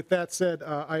 With that said,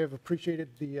 I have appreciated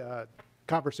the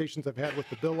conversations I've had with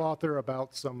the bill author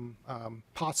about some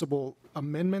possible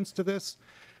amendments to this.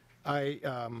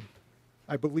 I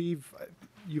believe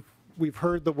we've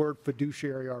heard the word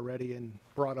fiduciary already and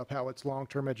brought up how it's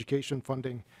long-term education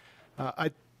funding.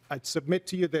 I'd submit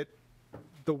to you that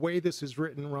the way this is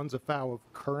written runs afoul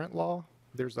of current law.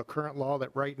 There's a current law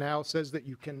that right now says that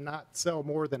you cannot sell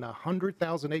more than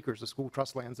 100,000 acres of school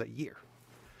trust lands a year.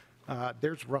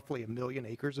 There's roughly 1 million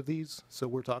acres of these, so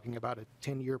we're talking about a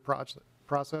 10-year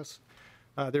process.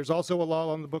 There's also a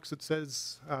law on the books that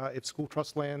says if school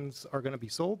trust lands are going to be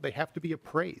sold, they have to be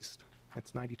appraised.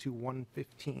 That's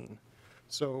 92-115.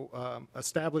 So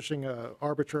establishing an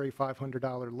arbitrary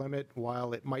 $500 limit,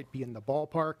 while it might be in the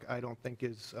ballpark, I don't think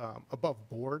is above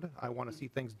board. I want to see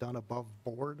things done above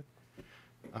board.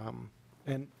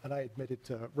 And I admitted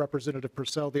to Representative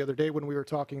Pursell the other day when we were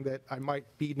talking that I might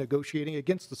be negotiating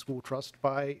against the school trust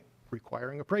by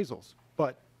requiring appraisals,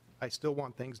 but I still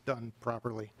want things done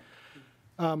properly.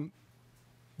 The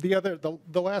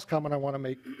last comment I want to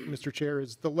make, Mr. Chair,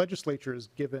 is the legislature has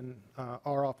given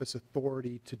our office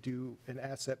authority to do an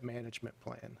asset management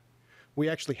plan. We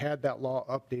actually had that law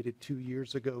updated 2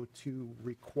 years ago to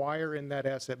require in that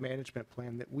asset management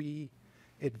plan that we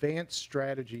advance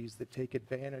strategies that take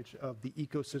advantage of the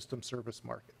ecosystem service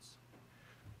markets.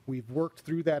 We've worked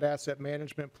through that asset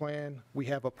management plan. We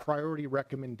have a priority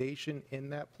recommendation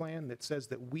in that plan that says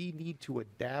that we need to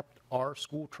adapt our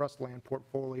school trust land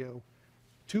portfolio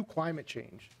to climate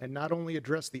change and not only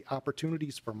address the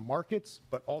opportunities for markets,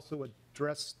 but also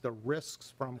address the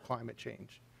risks from climate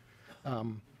change.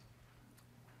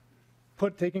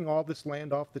 Taking all this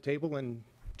land off the table and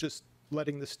just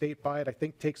letting the state buy it, I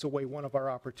think takes away one of our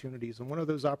opportunities. And one of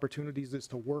those opportunities is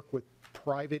to work with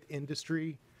private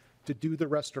industry to do the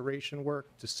restoration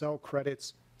work, to sell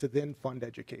credits, to then fund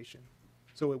education.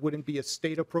 So it wouldn't be a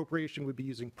state appropriation, we'd be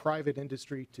using private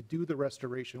industry to do the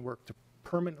restoration work to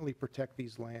permanently protect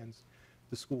these lands.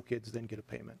 The school kids then get a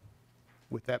payment.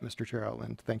 With that, Mr. Chair, I'll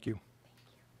end. Thank you.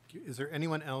 Is there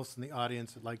anyone else in the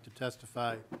audience that'd like to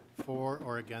testify for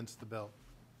or against the bill?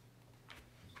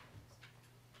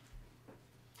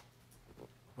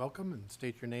 Welcome, and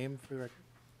state your name for the record.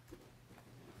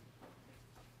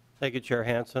 Thank you, Chair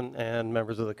Hansen and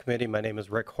members of the committee. My name is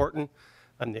Rick Horton.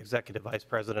 I'm the Executive Vice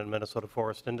President of Minnesota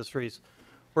Forest Industries.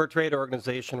 We're a trade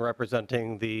organization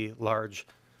representing the large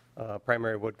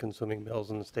primary wood consuming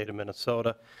mills in the state of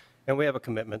Minnesota. And we have a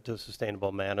commitment to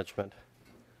sustainable management.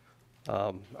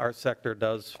 Our sector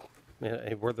does,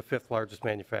 we're the 5th largest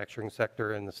manufacturing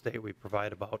sector in the state. We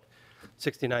provide about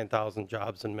 69,000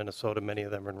 jobs in Minnesota, many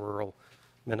of them in rural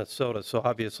Minnesota. So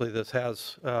obviously this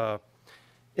has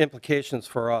implications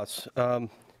for us. I'd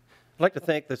like to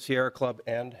thank the Sierra Club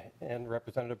and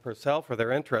Representative Pursell for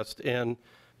their interest in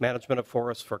management of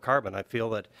forests for carbon. I feel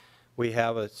that we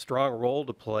have a strong role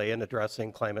to play in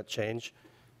addressing climate change,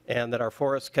 and that our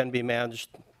forests can be managed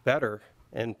better,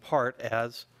 in part,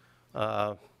 as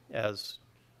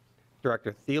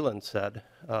Director Thielen said,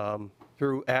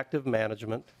 through active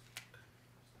management,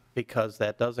 because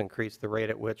that does increase the rate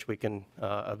at which we can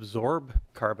absorb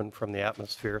carbon from the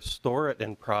atmosphere, store it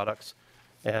in products,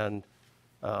 and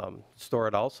store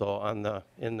it also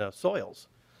in the soils.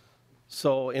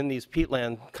 So in these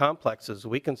peatland complexes,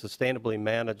 we can sustainably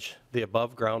manage the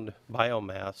above-ground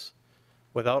biomass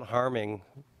without harming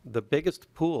the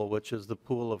biggest pool, which is the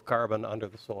pool of carbon under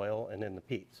the soil and in the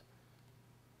peats.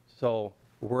 So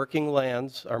working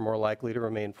lands are more likely to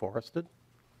remain forested.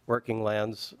 Working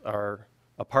lands are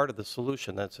a part of the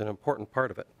solution. That's an important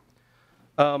part of it.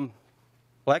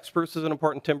 Black spruce is an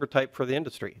important timber type for the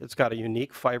industry. It's got a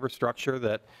unique fiber structure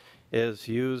that is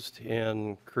used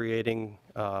in creating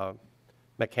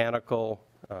mechanical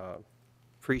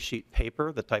free sheet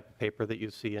paper, the type of paper that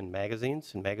you see in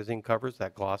magazines and magazine covers,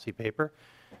 that glossy paper.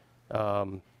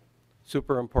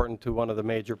 Super important to one of the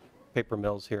major paper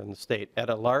mills here in the state.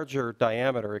 At a larger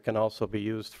diameter, it can also be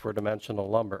used for dimensional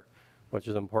lumber, which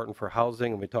is important for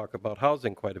housing, and we talk about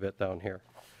housing quite a bit down here.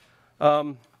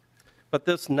 But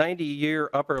this 90-year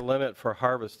upper limit for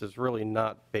harvest is really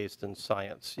not based in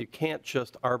science. You can't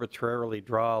just arbitrarily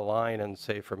draw a line and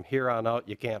say from here on out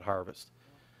you can't harvest.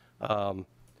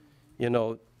 You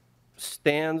know,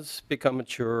 stands become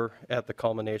mature at the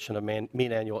culmination of mean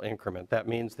annual increment. That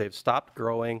means they've stopped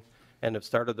growing and have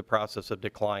started the process of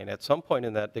decline. At some point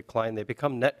in that decline, they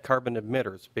become net carbon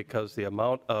emitters because the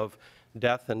amount of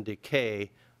death and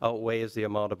decay outweighs the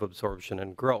amount of absorption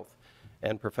and growth.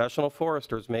 And professional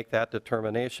foresters make that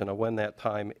determination of when that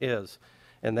time is.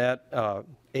 And that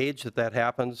age that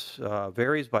happens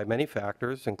varies by many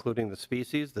factors, including the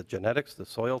species, the genetics, the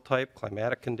soil type,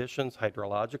 climatic conditions,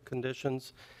 hydrologic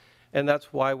conditions. And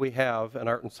that's why we have an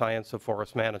art and science of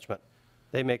forest management.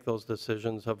 They make those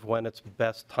decisions of when it's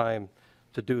best time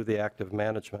to do the active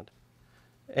management.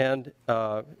 And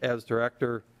as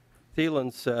Director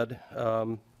Thielen said,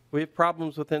 we have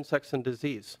problems with insects and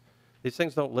disease. These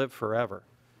things don't live forever.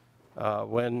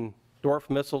 When dwarf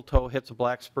mistletoe hits a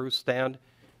black spruce stand,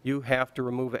 you have to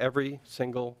remove every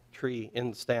single tree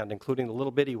in the stand, including the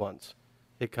little bitty ones,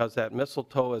 because that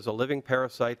mistletoe is a living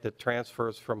parasite that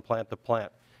transfers from plant to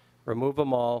plant. Remove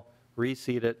them all,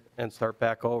 reseed it, and start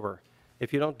back over.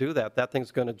 If you don't do that, that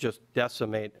thing's going to just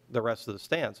decimate the rest of the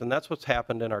stands, and that's what's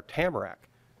happened in our tamarack.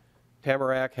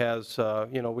 Tamarack has,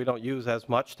 you know, we don't use as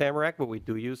much tamarack, but we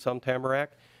do use some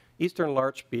tamarack. Eastern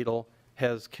larch beetle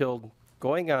has killed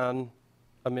going on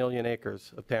 1 million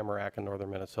acres of tamarack in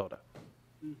northern Minnesota.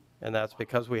 And that's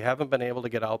because we haven't been able to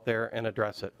get out there and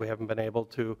address it. We haven't been able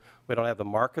to, we don't have the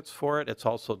markets for it. It's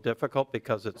also difficult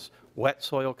because it's wet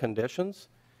soil conditions.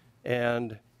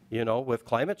 And, you know, with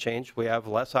climate change, we have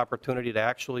less opportunity to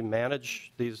actually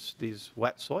manage these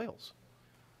wet soils.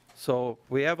 So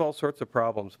we have all sorts of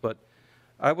problems. But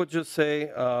I would just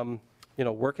say, you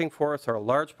know, working forests are a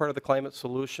large part of the climate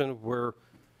solution. We're,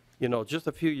 you know, just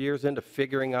a few years into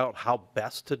figuring out how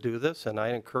best to do this, and I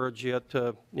encourage you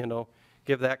to, you know,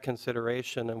 give that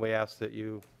consideration, and we ask that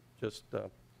you just,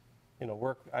 you know,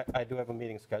 work. I do have a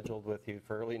meeting scheduled with you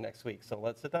for early next week, so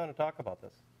let's sit down and talk about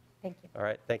this. Thank you. All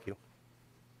right, thank you.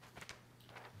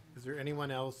 Is there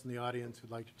anyone else in the audience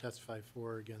who'd like to testify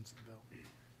for or against the bill?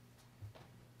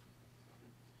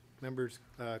 Members,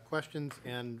 questions,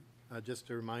 and just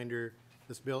a reminder,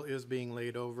 this bill is being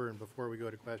laid over, and before we go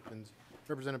to questions,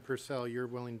 Representative Pursell, you're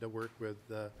willing to work with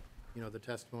you know, the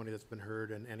testimony that's been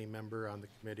heard and any member on the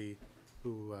committee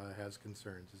who has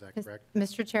concerns. Is that correct?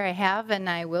 Mr. Chair, I have, and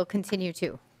I will continue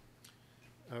to.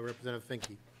 Representative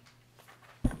Finke.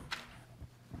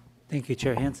 Thank you,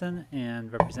 Chair Hansen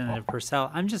and Representative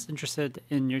Pursell. I'm just interested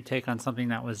in your take on something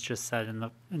that was just said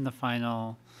in the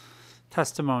final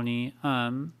testimony.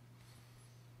 I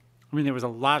mean, there was a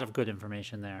lot of good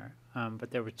information there,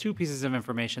 but there were two pieces of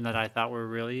information that I thought were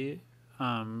really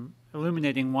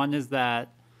illuminating. One is that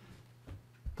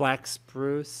black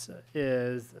spruce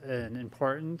is an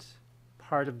important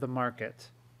part of the market.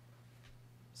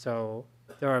 So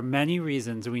there are many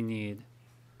reasons we need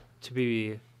to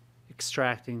be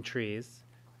extracting trees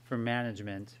for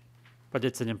management, but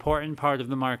it's an important part of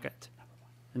the market.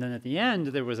 And then at the end,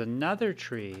 there was another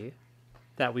tree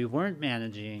that we weren't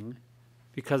managing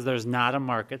because there's not a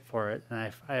market for it.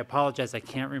 And I apologize, I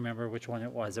can't remember which one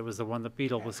it was. It was the one the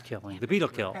beetle was killing, the beetle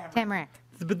kill. Tamarack.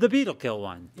 The beetle kill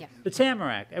one. Yeah. The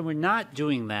tamarack. And we're not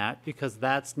doing that because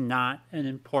that's not an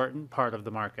important part of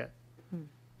the market.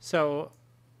 So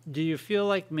do you feel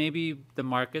like maybe the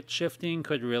market shifting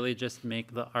could really just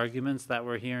make the arguments that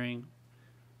we're hearing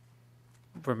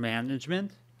for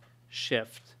management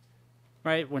shift?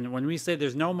 Right? When we say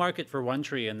there's no market for one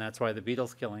tree and that's why the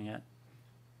beetle's killing it,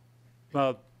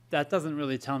 well, that doesn't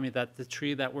really tell me that the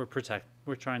tree that we're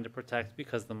trying to protect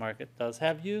because the market does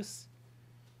have use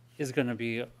is going to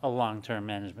be a long-term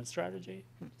management strategy.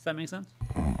 Does that make sense?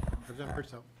 Representative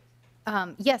Pursell.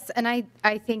 Yes, and I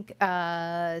think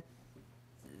that's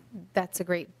a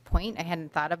great point. I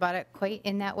hadn't thought about it quite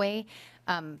in that way.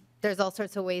 There's all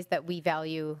sorts of ways that we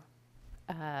value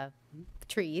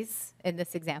trees in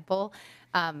this example.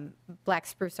 Black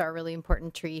spruce are a really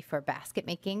important tree for basket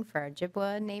making for our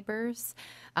Ojibwa neighbors.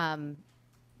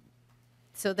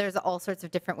 So there's all sorts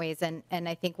of different ways. And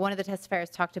I think one of the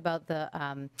testifiers talked about the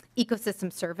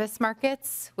ecosystem service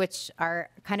markets, which are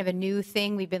kind of a new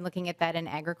thing. We've been looking at that in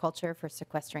agriculture for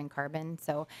sequestering carbon.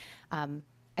 So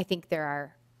I think there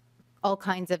are all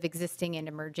kinds of existing and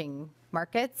emerging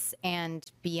markets, and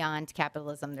beyond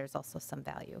capitalism, there's also some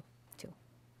value too.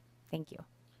 Thank you.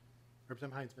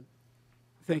 Representative Heinzman.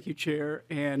 Thank you, Chair.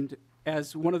 And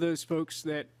as one of those folks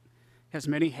that has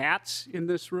many hats in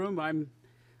this room, I'm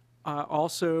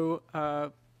also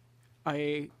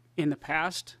in the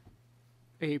past,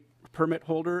 a permit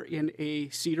holder in a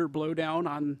cedar blowdown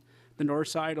on the north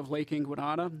side of Lake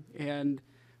Iguanana, and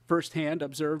firsthand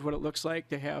observed what it looks like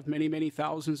to have many, many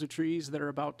thousands of trees that are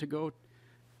about to go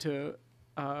to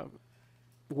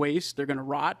waste. They're going to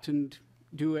rot and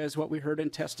do as what we heard in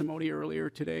testimony earlier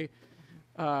today,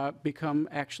 become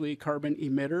actually carbon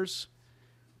emitters,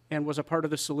 and was a part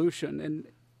of the solution. And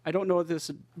I don't know if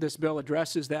this bill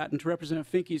addresses that. And to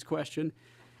Representative Finke's question,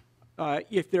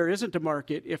 if there isn't a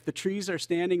market, if the trees are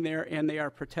standing there and they are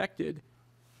protected,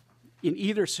 in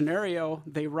either scenario,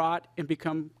 they rot and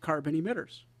become carbon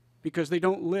emitters because they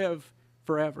don't live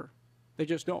forever. They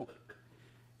just don't.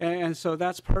 And so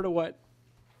that's part of what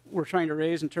we're trying to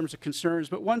raise in terms of concerns.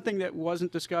 But one thing that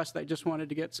wasn't discussed, I just wanted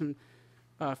to get some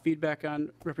feedback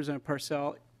on, Representative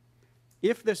Pursell.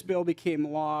 If this bill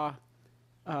became law,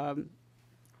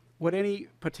 would any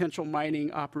potential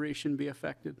mining operation be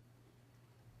affected?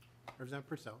 Representative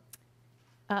Pursell.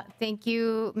 Thank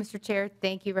you, Mr. Chair.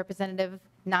 Thank you, Representative.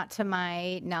 Not to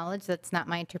my knowledge, that's not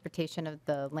my interpretation of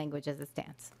the language as it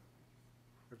stands.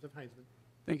 Representative Heinzman.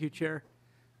 Thank you, Chair.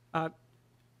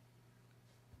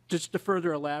 Just to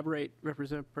further elaborate,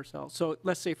 Representative Pursell, so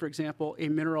let's say, for example, a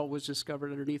mineral was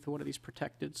discovered underneath one of these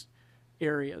protected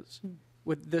areas.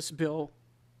 With this bill,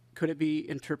 could it be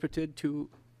interpreted to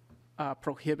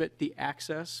prohibit the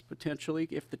access, potentially,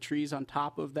 if the trees on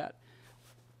top of that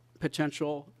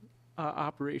potential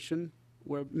operation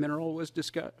where mineral was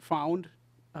found,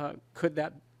 could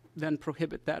that then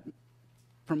prohibit that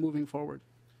from moving forward?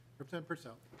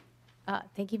 Representative Pursell.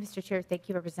 Thank you, Mr. Chair. Thank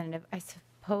you, Representative. I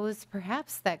suppose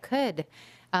perhaps that could,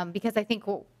 because I think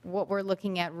what we're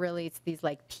looking at really is these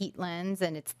like peatlands,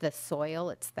 and it's the soil,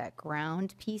 it's that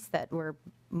ground piece that we're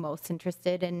most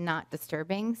interested in not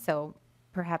disturbing. So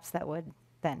perhaps that would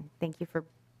then. Thank you for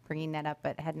bringing that up,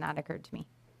 but it had not occurred to me.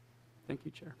 Thank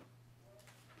you, Chair.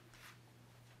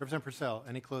 Representative Pursell,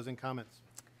 any closing comments?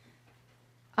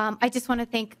 I just want to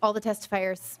thank all the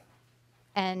testifiers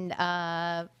and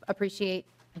appreciate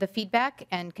the feedback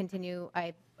and continue.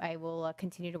 I will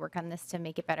continue to work on this to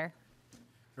make it better.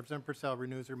 Representative Pursell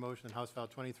renews her motion that House File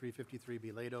 2353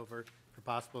 be laid over for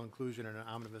possible inclusion in an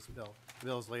omnibus bill. The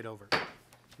bill is laid over.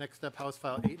 Next up, House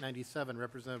File 897,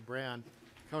 Representative Brand,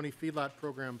 County Feedlot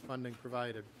Program Funding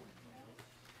Provided.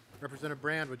 Representative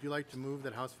Brand, would you like to move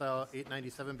that House File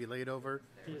 897 be laid over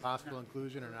for possible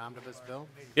inclusion in an omnibus bill?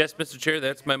 Yes, Mr. Chair,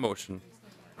 that's my motion.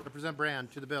 Representative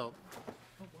Brand, to the bill.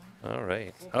 All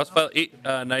right. House File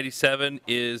 897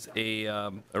 is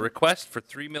a request for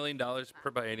 $3 million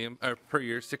per biennium, or per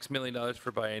year, $6 million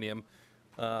per biennium.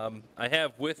 I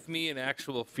have with me an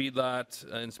actual feedlot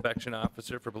inspection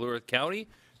officer for Blue Earth County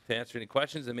to answer any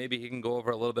questions, and maybe he can go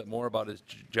over a little bit more about his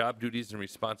job duties and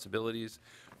responsibilities.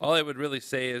 All I would really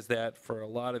say is that for a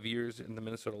lot of years in the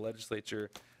Minnesota legislature,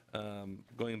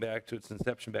 going back to its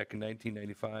inception back in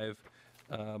 1995,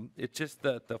 it's just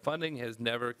that the funding has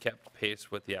never kept pace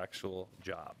with the actual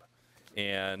job.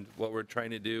 And what we're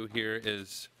trying to do here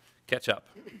is catch up.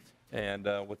 And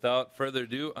without further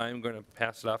ado, I'm going to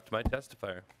pass it off to my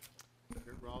testifier.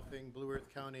 Rolfing, Blue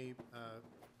Earth County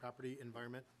Property,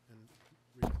 Environment,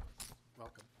 and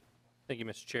Welcome. Thank you,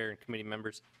 Mr. Chair and committee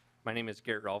members. My name is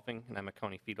Garrett Rolfing, and I'm a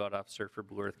county feedlot officer for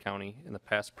Blue Earth County and the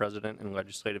past president and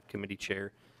legislative committee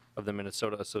chair of the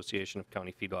Minnesota Association of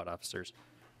County Feedlot Officers,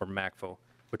 or MACFO,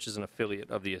 which is an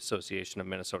affiliate of the Association of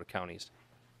Minnesota Counties.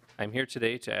 I'm here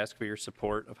today to ask for your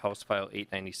support of House File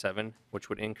 897, which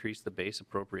would increase the base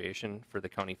appropriation for the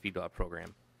county feedlot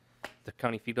program. The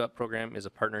county feedlot program is a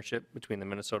partnership between the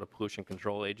Minnesota Pollution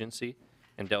Control Agency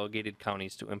and delegated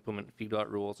counties to implement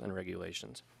feedlot rules and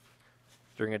regulations.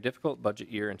 During a difficult budget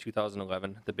year in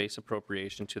 2011, the base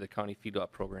appropriation to the county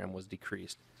feedlot program was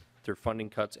decreased through funding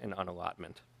cuts and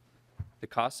unallotment. The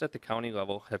costs at the county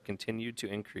level have continued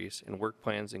to increase, and work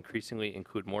plans increasingly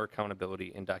include more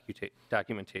accountability and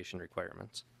documentation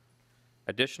requirements.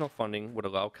 Additional funding would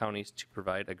allow counties to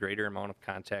provide a greater amount of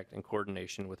contact and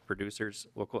coordination with producers,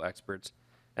 local experts,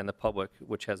 and the public,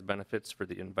 which has benefits for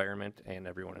the environment and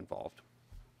everyone involved.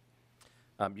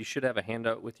 You should have a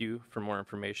handout with you for more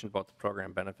information about the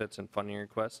program benefits and funding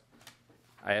requests.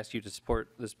 I ask you to support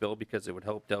this bill because it would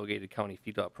help delegated county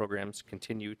feedlot programs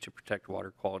continue to protect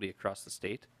water quality across the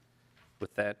state.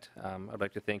 With that, I'd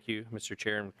like to thank you, Mr.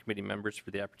 Chair and committee members, for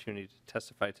the opportunity to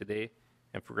testify today,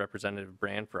 and for Representative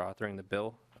Brand for authoring the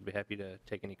bill. I'd be happy to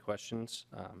take any questions.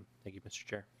 Thank you, Mr.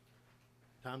 Chair.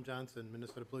 Tom Johnson,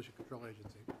 Minnesota Pollution Control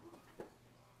Agency.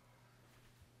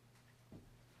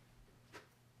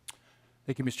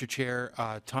 Thank you, Mr. Chair.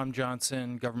 Tom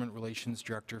Johnson, Government Relations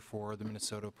Director for the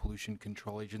Minnesota Pollution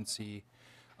Control Agency.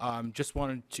 Just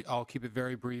wanted to, I'll keep it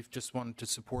very brief, just wanted to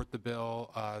support the bill.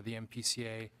 The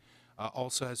MPCA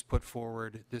also has put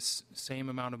forward this same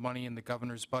amount of money in the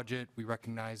governor's budget. We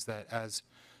recognize that as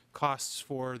costs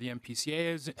for the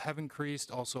MPCA have increased,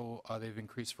 also they've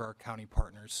increased for our county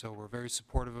partners. So we're very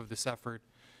supportive of this effort,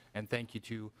 and thank you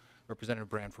to Representative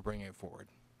Brand for bringing it forward.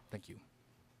 Thank you.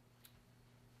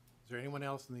 Is there anyone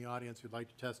else in the audience who'd like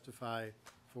to testify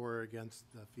for or against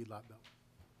the feedlot bill?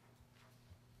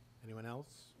 Anyone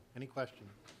else? Any questions?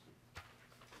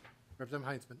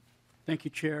 Representative Heinzman. Thank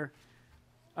you, Chair.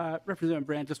 Representative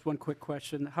Brand, just one quick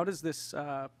question. How does this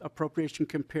appropriation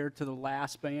compare to the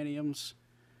last biennium's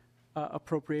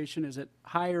appropriation? Is it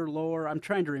higher, lower? I'm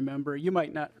trying to remember. You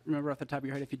might not remember off the top of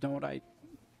your head. If you don't,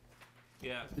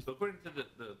 Yeah, so according to the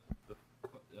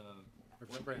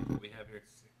one that we have here,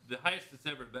 the highest it's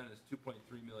ever been is 2.3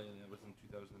 million. That was in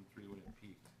 2003 when it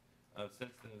peaked.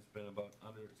 Since then, it's been about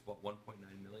 $1.9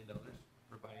 million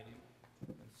per biennium,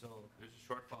 and so there's a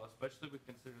shortfall, especially we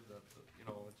consider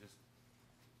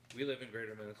we live in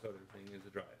Greater Minnesota. Everything is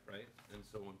a drive, right? And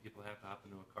so when people have to hop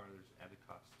into a car, there's added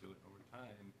costs to it over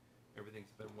time.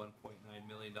 Everything's been $1.9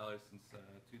 million since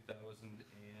 2012,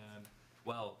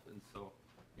 and so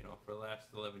for the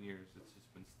last 11 years, it's just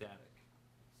been static.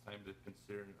 It's time to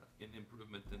consider an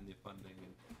improvement in the funding,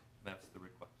 and that's the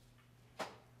request.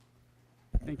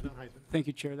 Thank you. Thank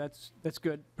you, Chair. That's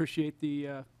good. Appreciate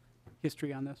the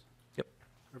history on this. Yep.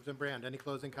 Representative Brand, any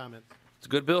closing comments? It's a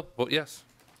good bill. Vote yes.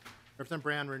 Representative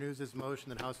Brand renews his motion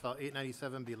that House File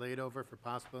 897 be laid over for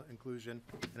possible inclusion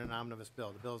in an omnibus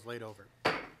bill. The bill is laid over.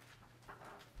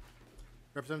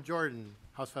 Representative Jordan,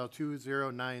 House File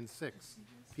 2096,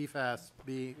 PFAS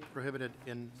be prohibited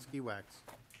in ski wax.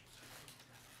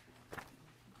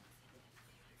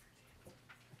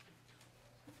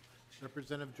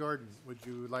 Representative Jordan, would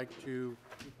you like to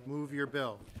move your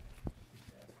bill?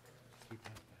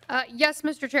 Yes,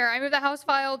 Mr. Chair. I move that House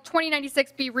File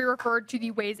 2096 be re-referred to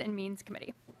the Ways and Means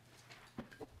Committee.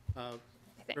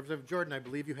 Representative Jordan, I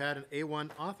believe you had an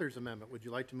A1 authors amendment. Would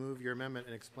you like to move your amendment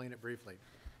and explain it briefly?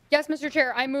 Yes, Mr.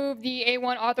 Chair. I move the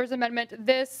A1 authors amendment.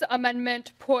 This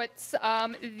amendment puts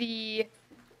the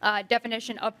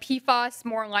definition of PFAS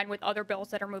more in line with other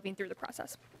bills that are moving through the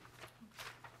process. Is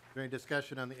there any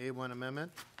discussion on the A1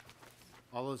 amendment?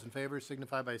 All those in favor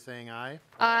signify by saying aye.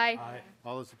 Aye.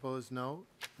 All those opposed, no.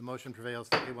 The motion prevails.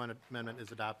 The A1 amendment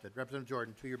is adopted. Representative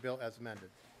Jordan, to your bill as amended.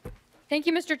 Thank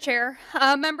you, Mr. Chair.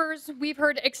 Members, we've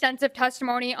heard extensive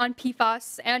testimony on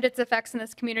PFAS and its effects in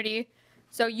this community.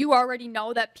 So you already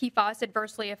know that PFAS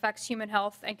adversely affects human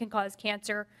health and can cause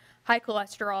cancer, high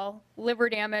cholesterol, liver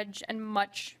damage, and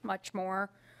much, much more.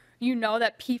 You know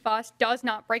that PFAS does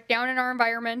not break down in our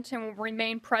environment and will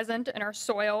remain present in our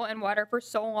soil and water for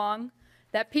so long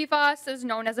that PFAS is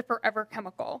known as a forever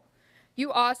chemical.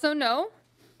 You also know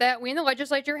that we in the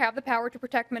legislature have the power to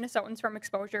protect Minnesotans from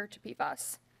exposure to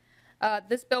PFAS.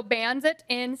 This bill bans it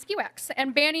in ski wax,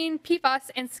 and banning PFAS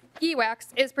in ski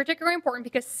wax is particularly important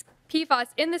because PFAS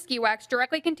in the ski wax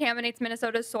directly contaminates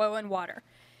Minnesota's soil and water.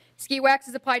 Ski wax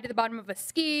is applied to the bottom of a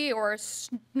ski or a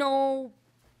snow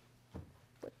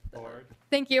board.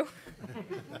 Thank you.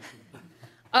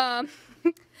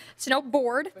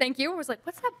 Snowboard, thank you. I was like,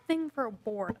 what's that thing for a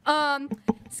board?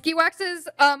 Ski waxes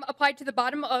applied to the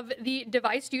bottom of the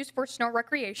device used for snow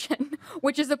recreation,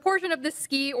 which is a portion of the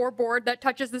ski or board that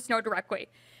touches the snow directly.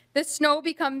 This snow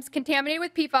becomes contaminated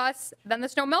with PFAS, then the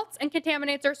snow melts and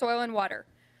contaminates our soil and water.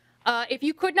 If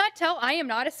you could not tell, I am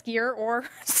not a skier or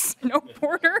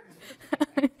snowboarder,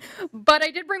 but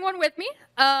I did bring one with me,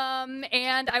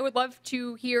 and I would love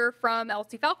to hear from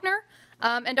Elsie Faulkner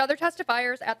and other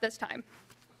testifiers at this time.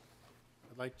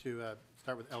 I'd like to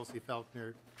start with Elsie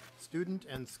Faulkner, student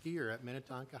and skier at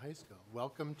Minnetonka High School.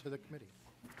 Welcome to the committee.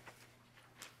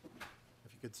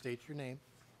 If you could state your name.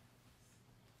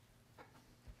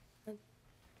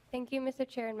 Thank you, Mr.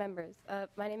 Chair and members.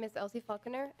 My name is Elsie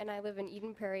Faulkner, and I live in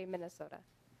Eden Prairie, Minnesota.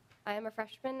 I am a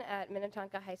freshman at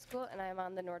Minnetonka High School, and I am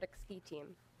on the Nordic ski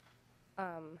team.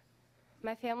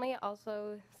 My family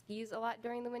also skis a lot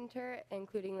during the winter,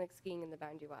 including like skiing in the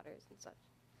boundary waters and such.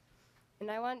 And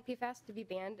I want PFAS to be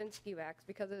banned in ski wax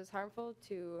because it is harmful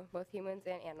to both humans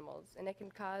and animals, and it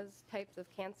can cause types of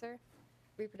cancer,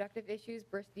 reproductive issues,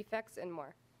 birth defects, and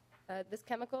more. This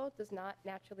chemical does not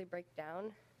naturally break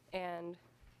down, and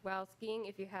while skiing,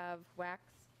 if you have wax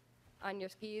on your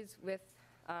skis with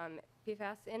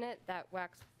PFAS in it, that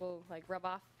wax will like rub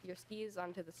off your skis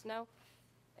onto the snow.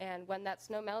 And when that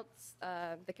snow melts,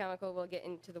 the chemical will get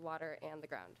into the water and the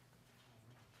ground.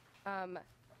 I'm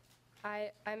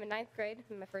in 9th grade,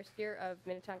 in my first year of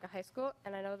Minnetonka High School,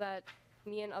 and I know that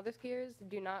me and other skiers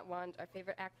do not want our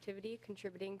favorite activity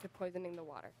contributing to poisoning the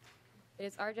water. It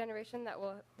is our generation that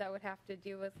would have to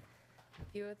deal with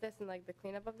this and like the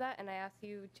cleanup of that, and I ask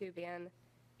you to ban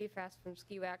PFAS from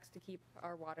ski wax to keep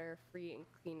our water free and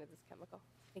clean of this chemical.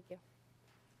 Thank you.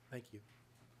 Thank you.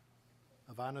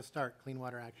 Ivana Stark, Clean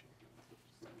Water Action.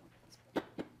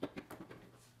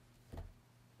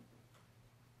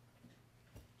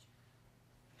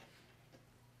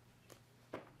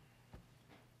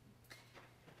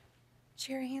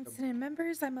 Chair Hansen and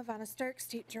members, I'm Ivana Stark,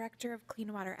 State Director of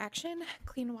Clean Water Action.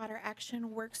 Clean Water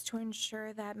Action works to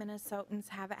ensure that Minnesotans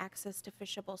have access to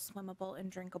fishable, swimmable,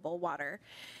 and drinkable water.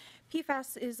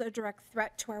 PFAS is a direct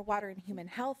threat to our water and human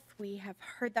health. We have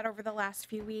heard that over the last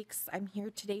few weeks. I'm here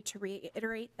today to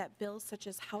reiterate that bills such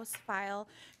as House File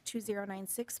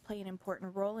 2096 play an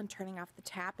important role in turning off the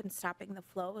tap and stopping the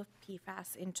flow of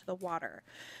PFAS into the water.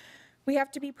 We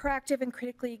have to be proactive and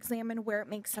critically examine where it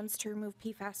makes sense to remove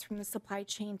PFAS from the supply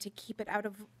chain to keep it out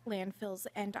of landfills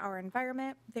and our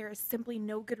environment. There is simply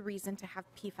no good reason to have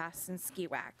PFAS in ski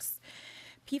wax.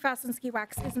 PFAS in ski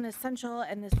wax isn't essential,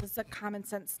 and this is a common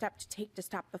sense step to take to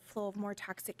stop the flow of more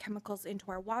toxic chemicals into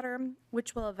our water,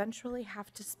 which we will eventually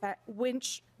have to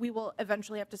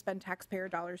spend taxpayer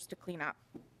dollars to clean up.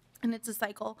 And it's a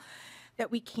cycle that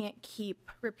we can't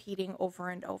keep repeating over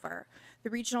and over. The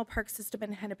regional park system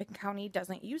in Hennepin County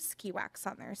doesn't use ski wax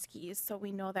on their skis, so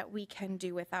we know that we can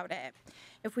do without it.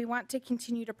 If we want to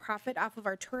continue to profit off of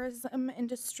our tourism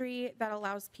industry that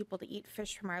allows people to eat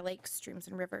fish from our lakes, streams,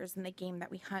 and rivers, and the game that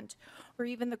we hunt, or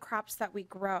even the crops that we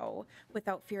grow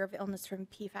without fear of illness from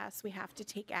PFAS, we have to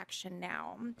take action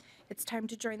now. It's time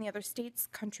to join the other states,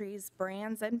 countries,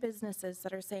 brands, and businesses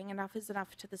that are saying enough is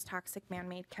enough to this toxic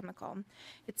man-made chemical.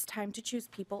 It's time to choose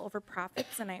people over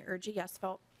profits, and I urge a yes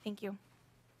vote. Thank you.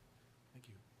 Thank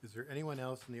you. Is there anyone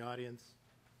else in the audience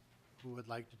who would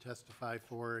like to testify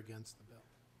for or against the bill?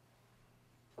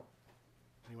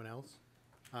 Anyone else?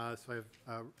 So I have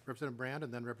Representative Brand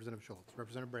and then Representative Schultz.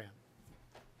 Representative Brand.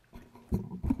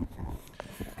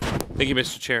 Thank you,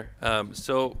 Mr. Chair.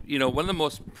 So, you know, one of the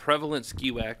most prevalent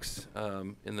ski wax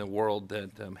in the world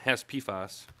that has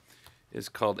PFAS is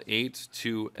called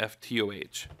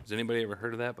 8,2-FTOH. Has anybody ever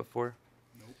heard of that before?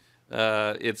 Nope.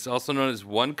 It's also known as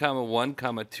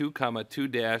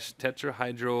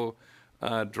 1,1,2,2-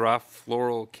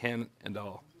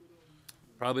 tetrahydrofluorocannabinol.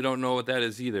 Probably don't know what that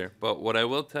is either. But what I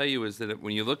will tell you is that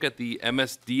when you look at the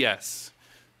MSDS,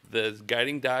 the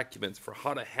guiding documents for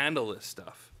how to handle this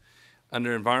stuff,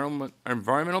 under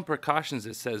environmental precautions,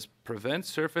 it says prevent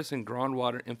surface and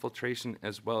groundwater infiltration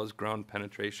as well as ground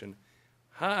penetration.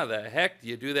 How the heck do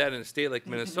you do that in a state like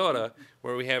Minnesota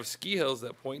where we have ski hills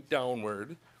that point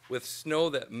downward with snow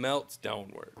that melts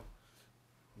downward?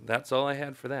 That's all I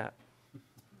had for that.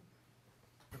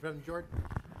 Representative Jordan.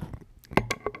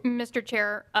 Mr.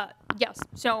 Chair, yes,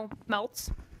 snow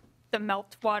melts. The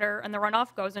melt water and the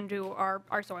runoff goes into our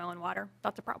soil and water.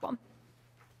 That's a problem.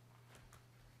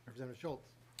 Representative Schultz.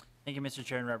 Thank you, Mr.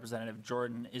 Chair and Representative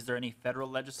Jordan. Is there any federal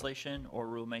legislation or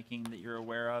rulemaking that you're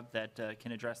aware of that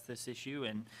can address this issue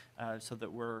and so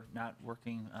that we're not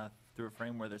working through a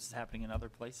frame where this is happening in other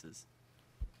places?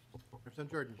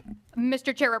 Representative Jordan.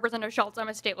 Mr. Chair, Representative Schultz, I'm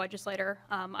a state legislator.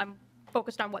 I'm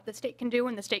focused on what the state can do,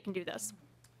 and the state can do this.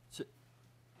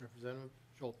 Representative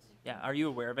Schultz. Yeah, are you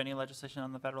aware of any legislation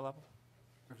on the federal level?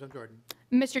 Representative Jordan.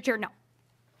 Mr. Chair, no.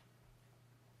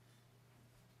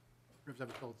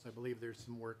 Representative Schultz, I believe there's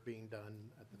some work being done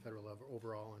at the federal level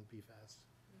overall on PFAS.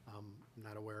 I'm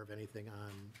not aware of anything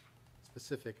on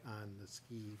specific on the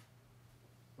ski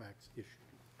wax issue.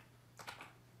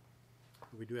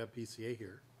 We do have PCA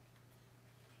here.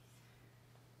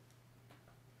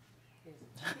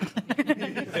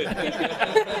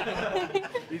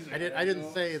 I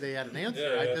didn't say they had an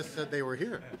answer. I just said they were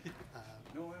here.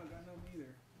 No, I don't got none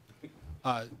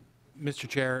either. Mr.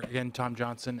 Chair, again, Tom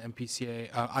Johnson, MPCA.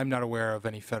 I'm not aware of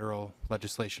any federal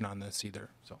legislation on this either,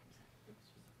 so.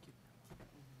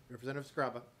 Representative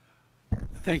Scraba.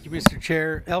 Thank you, Mr.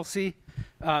 Chair. Elsie,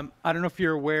 I don't know if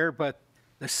you're aware, but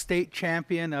the state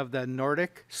champion of the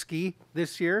Nordic ski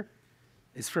this year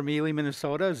is from Ely,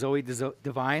 Minnesota, Zoe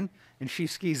Devine, and she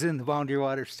skis in the Boundary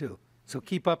Waters too. So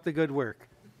keep up the good work.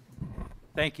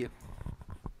 Thank you.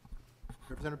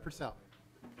 Representative Pursell.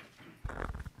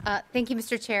 Thank you,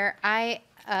 Mr. Chair. I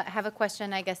have a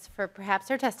question, I guess, for perhaps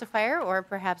our testifier or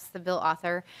perhaps the bill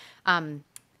author.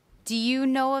 Do you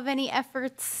know of any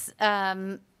efforts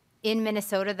in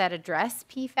Minnesota that address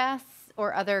PFAS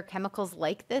or other chemicals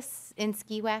like this in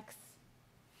ski wax?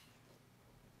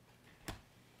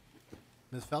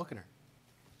 Ms. Falconer.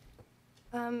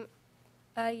 The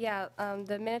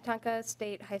Minnetonka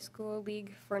State High School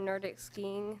League for Nordic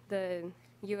Skiing, the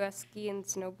U.S. Ski and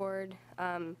Snowboard,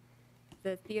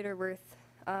 the Theodore Wirth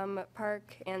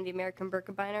Park, and the American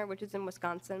Birkebeiner, which is in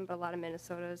Wisconsin, but a lot of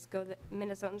Minnesotans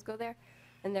go there.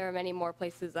 And there are many more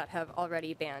places that have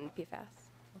already banned PFAS.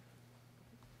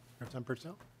 Representative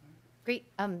Pursell. Great.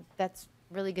 That's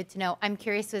really good to know. I'm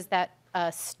curious, was that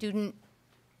student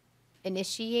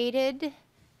initiated,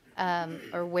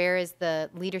 or where is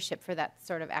the leadership for that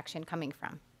sort of action coming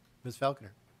from? Ms.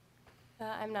 Falconer.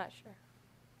 I'm not sure.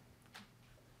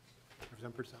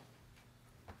 Representative Pursell.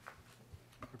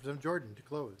 Representative Jordan to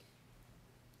close.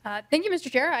 Thank you,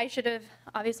 Mr. Chair. I should have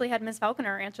obviously had Ms.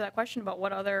 Falconer answer that question about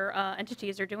what other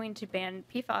entities are doing to ban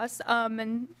PFAS,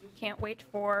 and can't wait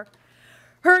for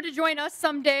her to join us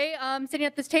someday sitting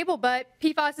at this table. But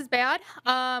PFAS is bad.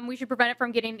 We should prevent it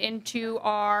from getting into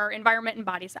our environment and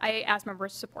bodies. I ask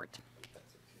members' support.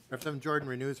 Representative Jordan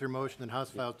renews her motion that House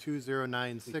File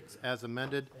 2096 as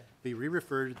amended be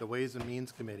re-referred to the Ways and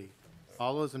Means Committee.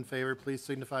 All those in favor, please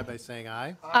signify by saying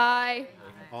aye. Aye.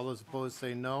 All those opposed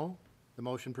say no. The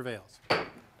motion prevails.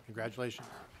 Congratulations.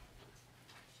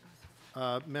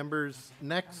 Members,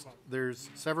 next, there's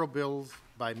several bills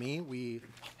by me. We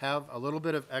have a little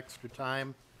bit of extra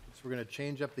time, so we're going to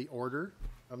change up the order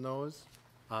of those.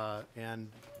 And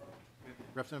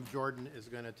Representative Jordan is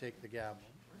going to take the gavel.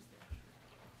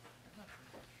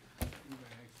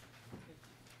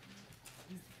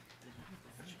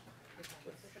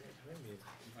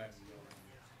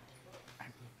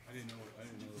 I didn't know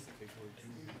the paperwork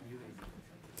either.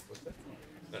 What's that?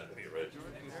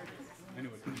 I knew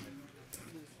it.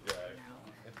 Yeah,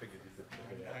 I figured you did.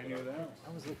 I knew that. I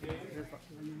was looking at your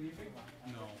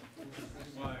No.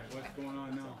 Why? What's going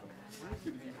on now?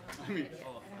 I mean,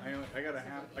 I got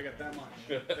that much.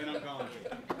 Then I'm gone.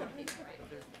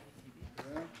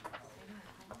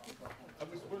 I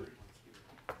was worried.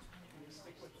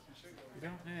 You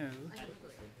don't know.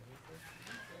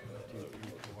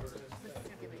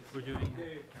 We're doing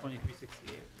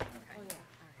 2368.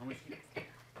 How much?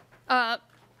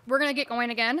 We're going to get going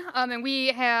again, and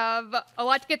we have a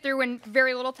lot to get through in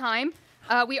very little time.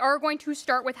 We are going to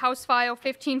start with House File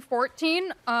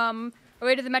 1514,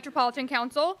 related to the Metropolitan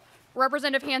Council.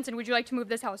 Representative Hansen, would you like to move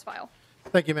this House file?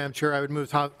 Thank you, Madam Chair. I would move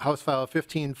House File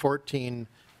 1514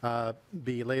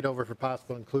 be laid over for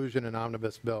possible inclusion in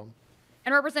omnibus bill.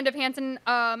 And Representative Hansen,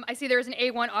 I see there is an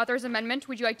A1 author's amendment.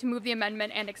 Would you like to move the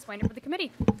amendment and explain it for the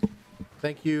committee?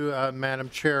 Thank you, Madam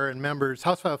Chair and members.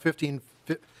 House File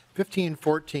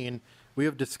 1514, we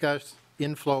have discussed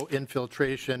inflow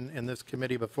infiltration in this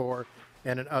committee before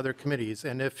and in other committees.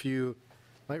 And if you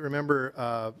might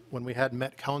remember when we had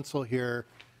Met Council here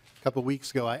a couple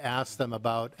weeks ago, I asked them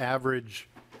about average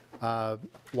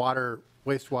wastewater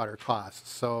costs.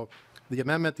 So the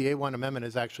amendment, the A1 amendment,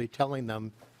 is actually telling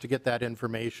them to get that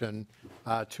information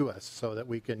to us so that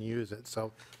we can use it.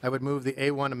 So I would move the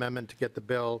A1 amendment to get the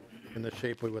bill in the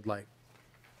shape we would like.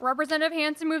 Representative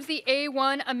Hansen moves the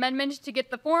A1 amendment to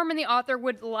get the form and the author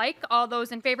would like. All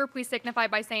those in favor, please signify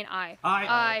by saying aye. Aye.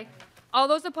 Aye. All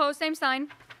those opposed, same sign.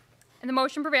 And the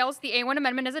motion prevails. The A1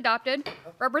 amendment is adopted.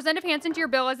 Representative Hansen, to your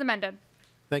bill as amended.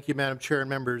 Thank you, Madam Chair and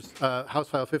members. House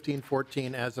File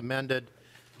 1514 as amended,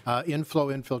 inflow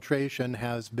infiltration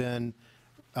has been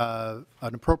an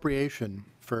appropriation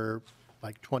for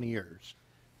like 20 years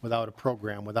without a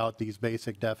program, without these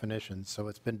basic definitions. So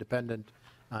it's been dependent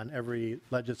on every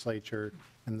legislature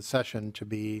in the session to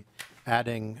be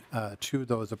adding to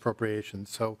those appropriations.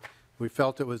 So we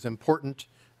felt it was important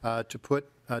to put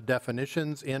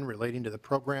definitions in relating to the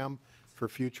program for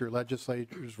future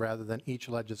legislatures rather than each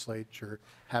legislature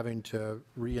having to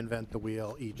reinvent the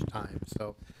wheel each time.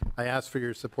 So I ask for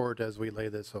your support as we lay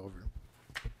this over.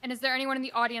 And is there anyone in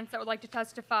the audience that would like to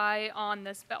testify on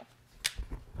this bill?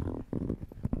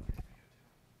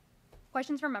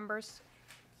 Questions from members?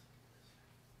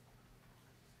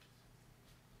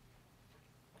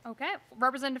 Okay,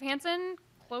 Representative Hansen,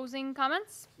 closing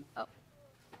comments? Oh.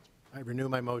 I renew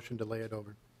my motion to lay it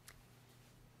over.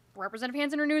 Representative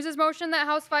Hansen renews his motion that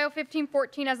House File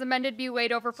 1514 as amended be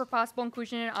laid over for possible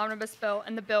inclusion in an omnibus bill,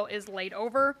 and the bill is laid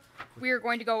over. We are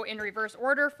going to go in reverse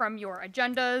order from your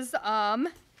agendas,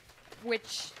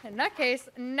 which in that case,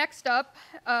 next up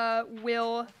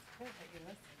will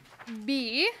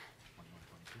be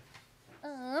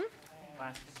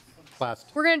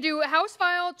Plastic. we're going to do House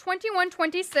File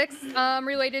 2126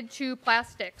 related to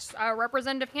plastics.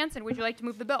 Representative Hansen, would you like to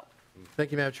move the bill?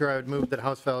 Thank you, Madam Chair. I would move that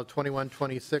House File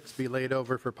 2126 be laid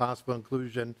over for possible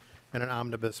inclusion in an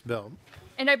omnibus bill.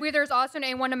 And I believe there's also an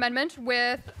A1 amendment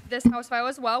with this House file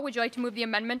as well. Would you like to move the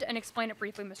amendment and explain it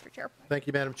briefly, Mr. Chair? Thank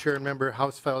you, Madam Chair and member.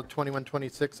 House File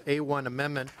 2126 A1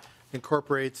 amendment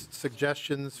incorporates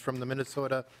suggestions from the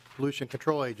Minnesota Pollution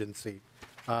Control Agency.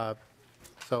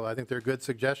 So I think they're good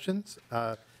suggestions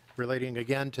relating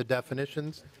again to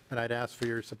definitions, and I'd ask for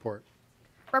your support.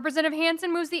 Representative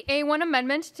Hansen moves the A1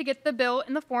 amendment to get the bill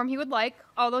in the form he would like.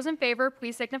 All those in favor,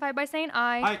 please signify by saying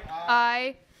aye. Aye.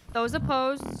 Aye. Those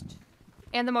opposed?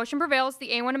 And the motion prevails. The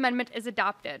A1 amendment is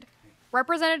adopted.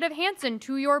 Representative Hansen,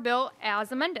 to your bill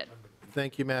as amended.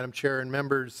 Thank you, Madam Chair and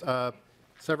members.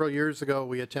 Several years ago,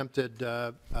 we attempted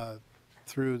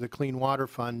through the Clean Water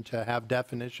Fund to have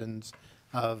definitions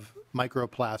of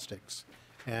microplastics.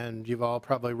 And you've all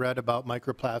probably read about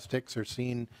microplastics or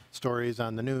seen stories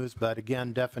on the news, but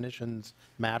again, definitions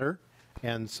matter.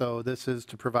 And so this is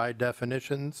to provide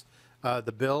definitions.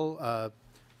 The bill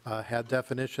had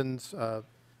definitions that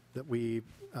the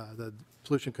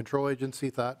Pollution Control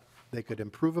Agency thought they could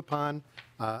improve upon.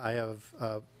 I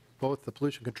have both the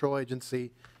Pollution Control Agency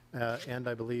and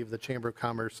I believe the Chamber of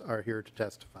Commerce are here to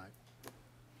testify.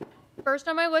 First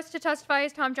on my list to testify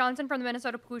is Tom Johnson from the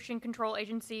Minnesota Pollution Control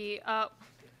Agency.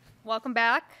 Welcome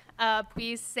back.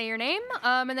 Please say your name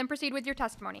and then proceed with your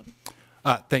testimony.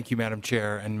 Thank you, Madam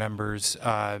Chair and members.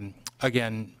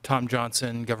 Again, Tom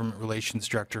Johnson, Government Relations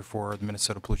Director for the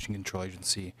Minnesota Pollution Control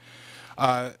Agency.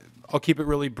 I'll keep it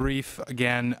really brief.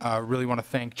 Again, really want to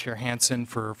thank Chair Hansen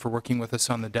for working with us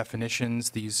on the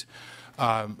definitions. These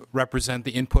represent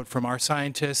the input from our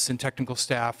scientists and technical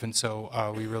staff, and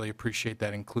so we really appreciate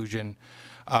that inclusion.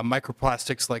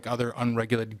 Microplastics, like other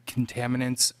unregulated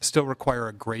contaminants, still require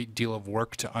a great deal of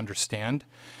work to understand.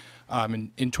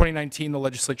 In 2019, the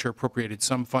legislature appropriated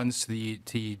some funds to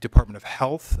the Department of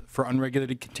Health for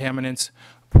unregulated contaminants,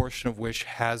 a portion of which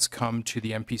has come to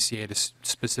the MPCA to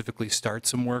specifically start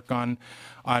some work on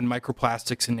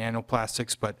microplastics and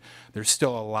nanoplastics, but there's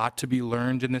still a lot to be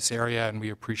learned in this area, and we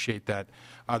appreciate that.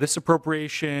 This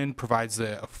appropriation provides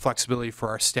the flexibility for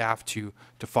our staff to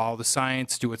follow the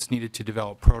science, do what's needed to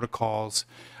develop protocols,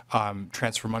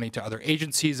 transfer money to other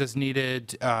agencies as needed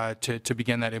to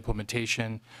begin that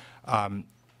implementation.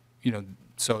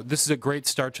 So this is a great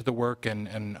start to the work,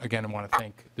 and again, I want to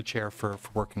thank the chair for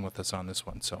working with us on this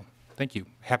one. So thank you.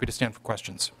 Happy to stand for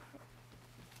questions.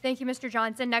 Thank you, Mr.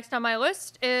 Johnson. Next on my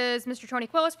list is Mr. Tony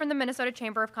Quillis from the Minnesota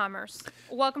Chamber of Commerce.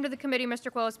 Welcome to the committee,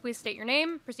 Mr. Quillis. Please state your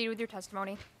name. Proceed with your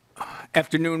testimony.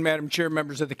 Afternoon, Madam Chair,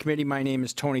 members of the committee. My name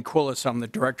is Tony Quillis. I'm the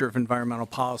Director of Environmental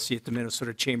Policy at the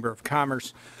Minnesota Chamber of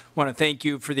Commerce. I want to thank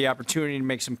you for the opportunity to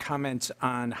make some comments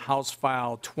on House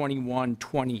File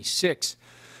 2126.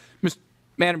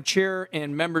 Madam Chair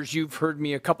and members, you've heard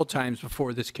me a couple times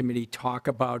before this committee talk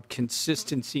about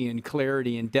consistency and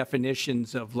clarity and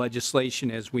definitions of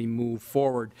legislation as we move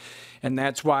forward. And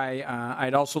that's why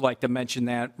I'd also like to mention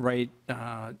that right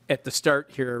at the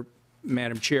start here,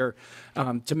 Madam Chair,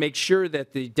 to make sure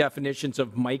that the definitions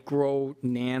of micro,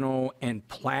 nano, and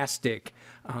plastic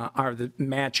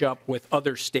match up with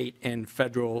other state and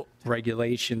federal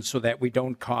regulations so that we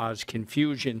don't cause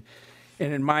confusion.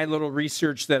 And in my little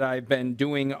research that I've been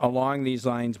doing along these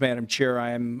lines, Madam Chair,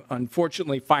 I am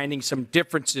unfortunately finding some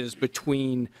differences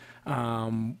between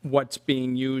what's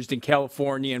being used in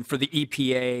California and for the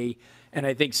EPA And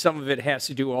I think some of it has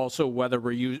to do also whether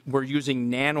we're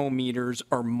using nanometers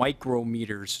or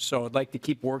micrometers. So I'd like to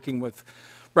keep working with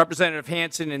Representative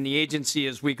Hansen and the agency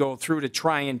as we go through to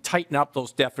try and tighten up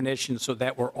those definitions so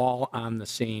that we're all on the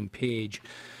same page,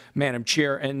 Madam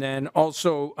Chair. And then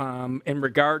also in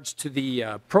regards to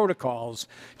the protocols,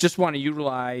 just want to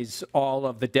utilize all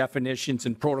of the definitions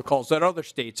and protocols that other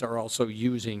states are also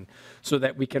using so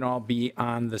that we can all be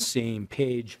on the same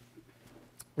page.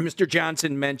 Mr.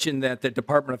 Johnson mentioned that the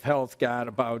Department of Health got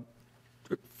about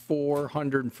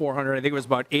 400, I think it was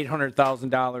about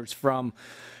 $800,000 from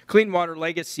Clean Water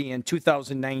Legacy in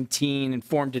 2019 and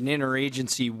formed an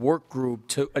interagency work group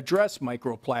to address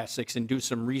microplastics and do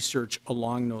some research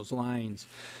along those lines.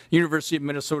 University of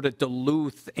Minnesota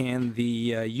Duluth and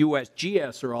the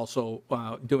USGS are also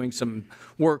doing some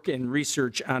work and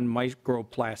research on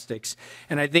microplastics.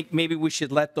 And I think maybe we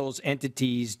should let those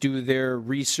entities do their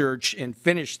research and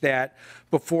finish that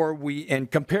before and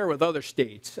compare with other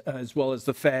states as well as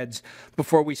the feds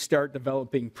before we start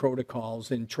developing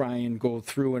protocols and try and go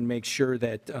through and make sure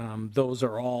that those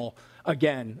are all,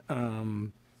 again,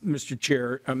 Mr.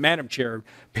 Chair, Madam Chair,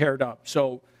 paired up.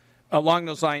 So along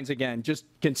those lines, again, just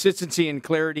consistency and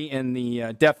clarity in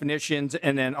the definitions,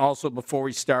 and then also before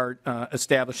we start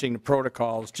establishing the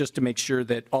protocols, just to make sure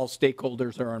that all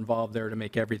stakeholders are involved there to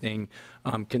make everything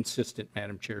consistent,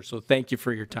 Madam Chair. So thank you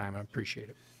for your time. I appreciate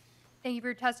it. Thank you for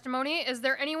your testimony. Is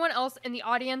there anyone else in the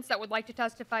audience that would like to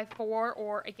testify for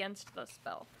or against this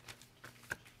bill?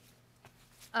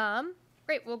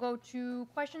 Great, we'll go to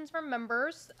questions from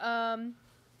members.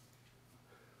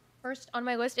 First on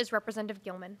my list is Representative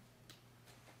Gilman.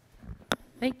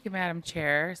 Thank you, Madam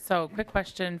Chair. So quick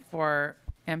question for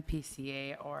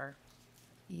MPCA or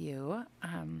you.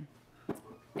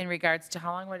 In regards to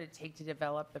how long would it take to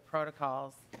develop the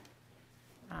protocols?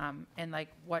 And like,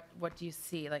 what do you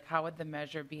see? Like, how would the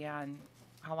measure be on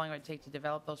how long it would take to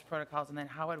develop those protocols? And then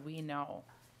how would we know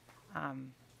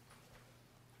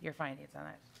your findings on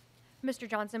it? Mr.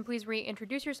 Johnson, please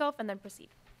reintroduce yourself and then proceed.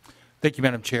 Thank you,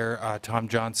 Madam Chair. Tom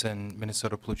Johnson,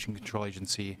 Minnesota Pollution Control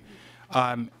Agency.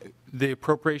 The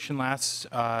appropriation lasts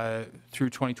through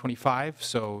 2025,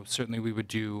 so certainly we would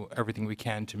do everything we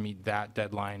can to meet that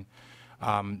deadline.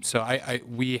 So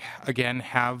we, again,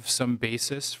 have some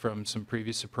basis from some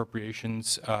previous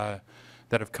appropriations that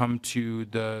have come to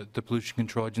the Pollution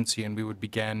Control Agency, and we would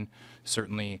begin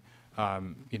certainly,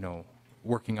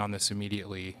 working on this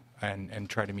immediately and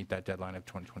try to meet that deadline of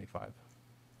 2025.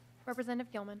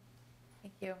 Representative Gilman.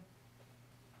 Thank you.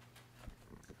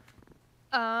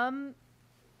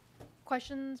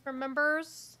 Questions from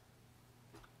members?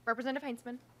 Representative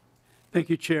Heinzman. Thank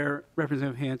you, Chair.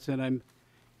 Representative Hansen, I'm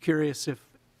curious if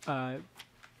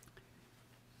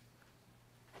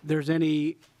there's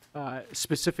any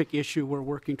specific issue we're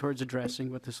working towards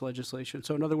addressing with this legislation.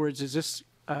 So in other words, is this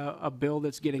a bill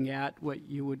that's getting at what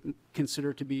you would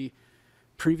consider to be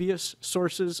previous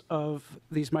sources of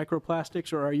these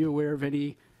microplastics, or are you aware of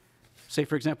any, say,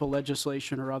 for example,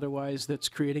 legislation or otherwise that's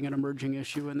creating an emerging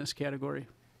issue in this category?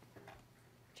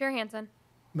 Chair Hansen.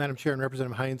 Madam Chair and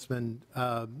Representative Heinzman,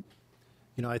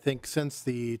 I think since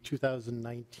the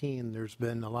 2019, there's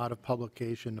been a lot of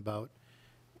publication about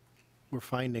we're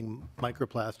finding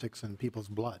microplastics in people's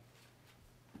blood.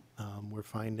 We're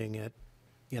finding it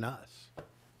in us.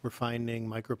 We're finding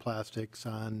microplastics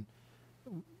on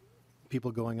people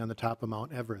going on the top of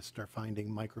Mount Everest are finding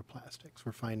microplastics.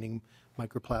 We're finding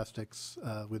microplastics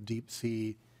with deep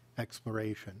sea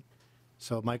exploration.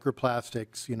 So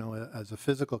microplastics, as a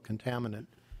physical contaminant,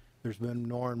 there's been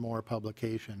more and more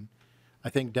publication. I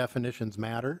think definitions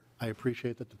matter. I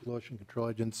appreciate that the Pollution Control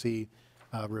Agency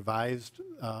revised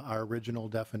our original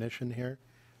definition here.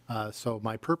 So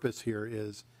my purpose here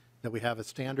is that we have a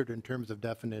standard in terms of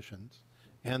definitions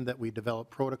and that we develop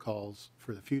protocols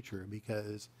for the future,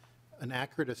 because an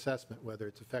accurate assessment, whether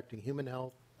it's affecting human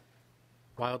health,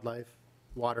 wildlife,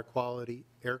 water quality,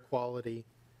 air quality,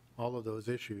 all of those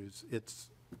issues, it's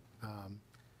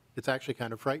actually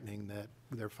kind of frightening that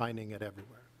they're finding it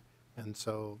everywhere. And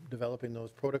so developing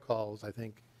those protocols, I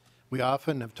think, we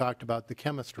often have talked about the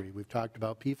chemistry. We've talked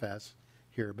about PFAS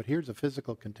here, but here's a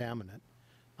physical contaminant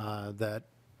that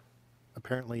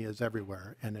apparently is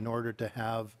everywhere. And in order to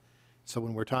have, so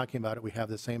when we're talking about it, we have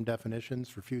the same definitions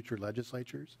for future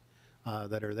legislatures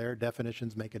that are there.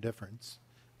 Definitions make a difference.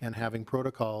 And having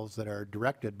protocols that are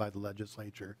directed by the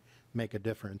legislature make a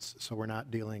difference, so we're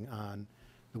not dealing on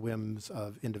the whims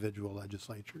of individual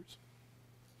legislatures.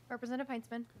 Representative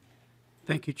Heinzman.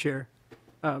 Thank you, Chair.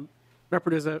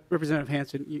 Representative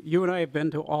Hansen, you and I have been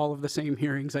to all of the same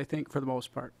hearings, I think, for the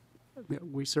most part.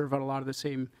 We serve on a lot of the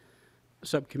same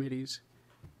subcommittees.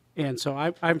 And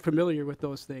so I'm familiar with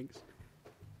those things.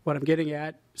 What I'm getting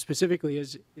at specifically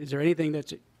is there anything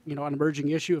that's, you know, an emerging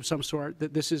issue of some sort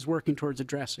that this is working towards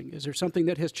addressing? Is there something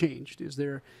that has changed? Is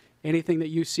there anything that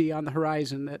you see on the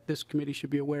horizon that this committee should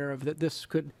be aware of that this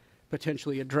could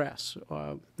potentially address?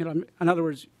 You know, in other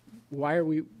words, why are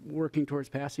we working towards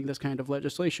passing this kind of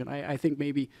legislation? I think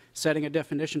maybe setting a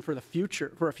definition for the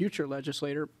future, for a future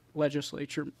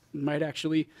legislature might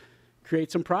actually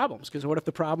create some problems, because what if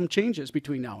the problem changes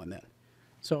between now and then?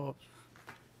 So,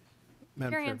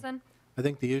 Madam Chair Chair, Hansen. I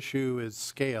think the issue is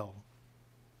scale.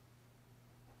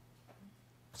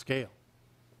 Scale.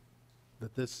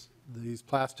 That these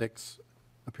plastics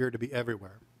appear to be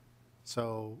everywhere.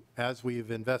 So as we've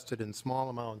invested in small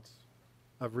amounts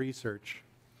of research,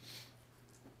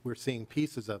 we're seeing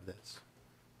pieces of this.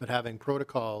 But having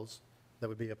protocols that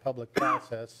would be a public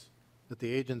process that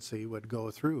the agency would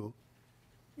go through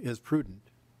is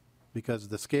prudent, because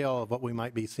the scale of what we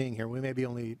might be seeing here, we may be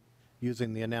only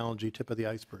using the analogy tip of the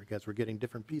iceberg as we're getting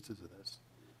different pieces of this.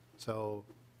 So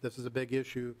this is a big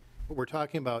issue. What we're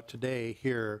talking about today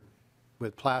here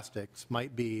with plastics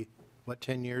might be what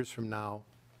 10 years from now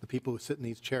the people who sit in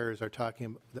these chairs are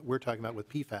talking, that we're talking about with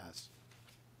PFAS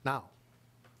now.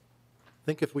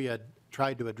 Think if we had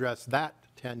tried to address that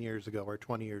 10 years ago or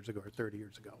 20 years ago or 30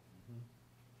 years ago.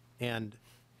 And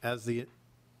as the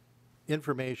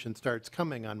information starts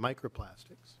coming on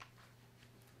microplastics,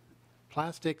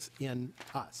 plastics in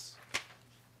us,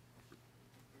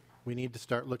 we need to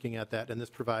start looking at that, and this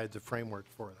provides a framework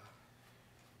for that.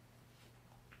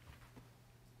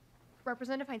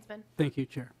 Representative Heinzman. thank you,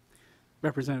 Chair.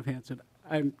 Representative Hansen,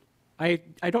 I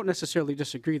don't necessarily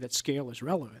disagree that scale is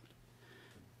relevant.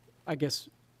 I guess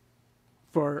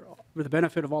for the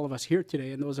benefit of all of us here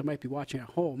today and those that might be watching at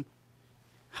home,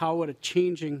 how would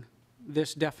changing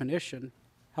this definition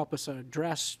help us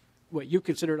address what you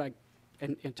considered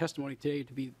in testimony today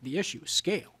to be the issue,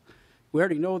 scale? We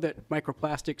already know that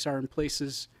microplastics are in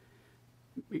places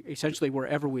essentially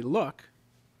wherever we look.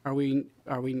 Are we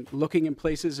looking in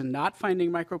places and not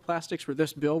finding microplastics where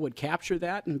this bill would capture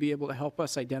that and be able to help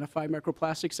us identify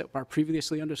microplastics that are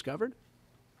previously undiscovered?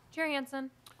 Chair Hansen.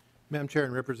 Madam Chair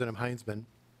and Representative Heinzman,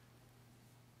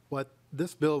 what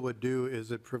this bill would do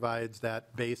is it provides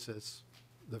that basis,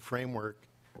 the framework,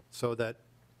 so that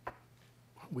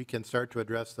we can start to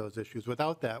address those issues.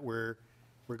 Without that, we're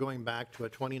going back to a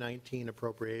 2019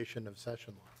 appropriation of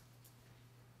session law.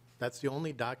 That's the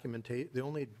only the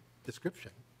only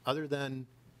description, other than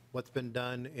what's been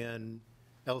done in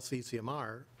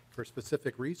LCCMR for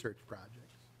specific research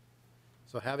projects.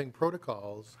 So having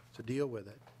protocols to deal with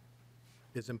it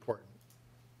is important.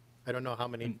 I don't know how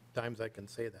many times I can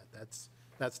say that.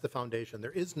 That's the foundation.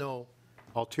 There is no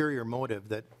ulterior motive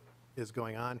that is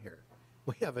going on here.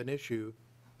 We have an issue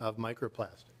of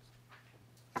microplastics.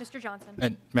 Mr. Johnson.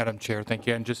 And Madam Chair, thank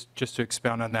you. And just to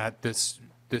expound on that, these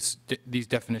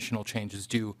definitional changes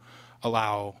do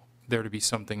allow there to be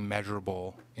something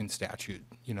measurable in statute.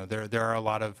 You know, there are a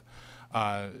lot of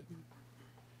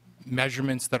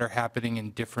measurements that are happening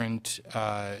in different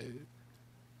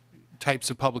types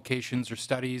of publications or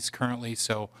studies currently,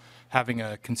 so having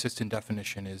a consistent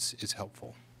definition is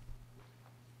helpful.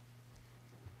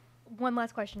 One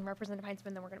last question, Representative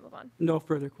Heinzman, then we're going to move on. No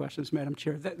further questions, Madam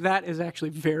Chair. That is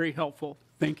actually very helpful.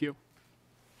 Thank you.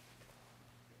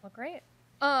 Well, great.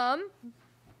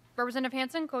 Representative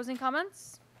Hansen, closing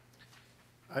comments?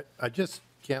 I just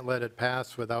can't let it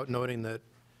pass without noting that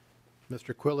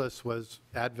Mr. Quillis was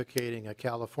advocating a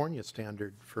California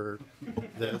standard for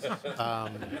this.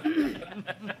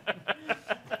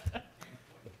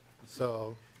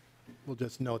 So we'll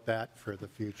just note that for the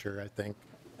future, I think.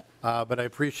 But I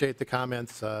appreciate the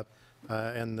comments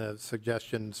and the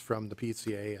suggestions from the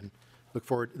PCA, and look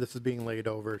forward, this is being laid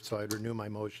over, so I renew my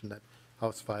motion that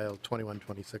House File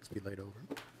 2126 be laid over.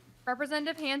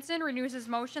 Representative Hansen renews his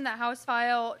motion that House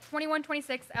File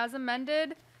 2126 as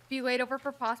amended be laid over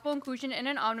for possible inclusion in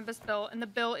an omnibus bill, and the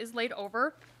bill is laid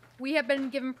over. We have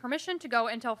been given permission to go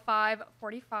until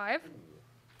 5:45,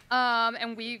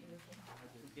 and we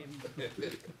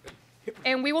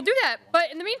will do that.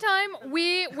 But in the meantime,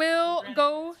 we will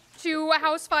go to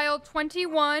House File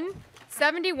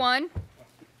 2171.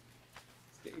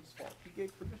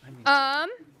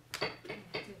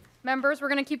 Members, we're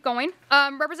going to keep going.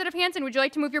 Representative Hansen, would you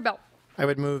like to move your bill? I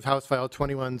would move House File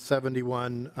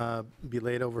 2171 be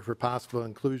laid over for possible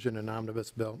inclusion in omnibus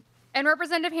bill. And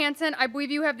Representative Hansen, I believe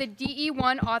you have the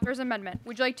DE1 author's amendment.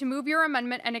 Would you like to move your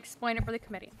amendment and explain it for the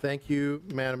committee? Thank you,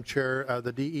 Madam Chair.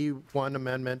 The DE1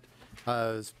 amendment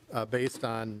is based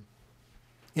on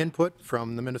input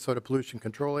from the Minnesota Pollution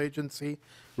Control Agency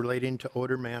relating to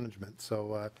odor management.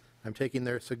 So I'm taking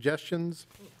their suggestions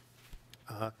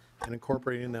and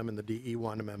incorporating them in the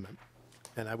DE1 amendment.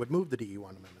 And I would move the DE1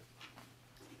 amendment.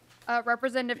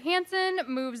 Representative Hansen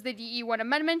moves the DE1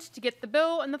 amendment to get the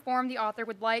bill in the form the author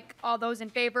would like. All those in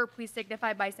favor, please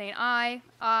signify by saying aye.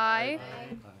 Aye.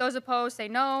 Those opposed say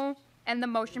no, and the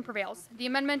motion prevails. The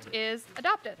amendment is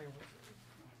adopted.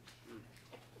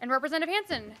 And Representative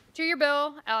Hansen, to your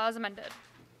bill as amended.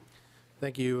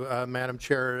 Thank you, Madam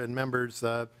Chair and members.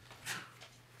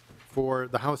 For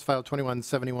the House File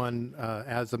 2171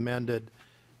 as amended,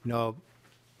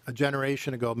 a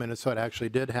generation ago, Minnesota actually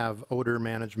did have odor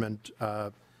management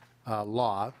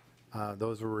law.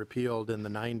 Those were repealed in the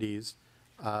 90s,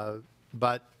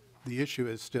 but the issue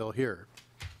is still here.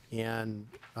 And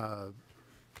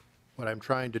what I'm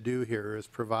trying to do here is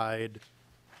provide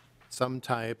some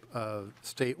type of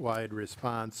statewide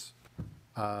response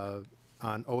on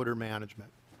odor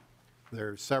management. There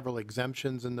are several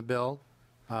exemptions in the bill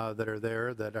that are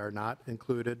there that are not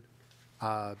included.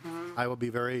 I will be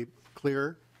very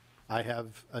clear. I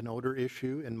have an odor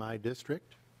issue in my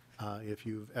district. If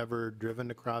you've ever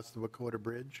driven across the Wakota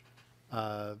Bridge,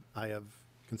 I have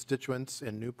constituents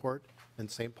in Newport and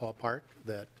St. Paul Park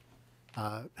that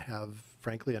have,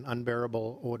 frankly, an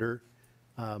unbearable odor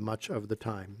much of the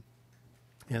time.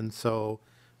 And so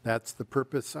that's the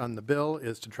purpose on the bill,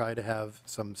 is to try to have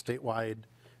some statewide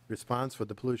response with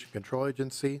the Pollution Control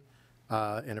Agency,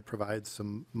 and it provides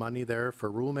some money there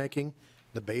for rulemaking.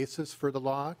 The basis for the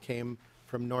law came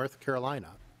from North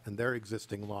Carolina and their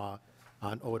existing law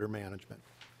on odor management.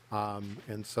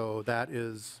 And so that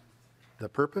is the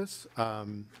purpose,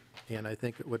 and I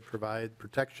think it would provide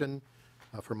protection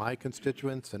for my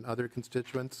constituents and other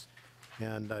constituents,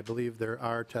 and I believe there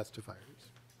are testifiers.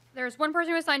 There's one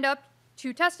person who has signed up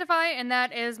to testify, and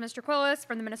that is Mr. Quillis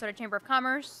from the Minnesota Chamber of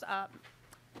Commerce.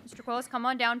 Mr. Quillis, come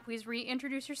on down. Please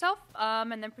reintroduce yourself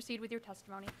and then proceed with your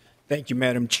testimony. Thank you,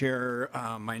 Madam Chair.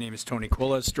 My name is Tony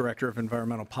Quillis, Director of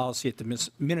Environmental Policy at the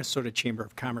Minnesota Chamber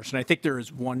of Commerce. And I think there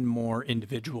is one more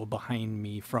individual behind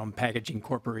me from Packaging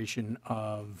Corporation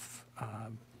of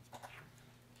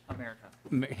America.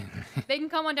 They can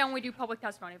come on down when we do public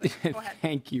testimony, but go ahead.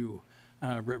 Thank you,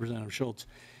 Representative Schultz.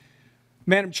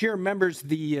 Madam Chair, members,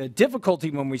 the difficulty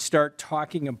when we start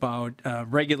talking about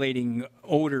regulating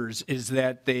odors is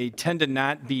that they tend to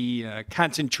not be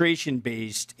concentration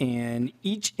based, and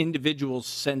each individual's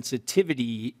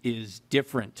sensitivity is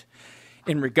different.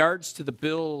 In regards to the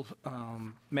bill,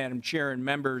 Madam Chair and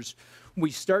members, we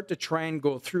start to try and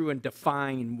go through and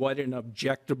define what an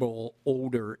objectable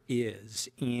odor is.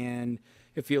 And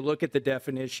if you look at the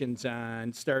definitions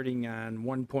on starting on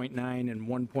 1.9 and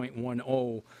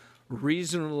 1.10,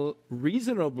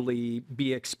 reasonably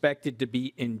be expected to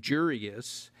be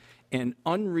injurious and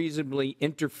unreasonably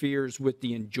interferes with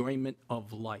the enjoyment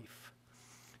of life.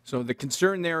 So the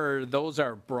concern there are those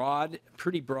are broad,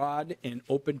 pretty broad and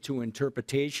open to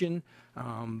interpretation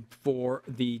for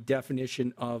the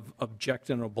definition of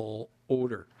objectionable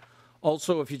odor.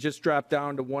 Also, if you just drop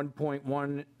down to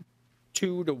 1.12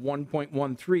 to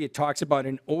 1.13, it talks about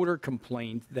an odor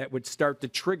complaint that would start to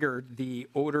trigger the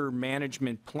odor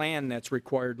management plan that's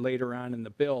required later on in the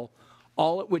bill.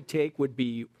 All it would take would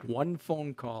be one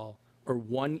phone call or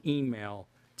one email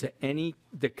to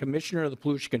the commissioner of the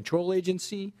Pollution Control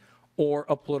Agency or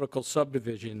a political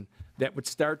subdivision that would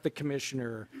start the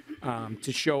commissioner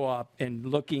to show up and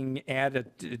looking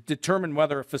at determine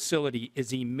whether a facility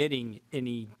is emitting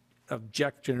any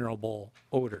objectionable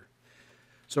odor.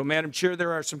 So, Madam Chair,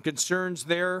 there are some concerns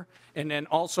there, and then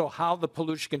also how the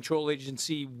Pollution Control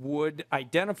Agency would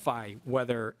identify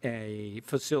whether a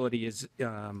facility is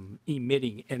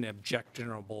emitting an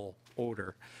objectionable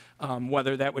odor,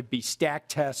 whether that would be stack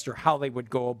tests or how they would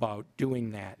go about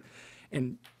doing that.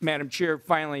 And Madam Chair,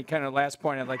 finally, kind of last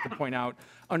point I'd like to point out,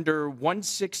 under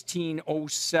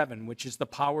 11607, which is the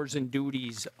powers and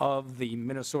duties of the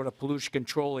Minnesota Pollution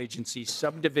Control Agency,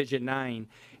 Subdivision 9,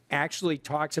 actually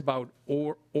talks about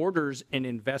orders and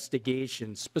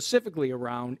investigations, specifically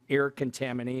around air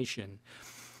contamination.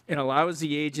 It allows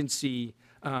the agency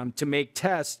to make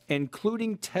tests,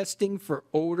 including testing for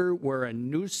odor where a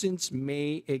nuisance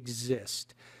may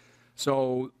exist.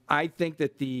 So I think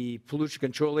that the Pollution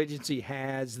Control Agency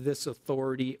has this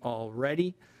authority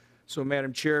already. So,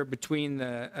 Madam Chair, between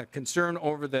the concern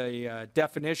over the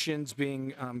definitions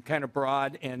being kind of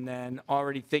broad and then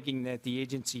already thinking that the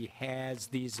agency has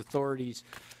these authorities,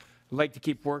 I'd like to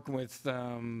keep working with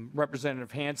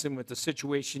Representative Hansen with the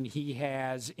situation he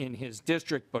has in his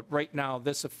district, but right now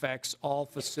this affects all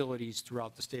facilities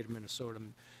throughout the state of Minnesota.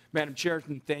 Madam Chair,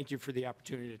 thank you for the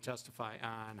opportunity to testify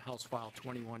on House File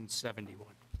 2171.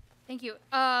 Thank you.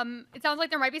 It sounds like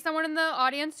there might be someone in the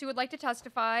audience who would like to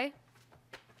testify.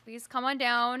 Please come on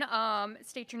down,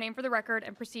 state your name for the record,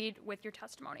 and proceed with your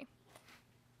testimony.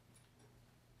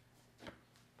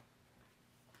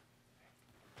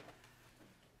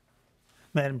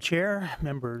 Madam Chair,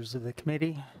 members of the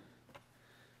committee,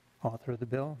 author of the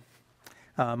bill.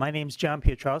 My name is John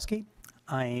Piotrowski.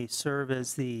 I serve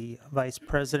as the Vice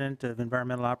President of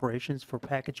Environmental Operations for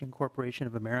Packaging Corporation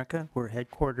of America. We're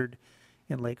headquartered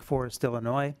in Lake Forest,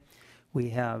 Illinois. We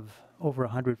have over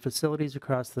 100 facilities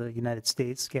across the United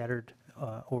States, scattered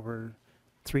over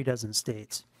 3 dozen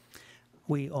states.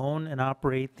 We own and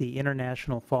operate the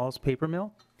International Falls Paper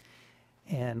Mill,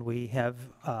 and we have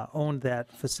owned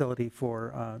that facility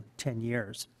for 10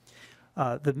 years.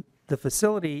 The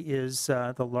facility is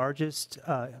the largest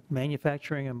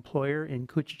manufacturing employer in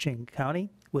Koochiching County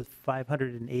with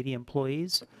 580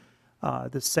 employees.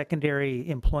 The secondary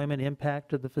employment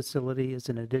impact of the facility is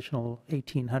an additional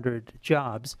 1,800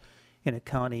 jobs in a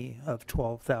county of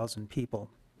 12,000 people.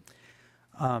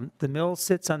 The mill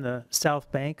sits on the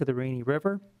south bank of the Rainy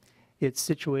River. It's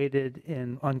situated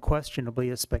in unquestionably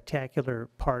a spectacular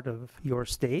part of your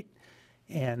state,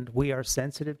 and we are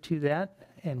sensitive to that,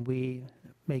 and we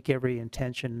make every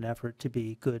intention and effort to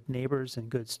be good neighbors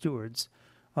and good stewards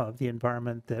of the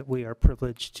environment that we are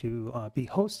privileged to be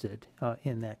hosted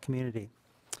in that community.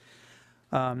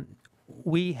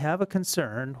 We have a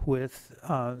concern with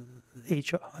HF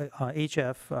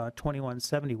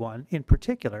 2171 in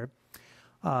particular.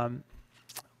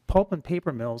 Pulp and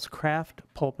paper mills, craft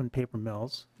pulp and paper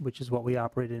mills, which is what we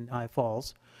operate in I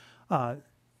Falls,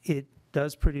 it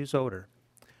does produce odor.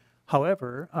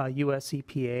 However, US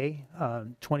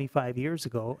EPA 25 years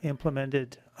ago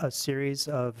implemented a series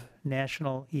of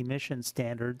national emission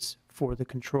standards for the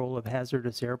control of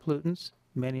hazardous air pollutants,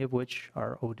 many of which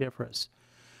are odoriferous.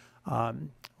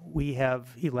 We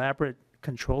have elaborate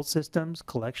control systems,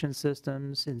 collection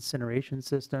systems, incineration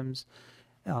systems,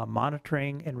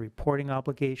 monitoring and reporting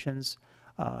obligations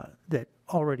that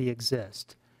already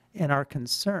exist. And our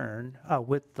concern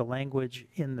with the language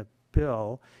in the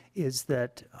bill is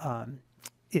that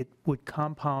it would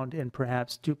compound and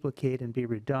perhaps duplicate and be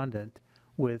redundant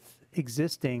with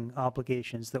existing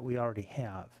obligations that we already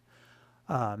have.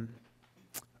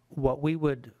 What we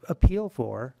would appeal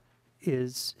for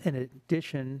is an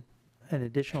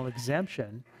additional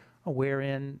exemption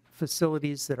wherein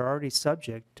facilities that are already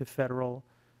subject to federal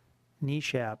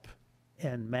NESHAP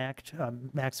and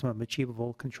maximum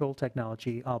achievable control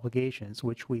technology obligations,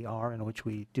 which we are and which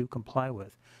we do comply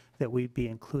with, that we be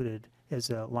included as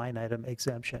a line item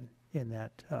exemption in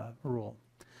that rule.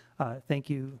 Thank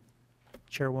you,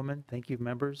 Chairwoman. Thank you,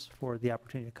 members, for the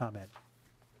opportunity to comment.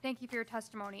 Thank you for your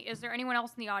testimony. Is there anyone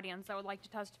else in the audience that would like to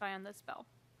testify on this bill?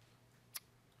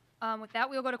 With that,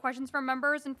 we'll go to questions from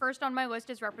members, and first on my list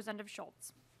is Representative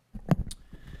Schultz.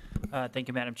 Thank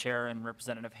you, Madam Chair and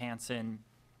Representative Hansen.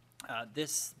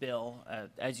 This bill,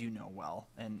 as you know well,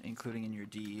 and including in your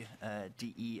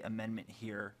DE amendment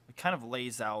here, it kind of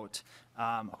lays out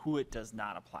who it does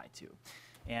not apply to.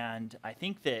 And I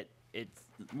think that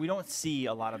we don't see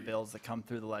a lot of bills that come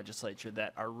through the legislature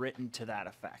that are written to that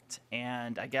effect.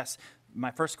 And I guess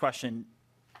my first question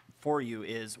for you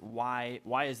is why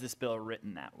is this bill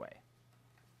written that way?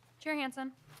 Chair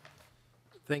Hansen.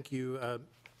 Thank you,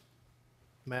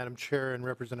 Madam Chair and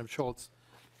Representative Schultz.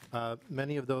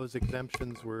 Many of those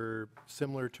exemptions were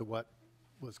similar to what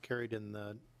was carried in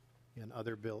the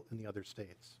other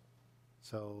states.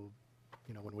 So,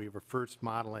 you know, when we were first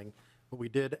modeling, what we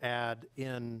did add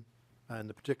in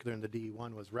the particular in the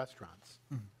DE1 was restaurants,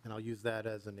 and I'll use that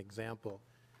as an example.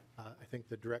 I think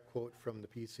the direct quote from the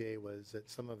PCA was that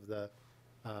some of the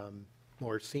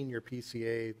more senior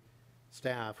PCA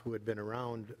staff who had been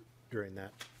around during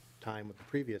that time with the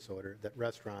previous order, that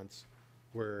restaurants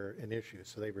were an issue.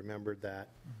 So they remembered that,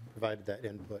 provided that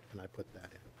input, and I put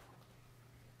that in.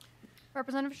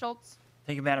 Representative Schultz.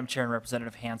 Thank you, Madam Chair and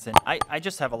Representative Hansen. I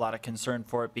just have a lot of concern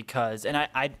for it because, and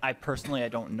I personally, I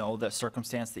don't know the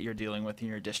circumstance that you're dealing with in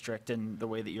your district and the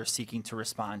way that you're seeking to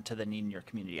respond to the need in your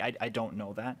community. I don't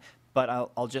know that, but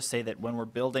I'll just say that when we're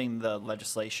building the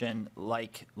legislation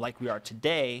like we are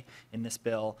today in this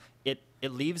bill, it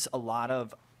leaves a lot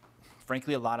of,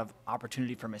 frankly, a lot of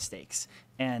opportunity for mistakes.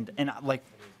 And like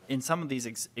in some of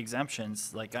these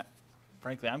exemptions, like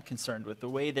frankly, I'm concerned with the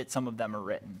way that some of them are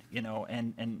written, you know,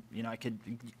 and you know,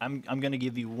 I'm going to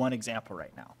give you one example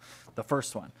right now. The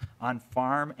first one on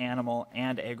farm, animal,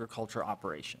 and agriculture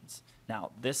operations.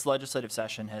 Now, this legislative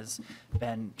session has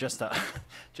been just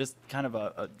kind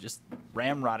of just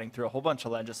ramrodding through a whole bunch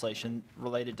of legislation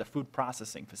related to food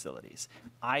processing facilities.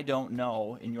 I don't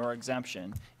know in your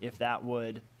exemption if that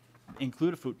would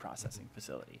include a food processing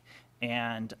facility.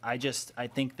 And I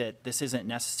think that this isn't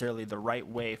necessarily the right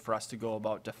way for us to go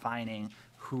about defining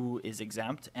who is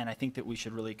exempt. And I think that we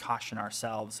should really caution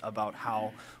ourselves about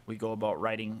how we go about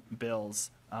writing bills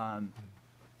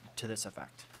to this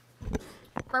effect.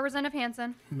 Representative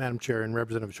Hansen. Madam Chair and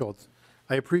Representative Schultz,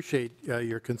 I appreciate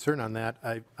your concern on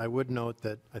that. I would note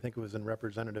that I think it was in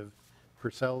Representative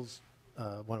Pursell's,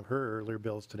 one of her earlier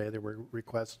bills today, there were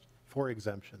requests for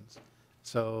exemptions.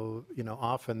 So, you know,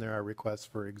 often there are requests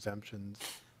for exemptions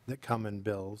that come in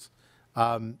bills.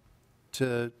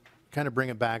 To kind of bring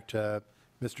it back to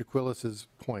Mr. Quillis's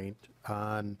point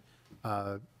on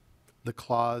the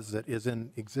clause that is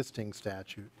in existing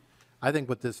statute, I think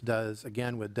what this does,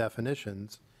 again, with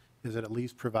definitions, is it at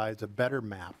least provides a better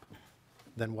map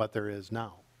than what there is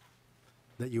now.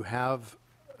 That you have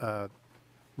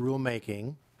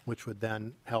rulemaking, which would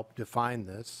then help define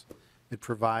this. It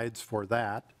provides for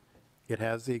that. It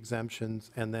has the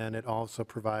exemptions, and then it also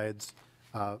provides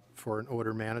for an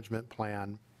odor management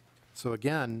plan. So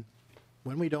again,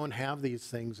 when we don't have these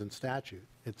things in statute,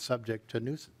 it's subject to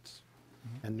nuisance.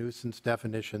 And nuisance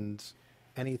definitions,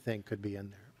 anything could be in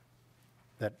there.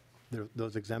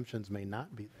 Those exemptions may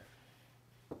not be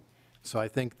there. So I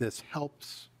think this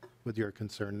helps with your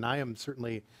concern. And I am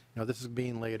certainly, you know, this is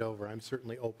being laid over. I'm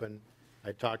certainly open.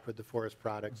 I talked with the forest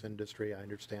products industry. I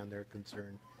understand their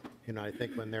concern. You know, I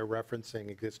think when they're referencing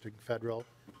existing federal,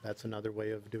 that's another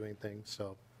way of doing things.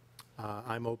 So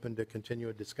I'm open to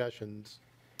continued discussions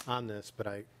on this, but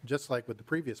just like with the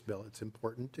previous bill, it's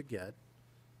important to get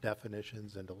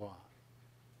definitions into law.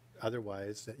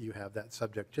 Otherwise, that you have that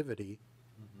subjectivity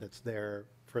that's there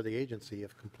for the agency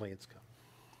if complaints come.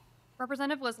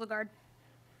 Representative Liz Lagarde.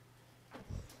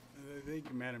 Thank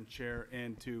you, Madam Chair.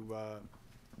 And to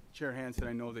Chair Hansen,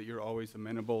 I know that you're always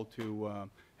amenable to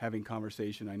having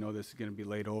conversation. I know this is going to be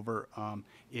laid over.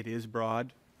 It is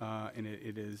broad, and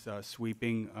it is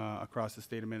sweeping across the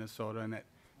state of Minnesota, and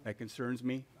that concerns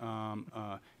me.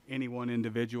 Any one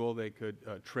individual that could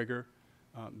trigger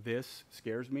this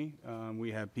scares me.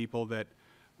 We have people that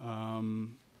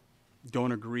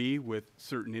don't agree with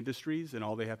certain industries, and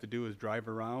all they have to do is drive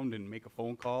around and make a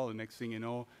phone call, and next thing you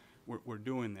know, we're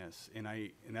doing this. And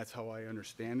that's how I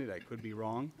understand it. I could be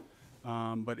wrong.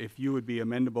 But if you would be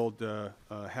amenable to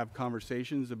have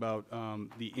conversations about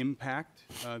the impact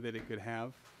that it could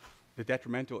have, the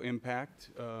detrimental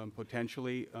impact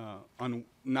potentially on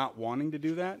not wanting to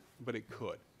do that, but it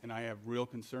could. And I have real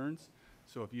concerns.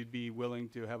 So if you'd be willing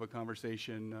to have a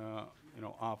conversation, you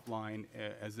know, offline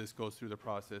as this goes through the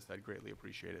process, I'd greatly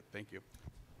appreciate it. Thank you.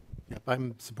 Yep,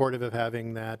 I'm supportive of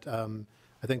having that.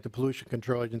 I think the Pollution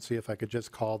Control Agency, if I could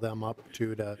just call them up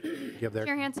to give their.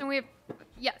 Chair Hansen,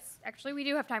 yes, actually, we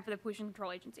do have time for the Pollution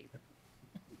Control Agency.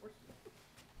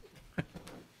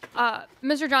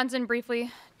 Mr. Johnson,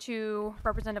 briefly to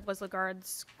Representative Liz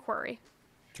Lagarde's query.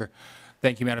 Sure.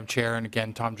 Thank you, Madam Chair. And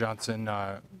again, Tom Johnson,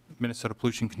 Minnesota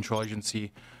Pollution Control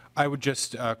Agency. I would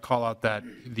just call out that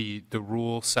the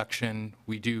rule section,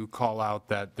 we do call out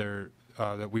that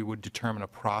that we would determine a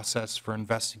process for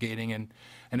investigating and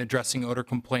addressing odor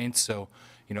complaints. So,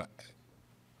 you know,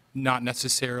 not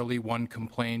necessarily one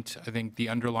complaint. I think the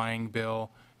underlying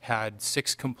bill had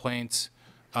 6 complaints.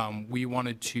 We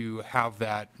wanted to have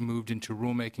that moved into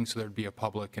rulemaking so there'd be a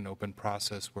public and open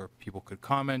process where people could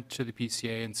comment to the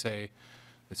PCA and say,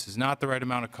 this is not the right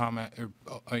amount of comment,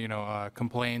 or, you know,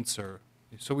 complaints, or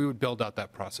so we would build out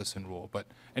that process and rule. But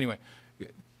anyway,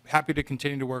 happy to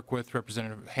continue to work with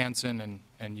Representative Hansen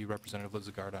and you, Representative Liz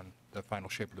Lagarde, on the final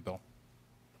shape of the bill.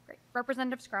 Great.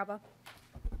 Representative Scraba.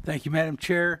 Thank you, Madam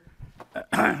Chair.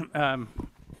 Chair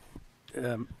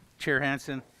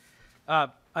Hansen.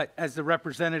 As the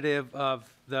representative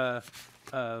of the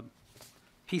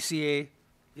PCA,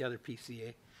 the other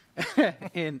PCA,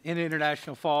 in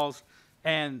International Falls,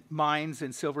 and mines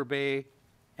in Silver Bay,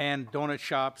 and donut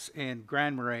shops in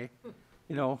Grand Marais,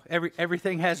 you know,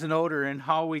 everything has an odor, and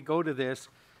how we go to this.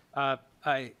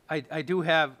 I do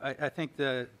have, I think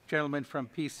the gentleman from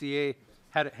PCA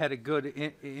had a good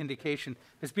indication.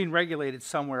 It's being regulated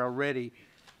somewhere already.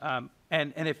 And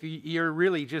if you're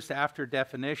really just after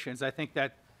definitions, I think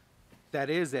that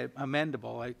is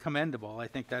commendable. I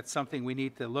think that's something we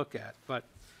need to look at. But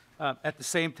at the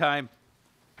same time,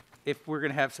 if we're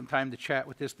going to have some time to chat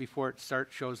with this before it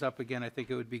shows up again, I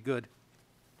think it would be good.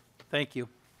 Thank you.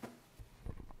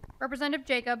 Representative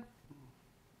Jacob.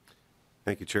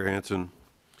 Thank you, Chair Hansen.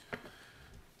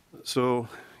 So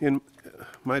in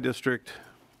my district,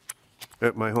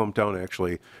 at my hometown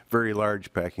actually, very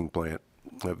large packing plant,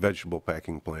 a vegetable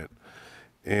packing plant.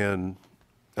 And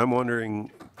I'm wondering,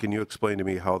 can you explain to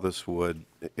me how this would,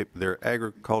 if they're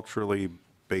agriculturally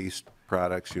based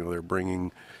products. You know, they're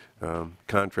bringing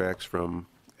contracts from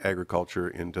agriculture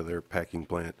into their packing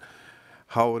plant.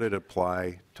 How would it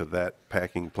apply to that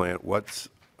packing plant? What's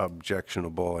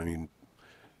objectionable? I mean,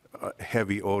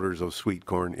 heavy odors of sweet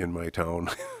corn in my town.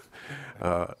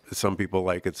 Some people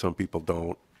like it, some people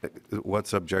don't.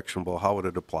 What's objectionable? How would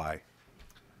it apply?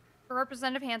 For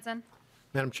Representative Hansen.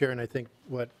 Madam Chair, and I think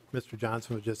what Mr.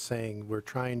 Johnson was just saying, we're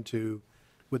trying to,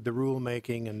 with the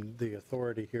rulemaking and the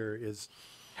authority here, is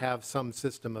have some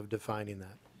system of defining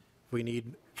that. If we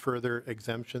need further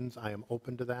exemptions, I am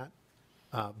open to that.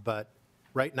 But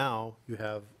right now, you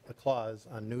have a clause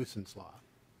on nuisance law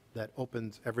that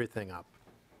opens everything up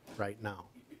right now.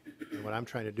 And what I'm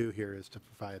trying to do here is to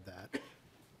provide that.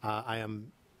 I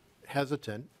am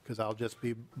hesitant, because I'll just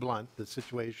be blunt, the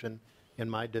situation in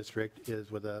my district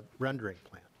is with a rendering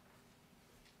plant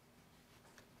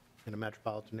in a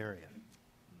metropolitan area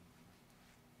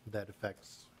that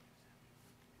affects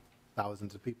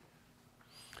thousands of people.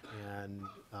 And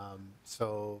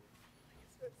so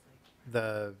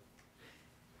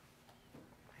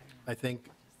I think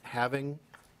having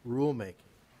rulemaking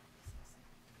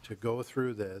to go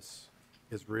through this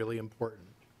is really important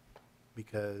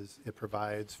because it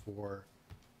provides for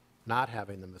not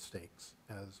having the mistakes,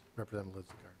 as Representative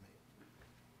Lizdegard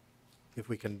made. If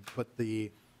we can put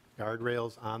the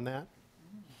guardrails on that,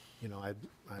 you know,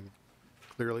 I'm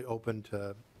clearly open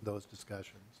to those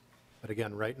discussions. But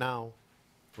again, right now,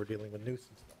 we're dealing with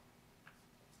nuisance law,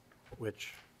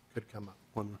 which could come up.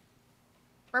 One more.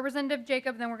 Representative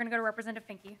Jacob, then we're going to go to Representative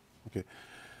Finke. Okay.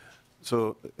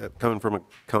 So coming from a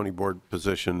county board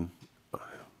position,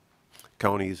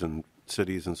 counties and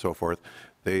cities and so forth,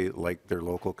 they like their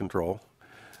local control,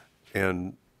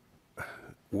 and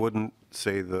wouldn't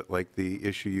say that, like the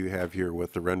issue you have here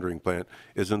with the rendering plant,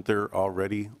 isn't there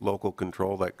already local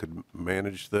control that could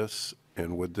manage this,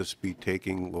 and would this be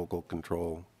taking local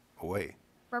control away?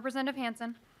 Representative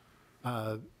Hansen.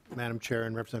 Madam Chair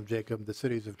and Representative Jacob, the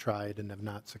cities have tried and have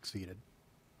not succeeded.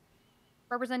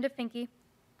 Representative Finke.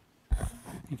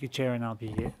 Thank you, Chair, and I'll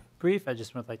be brief. I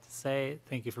just would like to say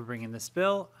thank you for bringing this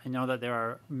bill. I know that there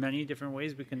are many different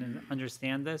ways we can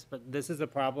understand this, but this is a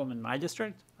problem in my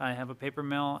district. I have a paper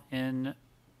mill in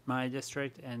my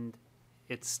district, and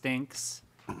it stinks.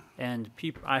 And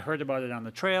I heard about it on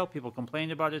the trail. People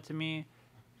complained about it to me.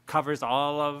 Covers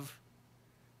all of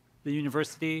the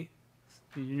university.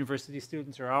 The university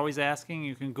students are always asking.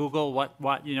 You can Google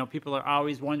what you know. People are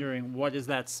always wondering, what is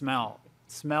that smell?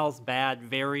 It smells bad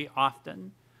very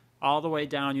often, all the way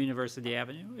down University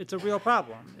Avenue. It's a real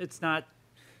problem. It's not,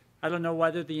 I don't know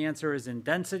whether the answer is in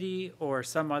density or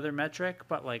some other metric,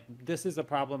 but like this is a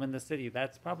problem in the city.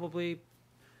 That's probably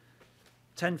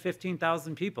 10,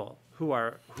 15,000 people who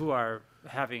are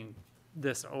having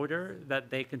this odor that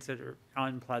they consider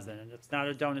unpleasant. And it's not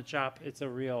a donut shop. It's a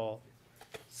real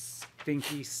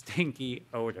stinky, stinky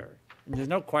odor. And there's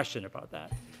no question about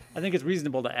that. I think it's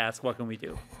reasonable to ask, what can we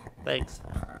do? Thanks.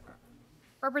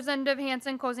 Representative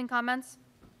Hansen, closing comments.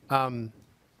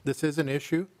 This is an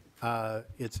issue.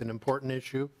 It's an important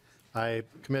issue. I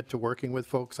commit to working with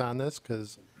folks on this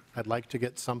because I'd like to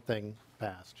get something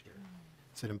passed here.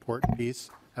 It's an important piece.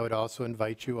 I would also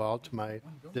invite you all to my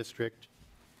district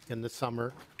in the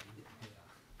summer,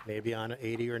 maybe on an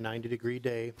 80 or 90 degree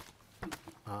day,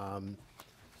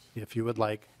 if you would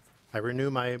like. I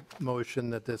renew my motion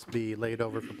that this be laid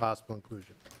over for possible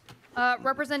inclusion.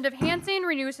 Representative Hansen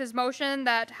renews his motion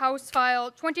that House File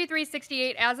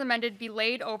 2368 as amended be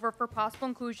laid over for possible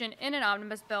inclusion in an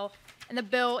omnibus bill, and the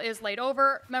bill is laid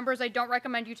over. Members, I don't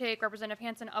recommend you take Representative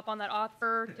Hansen up on that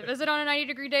offer to visit on a 90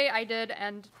 degree day. I did,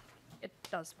 and it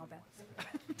does smell bad.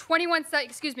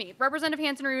 Representative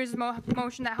Hansen renews his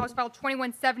motion that House File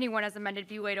 2171 as amended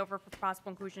be laid over for possible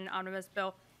inclusion in an omnibus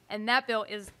bill, and that bill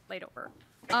is laid over.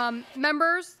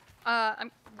 Members,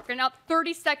 I'm getting out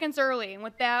 30 seconds early, and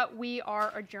with that, we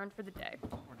are adjourned for the day.